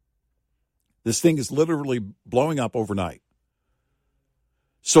 This thing is literally blowing up overnight.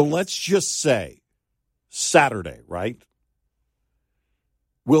 So let's just say Saturday, right?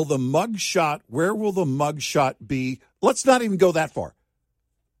 Where will the mugshot be? Let's not even go that far.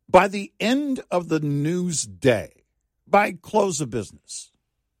 By the end of the news day, by close of business,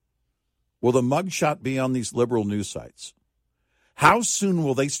 will the mugshot be on these liberal news sites? How soon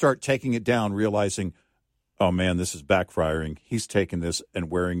will they start taking it down, realizing, oh, man, this is backfiring. He's taking this and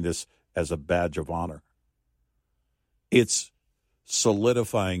wearing this as a badge of honor. It's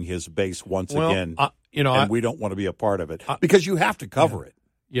solidifying his base once again, and we don't want to be a part of it because you have to cover it.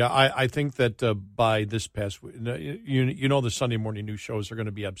 Yeah, I think that by this past week, the Sunday morning news shows are going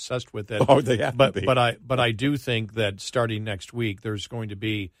to be obsessed with it. Oh, they have to be. But I do think that starting next week, there's going to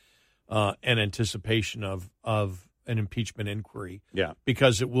be an anticipation of an impeachment inquiry. Yeah,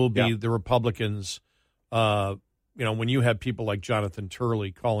 because it will be the Republicans. When you have people like Jonathan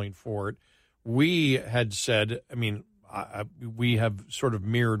Turley calling for it, we had said, we have sort of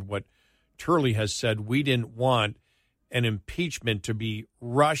mirrored what Turley has said. We didn't want an impeachment to be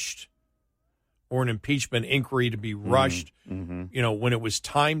rushed or an impeachment inquiry to be rushed. Mm-hmm. When it was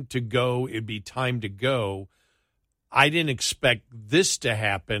time to go, it'd be time to go. I didn't expect this to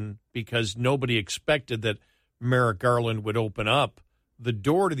happen because nobody expected that Merrick Garland would open up the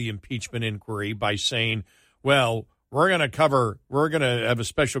door to the impeachment inquiry by saying, well, we're going to have a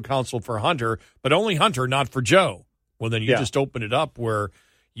special counsel for Hunter, but only Hunter, not for Joe. Well, then you just open it up where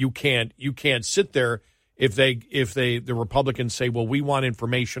you can't sit there if the Republicans say, well, we want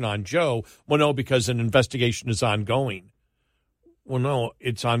information on Joe. Well, no, because an investigation is ongoing. Well, no,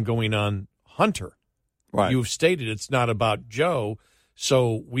 it's ongoing on Hunter. Right. You've stated it's not about Joe,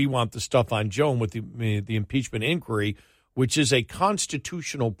 so we want the stuff on Joe. And with the impeachment inquiry, which is a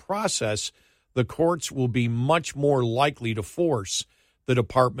constitutional process, the courts will be much more likely to force the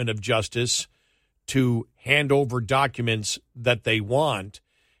Department of Justice to hand over documents that they want.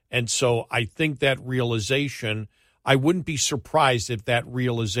 And so I think that realization, I wouldn't be surprised if that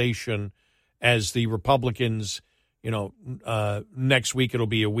realization, as the Republicans, next week it'll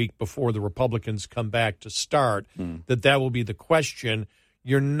be a week before the Republicans come back to start, that will be the question.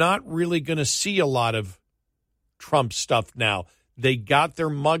 You're not really going to see a lot of Trump stuff now. They got their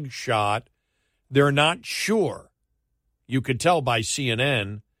mugshot. They're not sure. You could tell by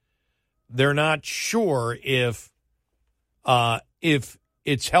CNN. They're not sure if if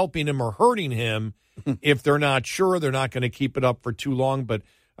it's helping him or hurting him. If they're not sure, they're not going to keep it up for too long. But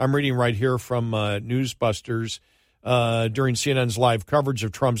I'm reading right here from Newsbusters during CNN's live coverage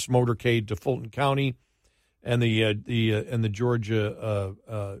of Trump's motorcade to Fulton County and the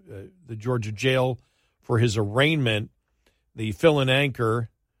Georgia jail for his arraignment. The fill-in anchor,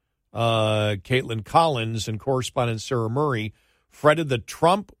 Caitlin Collins, and correspondent Sarah Murray fretted that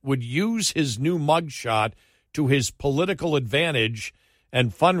Trump would use his new mugshot to his political advantage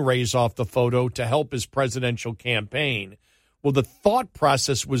and fundraise off the photo to help his presidential campaign. Well, the thought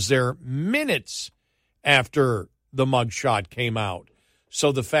process was there minutes after the mugshot came out.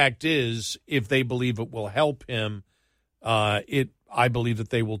 So the fact is, if they believe it will help him, I believe that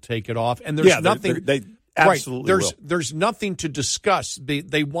they will take it off. And there's nothing. They absolutely will. There's nothing to discuss.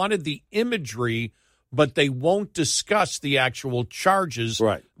 They wanted the imagery, but they won't discuss the actual charges,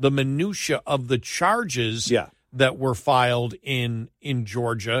 the minutia of the charges that were filed in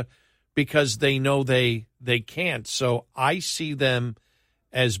Georgia, because they know they can't. So I see them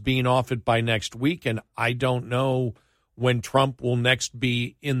as being off it by next week, and I don't know when Trump will next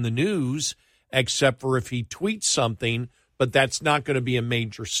be in the news, except for if he tweets something, but that's not going to be a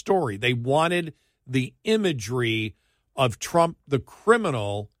major story. They wanted the imagery of Trump, the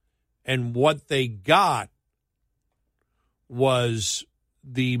criminal, and what they got was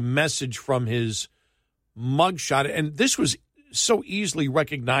the message from his mugshot. And this was so easily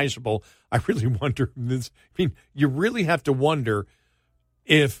recognizable. I really wonder, you really have to wonder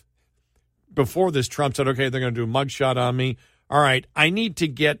if before this Trump said, okay, they're going to do a mugshot on me. All right, I need to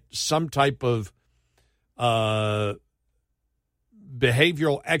get some type of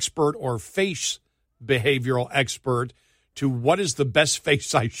behavioral expert or face behavioral expert to what is the best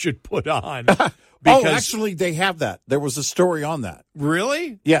face I should put on. Actually, they have that. There was a story on that.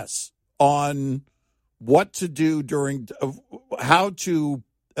 Really? Yes, on what to do during, how to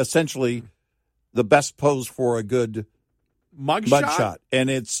essentially the best pose for a good mugshot. And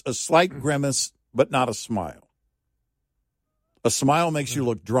it's a slight grimace, but not a smile. A smile makes you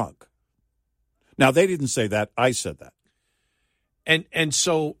look drunk. Now, they didn't say that. I said that. And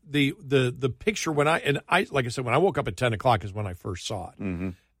so the picture when I like I said, when I woke up at 10 o'clock is when I first saw it. Mm-hmm.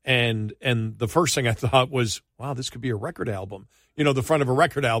 And the first thing I thought was, wow, this could be a record album. You know, the front of a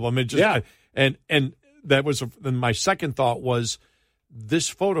record album. It just, and that was, then my second thought was, this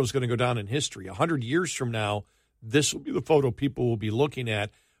photo is going to go down in history. 100 years from now, this will be the photo people will be looking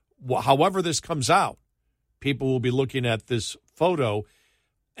at. However this comes out, people will be looking at this photo.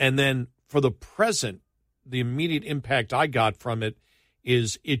 And then for the present, the immediate impact I got from it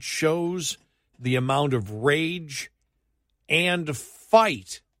is it shows the amount of rage and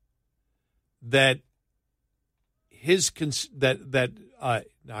fight that I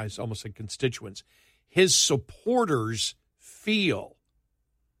almost said constituents, his supporters feel.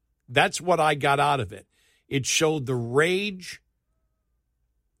 That's what I got out of it. It showed the rage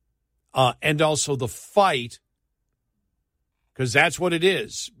and also the fight, because that's what it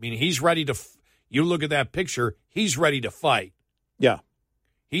is. I mean, he's ready to. You look at that picture, he's ready to fight. Yeah.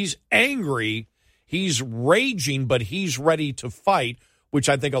 He's angry, he's raging, but he's ready to fight, which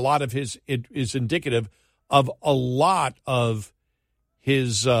I think a lot of it is indicative of a lot of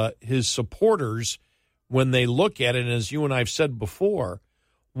his supporters when they look at it. And as you and I have said before,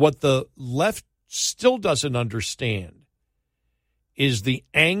 what the left still doesn't understand is the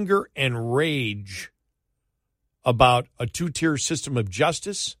anger and rage about a two-tier system of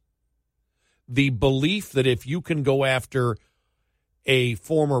justice, the belief that if you can go after a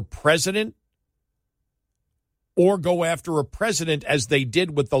former president or go after a president as they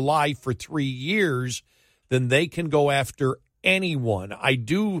did with the lie for 3 years, then they can go after anyone. I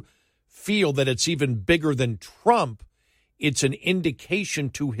do feel that it's even bigger than Trump. It's an indication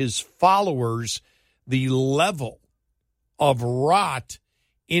to his followers the level of rot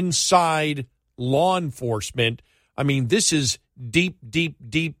inside law enforcement. I mean, this is deep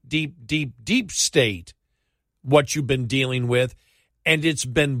state, what you've been dealing with, and it's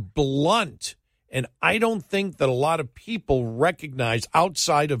been blunt. And I don't think that a lot of people recognize,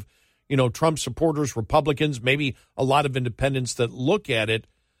 outside of, Trump supporters, Republicans, maybe a lot of independents that look at it,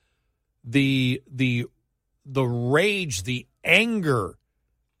 the rage, the anger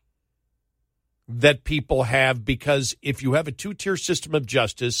that people have, because if you have a two-tier system of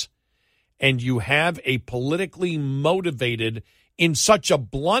justice and you have a politically motivated in such a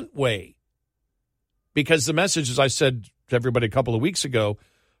blunt way, because the message, as I said to everybody a couple of weeks ago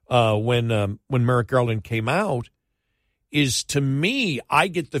when Merrick Garland came out, is, to me, I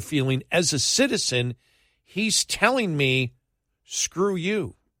get the feeling as a citizen, he's telling me, screw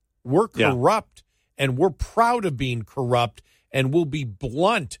you. We're corrupt, and we're proud of being corrupt, and we'll be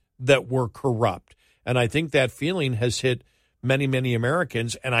blunt that we're corrupt. And I think that feeling has hit many, many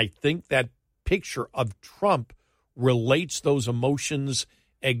Americans, and I think that picture of Trump relates those emotions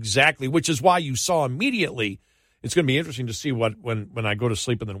exactly, which is why you saw immediately. It's going to be interesting to see what when I go to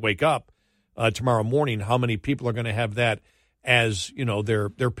sleep and then wake up tomorrow morning, how many people are going to have that as, you know, their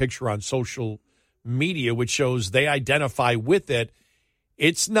picture on social media, which shows they identify with it.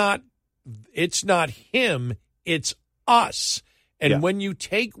 It's not him, it's us. And when you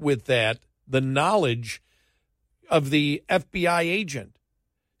take with that the knowledge of the FBI agent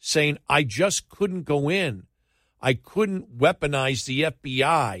saying, I just couldn't go in, I couldn't weaponize the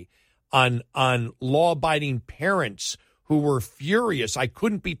FBI on law-abiding parents who were furious. I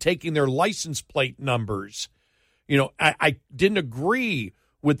couldn't be taking their license plate numbers. You know, I didn't agree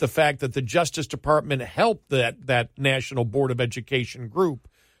with the fact that the Justice Department helped that National Board of Education group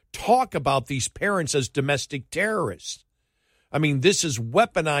talk about these parents as domestic terrorists. I mean, this is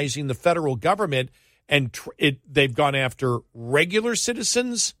weaponizing the federal government, and they've gone after regular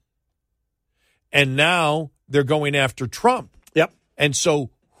citizens, and now they're going after Trump. Yep. And so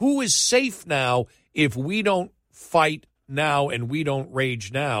who is safe now if we don't fight now and we don't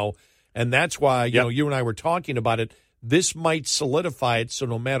rage now? And that's why, you know, you and I were talking about it. This might solidify it, so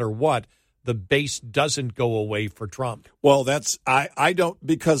no matter what, the base doesn't go away for Trump. Well, that's I don't,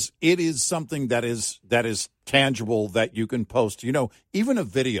 because it is something that is tangible that you can post. You know, even a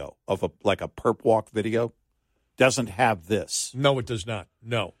video of a perp walk video doesn't have this. No, it does not.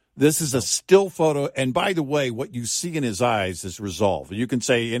 No. This is a still photo, and by the way, what you see in his eyes is resolve. You can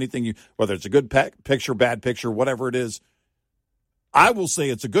say anything, whether it's a good picture, bad picture, whatever it is. I will say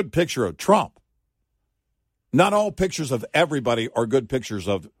it's a good picture of Trump. Not all pictures of everybody are good pictures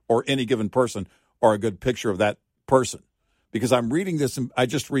of, or any given person are a good picture of that person. Because I'm reading this, and I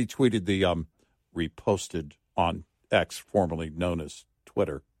just retweeted reposted on X, formerly known as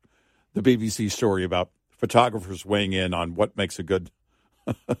Twitter, the BBC story about photographers weighing in on what makes a good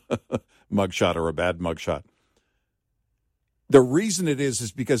mugshot or a bad mugshot. The reason it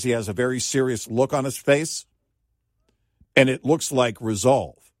is because he has a very serious look on his face, and it looks like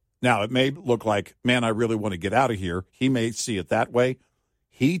resolve. Now, it may look like, man, I really want to get out of here. He may see it that way.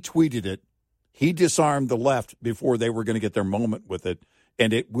 He tweeted it. He disarmed the left before they were going to get their moment with it,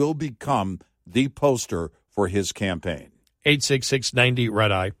 and it will become the poster for his campaign.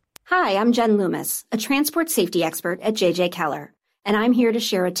 866-90-RED-EYE. Hi, I'm Jen Loomis, a transport safety expert at JJ Keller, and I'm here to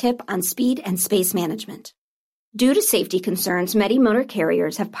share a tip on speed and space management. Due to safety concerns, many motor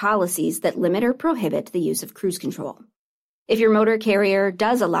carriers have policies that limit or prohibit the use of cruise control. If your motor carrier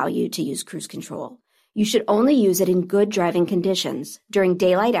does allow you to use cruise control, you should only use it in good driving conditions during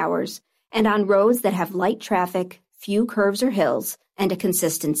daylight hours and on roads that have light traffic, few curves or hills, and a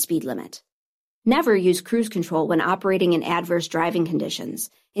consistent speed limit. Never use cruise control when operating in adverse driving conditions,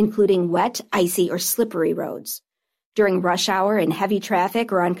 including wet, icy, or slippery roads, during rush hour in heavy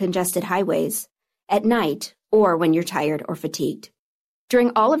traffic or on congested highways, at night, or when you're tired or fatigued.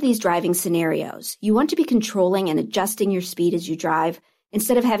 During all of these driving scenarios, you want to be controlling and adjusting your speed as you drive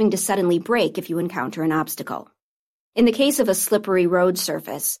instead of having to suddenly brake if you encounter an obstacle. In the case of a slippery road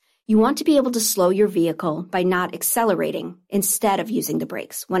surface, you want to be able to slow your vehicle by not accelerating instead of using the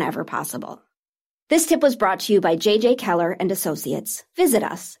brakes whenever possible. This tip was brought to you by JJ Keller and Associates. Visit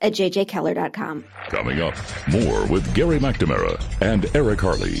us at jjkeller.com. Coming up, more with Gary McNamara and Eric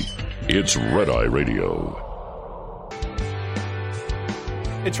Harley. It's Red Eye Radio.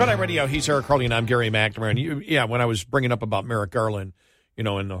 It's Red Eye Radio. He's Eric Harley, and I'm Gary McNamara. And when I was bringing up about Merrick Garland, you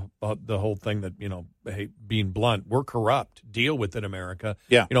know, and the whole thing that, you know, hey, being blunt, we're corrupt. Deal with it, America.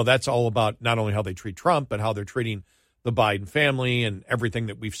 Yeah. You know, that's all about not only how they treat Trump, but how they're treating the Biden family and everything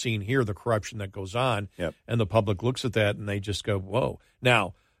that we've seen here, the corruption that goes on. Yep. And the public looks at that and they just go, whoa.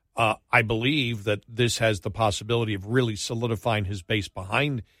 Now, I believe that this has the possibility of really solidifying his base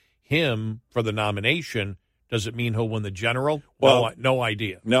behind him for the nomination. Does it mean he'll win the general? Well, no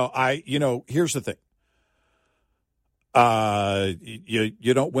idea. No, here's the thing.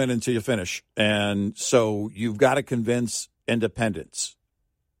 You don't win until you finish. And so you've got to convince independents.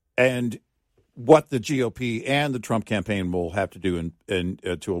 And what the GOP and the Trump campaign will have to do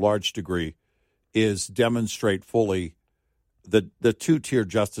to a large degree is demonstrate fully the two-tier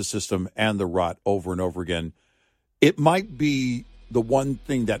justice system and the rot over and over again. It might be the one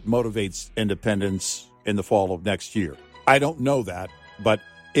thing that motivates independents in the fall of next year. I don't know that, but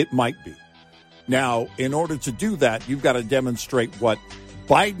it might be. Now, in order to do that, you've got to demonstrate what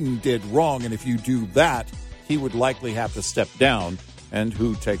Biden did wrong, and if you do that, he would likely have to step down, and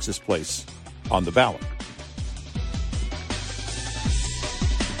who takes his place on the ballot.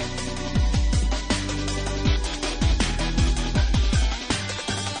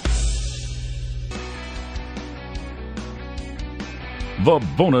 The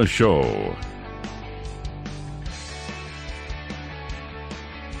Bonus Show.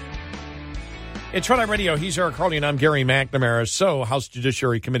 It's Red Eye Radio. He's Eric Harley, and I'm Gary McNamara. So, House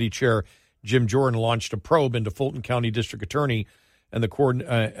Judiciary Committee Chair Jim Jordan launched a probe into Fulton County District Attorney and and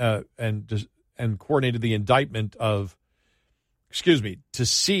coordinated the indictment of, to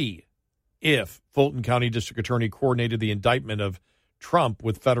see if Fulton County District Attorney coordinated the indictment of Trump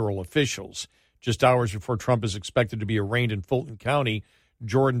with federal officials. Just hours before Trump is expected to be arraigned in Fulton County,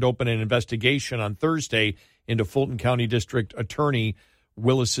 Jordan opened an investigation on Thursday into Fulton County District Attorney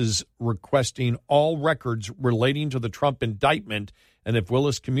Willis's requesting all records relating to the Trump indictment and if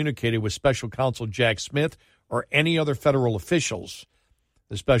Willis communicated with special counsel Jack Smith or any other federal officials.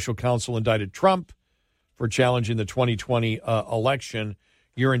 The special counsel indicted Trump for challenging the 2020 election.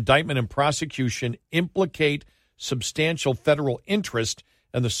 Your indictment and prosecution implicate substantial federal interest,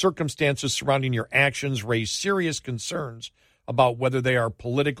 and the circumstances surrounding your actions raise serious concerns about whether they are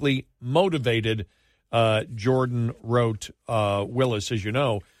politically motivated, Jordan wrote Willis. As you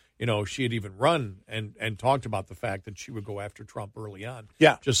know, she had even run and talked about the fact that she would go after Trump early on.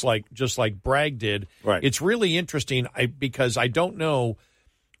 Yeah. Just like Bragg did. Right. It's really interesting because I don't know,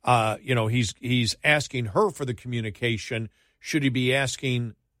 he's asking her for the communication. Should he be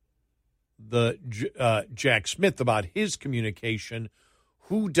asking the Jack Smith about his communication?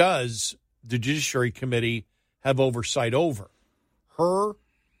 Who does the Judiciary Committee have oversight over? Her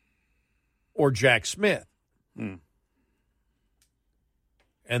or Jack Smith? And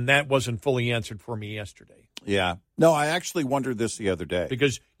that wasn't fully answered for me yesterday. Yeah. No, I actually wondered this the other day.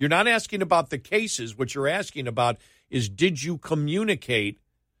 Because you're not asking about the cases. What you're asking about is, did you communicate?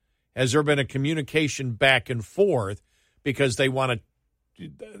 Has there been a communication back and forth? Because they want to,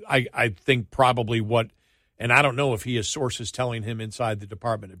 I think probably and I don't know if he has sources telling him inside the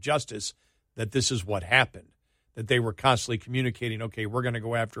Department of Justice that this is what happened, that they were constantly communicating, okay, we're going to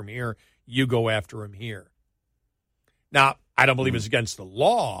go after him here, you go after him here. Now, I don't believe it's against the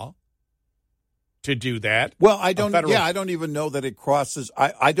law to do that. Well, I don't even know that it crosses.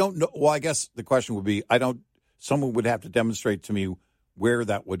 I don't know. Well, I guess the question would be, someone would have to demonstrate to me where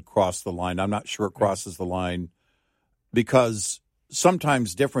that would cross the line. I'm not sure it crosses the line because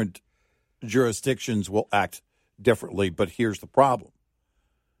sometimes different jurisdictions will act differently. But here's the problem.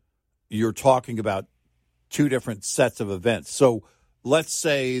 You're talking about two different sets of events. So let's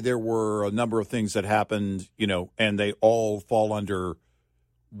say there were a number of things that happened, and they all fall under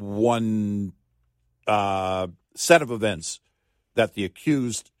one set of events that the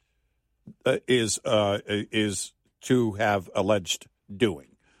accused is to have alleged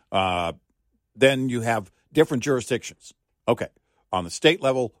doing. Then you have different jurisdictions. Okay, on the state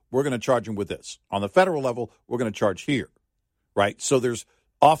level, we're going to charge him with this. On the federal level, we're going to charge here, right? So there's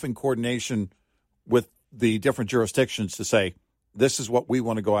often coordination with the different jurisdictions to say, this is what we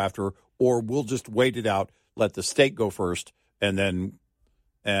want to go after, or we'll just wait it out, let the state go first, and then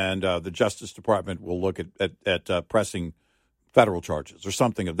the Justice Department will look at pressing federal charges or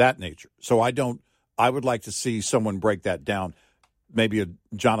something of that nature. So I would like to see someone break that down. Maybe a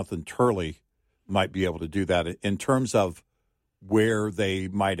Jonathan Turley might be able to do that in terms of where they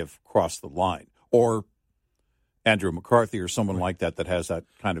might have crossed the line, or Andrew McCarthy or someone like that has that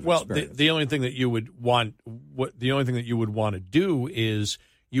kind of experience. Well, the only thing that you would want, to do is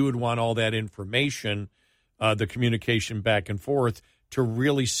you would want all that information, the communication back and forth, to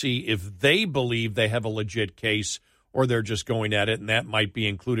really see if they believe they have a legit case or they're just going at it, and that might be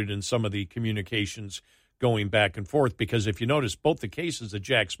included in some of the communications going back and forth. Because if you notice, both the cases, the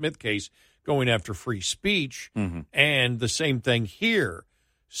Jack Smith case going after free speech, and the same thing here.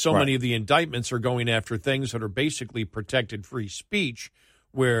 So many of the indictments are going after things that are basically protected free speech,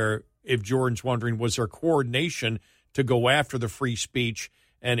 where if Jordan's wondering, was there coordination to go after the free speech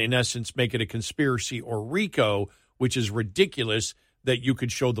and, in essence, make it a conspiracy or RICO, which is ridiculous that you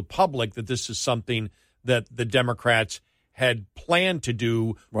could show the public that this is something that the Democrats had planned to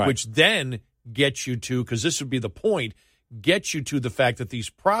do, which then gets you to, because this would be the point, gets you to the fact that these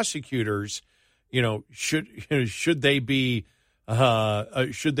prosecutors, should they be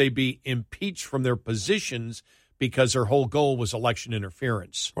impeached from their positions because their whole goal was election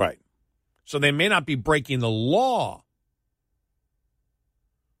interference. Right. So they may not be breaking the law,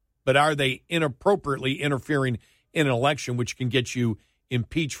 but are they inappropriately interfering in an election, which can get you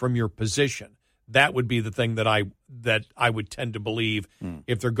impeached from your position? That would be the thing that I would tend to believe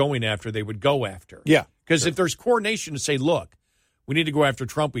if they're going after, they would go after. Yeah. Because if there's coordination to say, look, we need to go after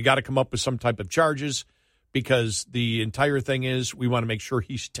Trump, we got to come up with some type of charges, because the entire thing is we want to make sure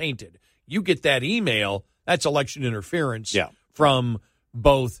he's tainted. You get that email, that's election interference from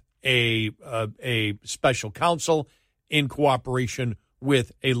both a special counsel in cooperation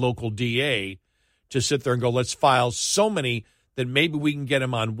with a local DA to sit there and go, let's file so many that maybe we can get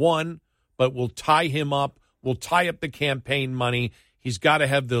him on one, but we'll tie him up. We'll tie up the campaign money. He's got to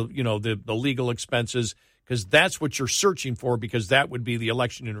have the legal expenses, because that's what you're searching for, because that would be the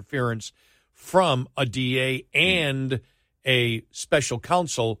election interference from a DA and a special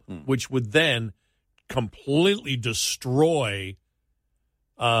counsel, which would then completely destroy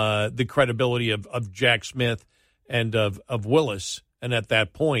the credibility of Jack Smith and of Willis. And at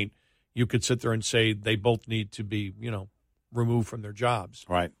that point, you could sit there and say they both need to be, removed from their jobs.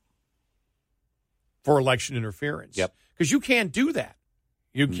 Right. For election interference. Yep. Because you can't do that.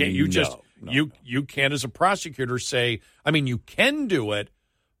 You can't. You just you can't, as a prosecutor, say. I mean, you can do it,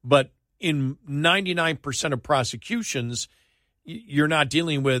 but in 99% of prosecutions, you're not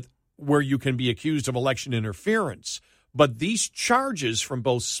dealing with where you can be accused of election interference. But these charges from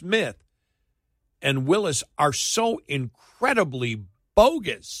both Smith and Willis are so incredibly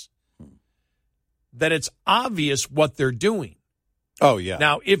bogus that it's obvious what they're doing. Oh, yeah.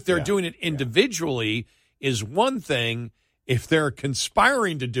 Now, if they're doing it individually is one thing. If they're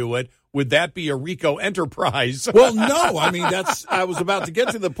conspiring to do it, would that be a RICO enterprise? Well, no. I mean, I was about to get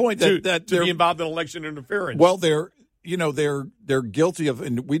to the point that to be involved in election interference. Well, they're guilty of,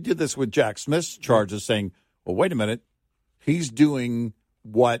 and we did this with Jack Smith's charges, saying, well, wait a minute, he's doing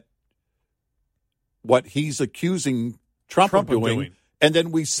what he's accusing Trump of doing. And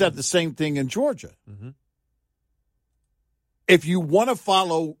then we said the same thing in Georgia. Mm-hmm. If you want to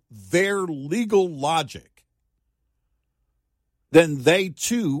follow their legal logic, then they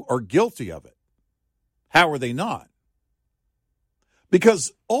too are guilty of it. How are they not?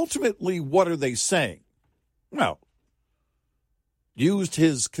 Because ultimately, what are they saying? Well, used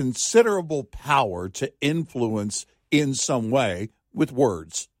his considerable power to influence in some way with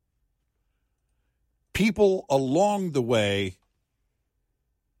words people along the way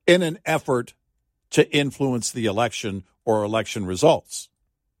in an effort to influence the election or election results.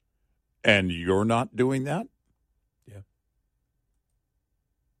 And you're not doing that? Yeah.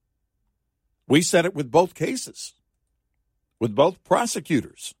 We said it with both cases, with both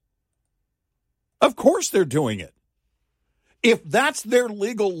prosecutors. Of course they're doing it. If that's their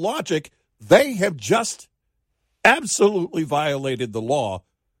legal logic, they have just absolutely violated the law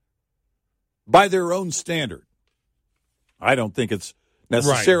by their own standard. I don't think it's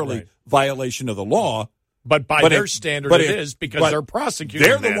necessarily violation of the law. But by their standard it is, because they're prosecuting.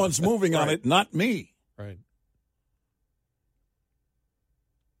 They're the ones moving on it, not me. Right.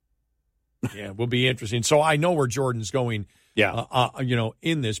 Yeah, it will be interesting. So I know where Jordan's going,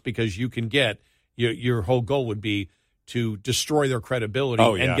 in this, because you can get, your whole goal would be to destroy their credibility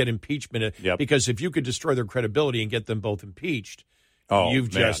and get impeachment. Yep. Because if you could destroy their credibility and get them both impeached, you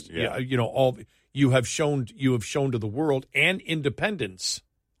have shown to the world and independents,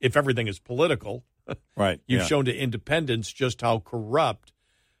 if everything is political, right? You've shown to independents just how corrupt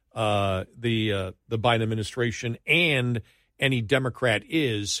the Biden administration and any Democrat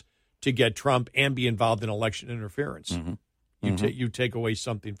is to get Trump and be involved in election interference. Mm-hmm. You take away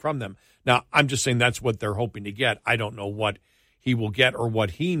something from them. Now, I'm just saying that's what they're hoping to get. I don't know what he will get or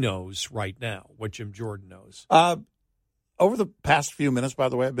what he knows right now, what Jim Jordan knows. Over the past few minutes, by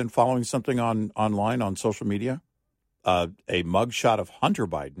the way, I've been following something online on social media, a mugshot of Hunter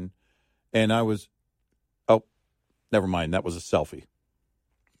Biden, and I was, never mind, that was a selfie.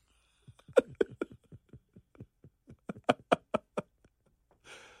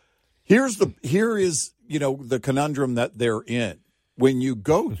 Here is the conundrum that they're in. When you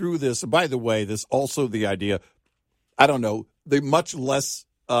go through this, by the way, this also the idea, I don't know, the much less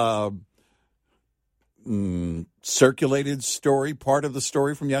circulated story, part of the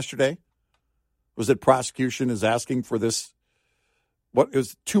story from yesterday, was that prosecution is asking for this. What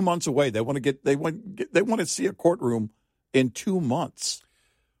is 2 months away? They want to see a courtroom in 2 months.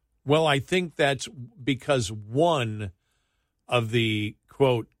 Well, I think that's because one of the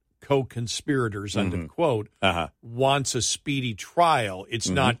quote co-conspirators, end quote, wants a speedy trial. It's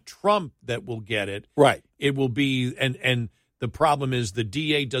not Trump that will get it. Right. It will be, and the problem is the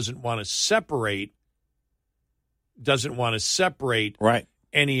DA doesn't want to separate right.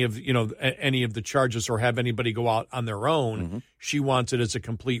 any of the charges or have anybody go out on their own. Mm-hmm. She wants it as a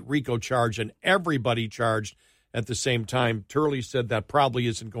complete RICO charge and everybody charged at the same time. Turley said that probably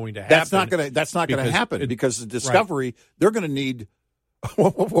isn't going to happen. That's not going to happen because the discovery, they're going to need,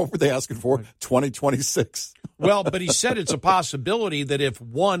 what were they asking for? 2026. Well, but he said it's a possibility that if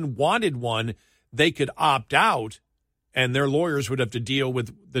one wanted one, they could opt out and their lawyers would have to deal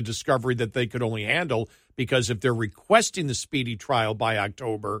with the discovery that they could only handle, because if they're requesting the speedy trial by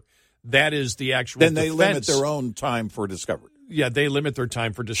October, that is the actual then they defense. limit their own time for discovery. they limit their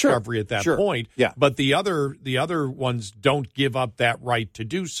time for discovery at that point. Yeah. But the other ones don't give up that right to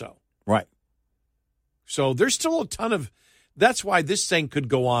do so. Right. So there's still a ton of. That's why this thing could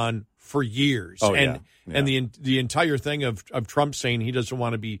go on for years. Oh, and yeah. and the entire thing of Trump saying he doesn't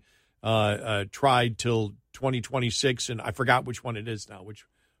want to be tried till 2026, and I forgot which one it is now. Which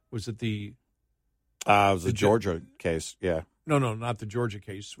was it? It was the Georgia case. Yeah. No, not the Georgia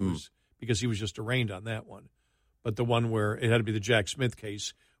case. Was because he was just arraigned on that one, but the one where it had to be the Jack Smith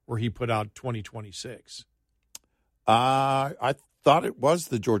case where he put out 2026. I thought it was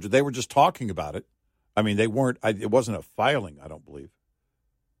the Georgia. They were just talking about it. I mean, they weren't. It wasn't a filing, I don't believe.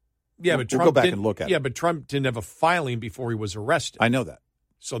 Yeah, but Trump we'll go back and look at it. Yeah, but Trump didn't have a filing before he was arrested. I know that.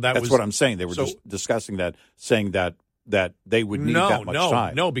 So that's what I'm saying. They were just discussing that, saying that they would need that much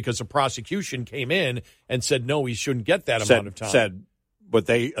time. No, because the prosecution came in and said, no, he shouldn't get that amount of time. But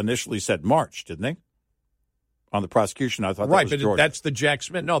they initially said March, didn't they? On the prosecution, I thought right, that was but Georgia. That's the Jack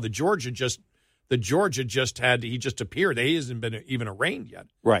Smith. No, the Georgia just he just appeared. He hasn't been even arraigned yet.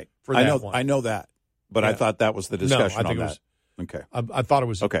 Right. For that one. I know that, but I thought that was the discussion on that. Okay. I thought it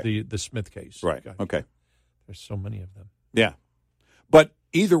was the Smith case. Right. Okay. There's so many of them. Yeah. But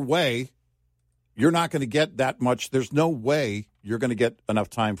either way, you're not going to get that much. There's no way you're going to get enough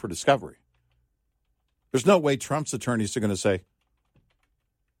time for discovery. There's no way Trump's attorneys are going to say,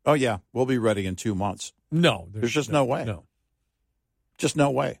 oh, yeah, we'll be ready in 2 months. No. There's just no way. No. Just no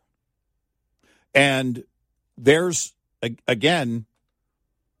way. And there's, again,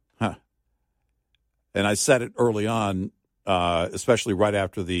 and I said it early on, especially right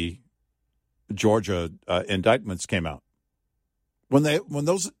after the Georgia indictments came out. When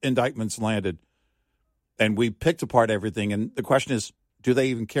those indictments landed and we picked apart everything, and the question is, do they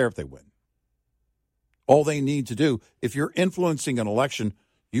even care if they win? All they need to do, if you're influencing an election,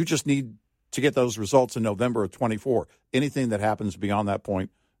 you just need to get those results in November of 24. Anything that happens beyond that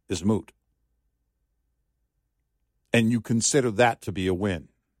point is moot. And you consider that to be a win.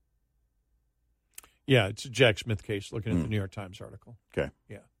 Yeah, it's a Jack Smith case, looking at the New York Times article. Okay.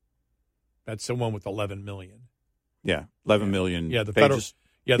 Yeah. That's the one with 11 million. Yeah, 11 million Yeah, the pages.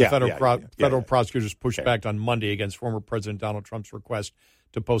 federal prosecutors pushed back on Monday against former President Donald Trump's request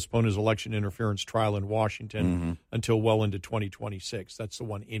to postpone his election interference trial in Washington until well into 2026. That's the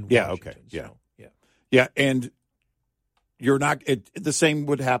one in Washington. Okay. Yeah, and you're not the same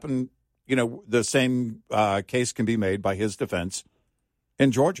would happen, the same case can be made by his defense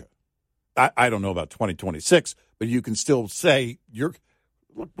in Georgia. I don't know about 2026, but you can still say we're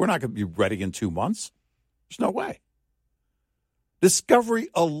not going to be ready in 2 months. There's no way. Discovery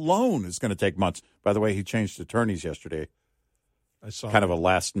alone is going to take months. By the way, he changed attorneys yesterday. I saw kind of a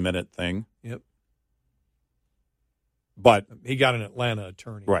last-minute thing. Yep. But he got an Atlanta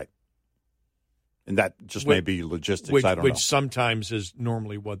attorney. Right. And that just may be logistics. I don't know. Which sometimes is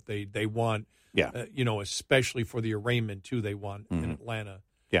normally what they want. Yeah. Especially for the arraignment, too, they want in Atlanta.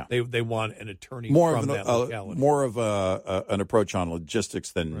 Yeah. They want an attorney more from of that locality. More of an approach on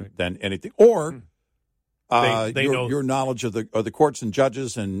logistics than anything. Or your knowledge of the courts and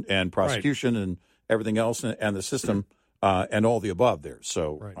judges and prosecution and everything else and the system and all the above there.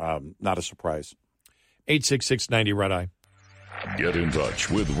 So not a surprise. 866-90-RED-EYE. Get in touch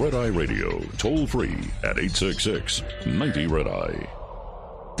with Red Eye Radio, toll free at 866-90-RED-EYE.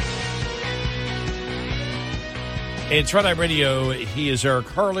 It's Red Eye Radio. He is Eric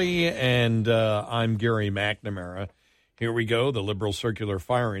Harley, and I'm Gary McNamara. Here we go, the Liberal Circular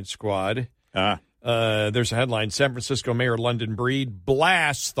Firing Squad. There's a headline. San Francisco Mayor London Breed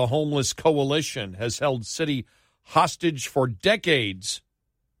blasts the homeless coalition, has held city hostage for decades.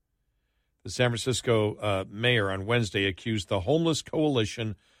 The San Francisco mayor on Wednesday accused the homeless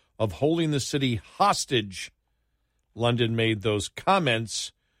coalition of holding the city hostage. London made those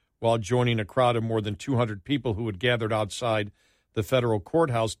comments while joining a crowd of more than 200 people who had gathered outside the federal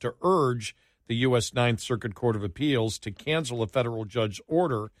courthouse to urge the U.S. Ninth Circuit Court of Appeals to cancel a federal judge's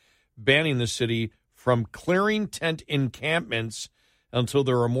order banning the city from clearing tent encampments until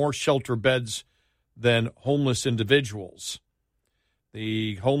there are more shelter beds than homeless individuals.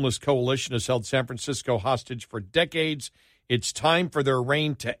 The homeless coalition has held San Francisco hostage for decades. It's time for their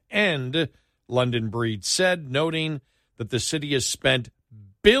reign to end, London Breed said, noting that the city has spent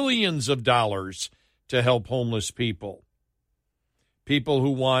billions of dollars to help homeless people. People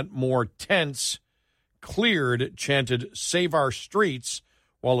who want more tents cleared chanted, "Save our streets,"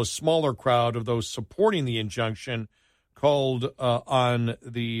 while a smaller crowd of those supporting the injunction called on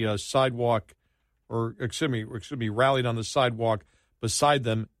the sidewalk, rallied on the sidewalk beside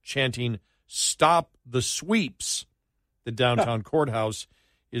them, chanting, "Stop the sweeps." The downtown courthouse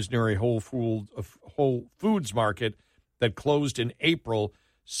is near a Whole Foods market that closed in April,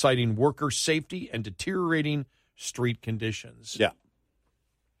 citing worker safety and deteriorating street conditions. Yeah.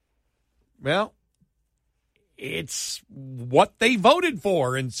 Well, it's what they voted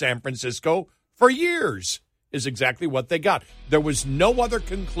for in San Francisco for years is exactly what they got. There was no other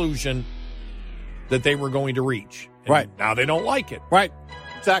conclusion that they were going to reach. And right. Now they don't like it. Right.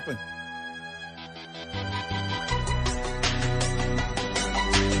 Exactly.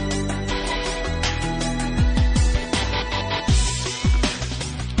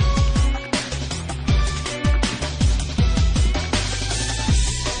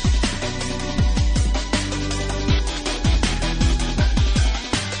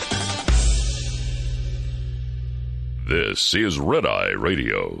 This is Red Eye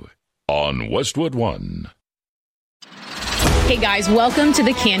Radio on Westwood One. Hey guys, welcome to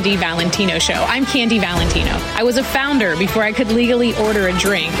the Candy Valentino Show. I'm Candy Valentino. I was a founder before I could legally order a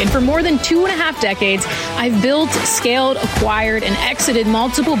drink. And for more than 2.5 decades, I've built, scaled, acquired, and exited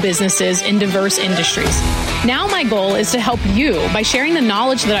multiple businesses in diverse industries. Now my goal is to help you by sharing the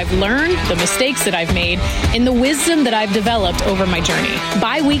knowledge that I've learned, the mistakes that I've made, and the wisdom that I've developed over my journey.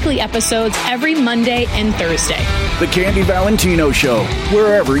 Bi-weekly episodes every Monday and Thursday. The Candy Valentino Show,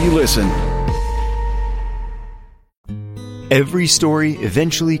 wherever you listen. Every story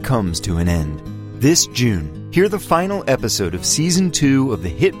eventually comes to an end. This June, hear the final episode of Season 2 of the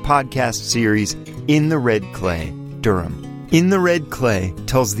hit podcast series In the Red Clay, Durham. In the Red Clay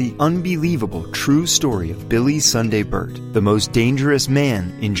tells the unbelievable true story of Billy Sunday Burt, the most dangerous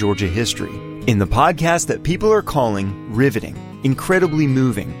man in Georgia history. In the podcast that people are calling riveting, incredibly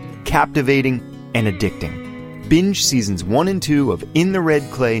moving, captivating, and addicting. Binge Seasons 1 and 2 of In the Red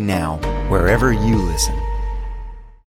Clay now, wherever you listen.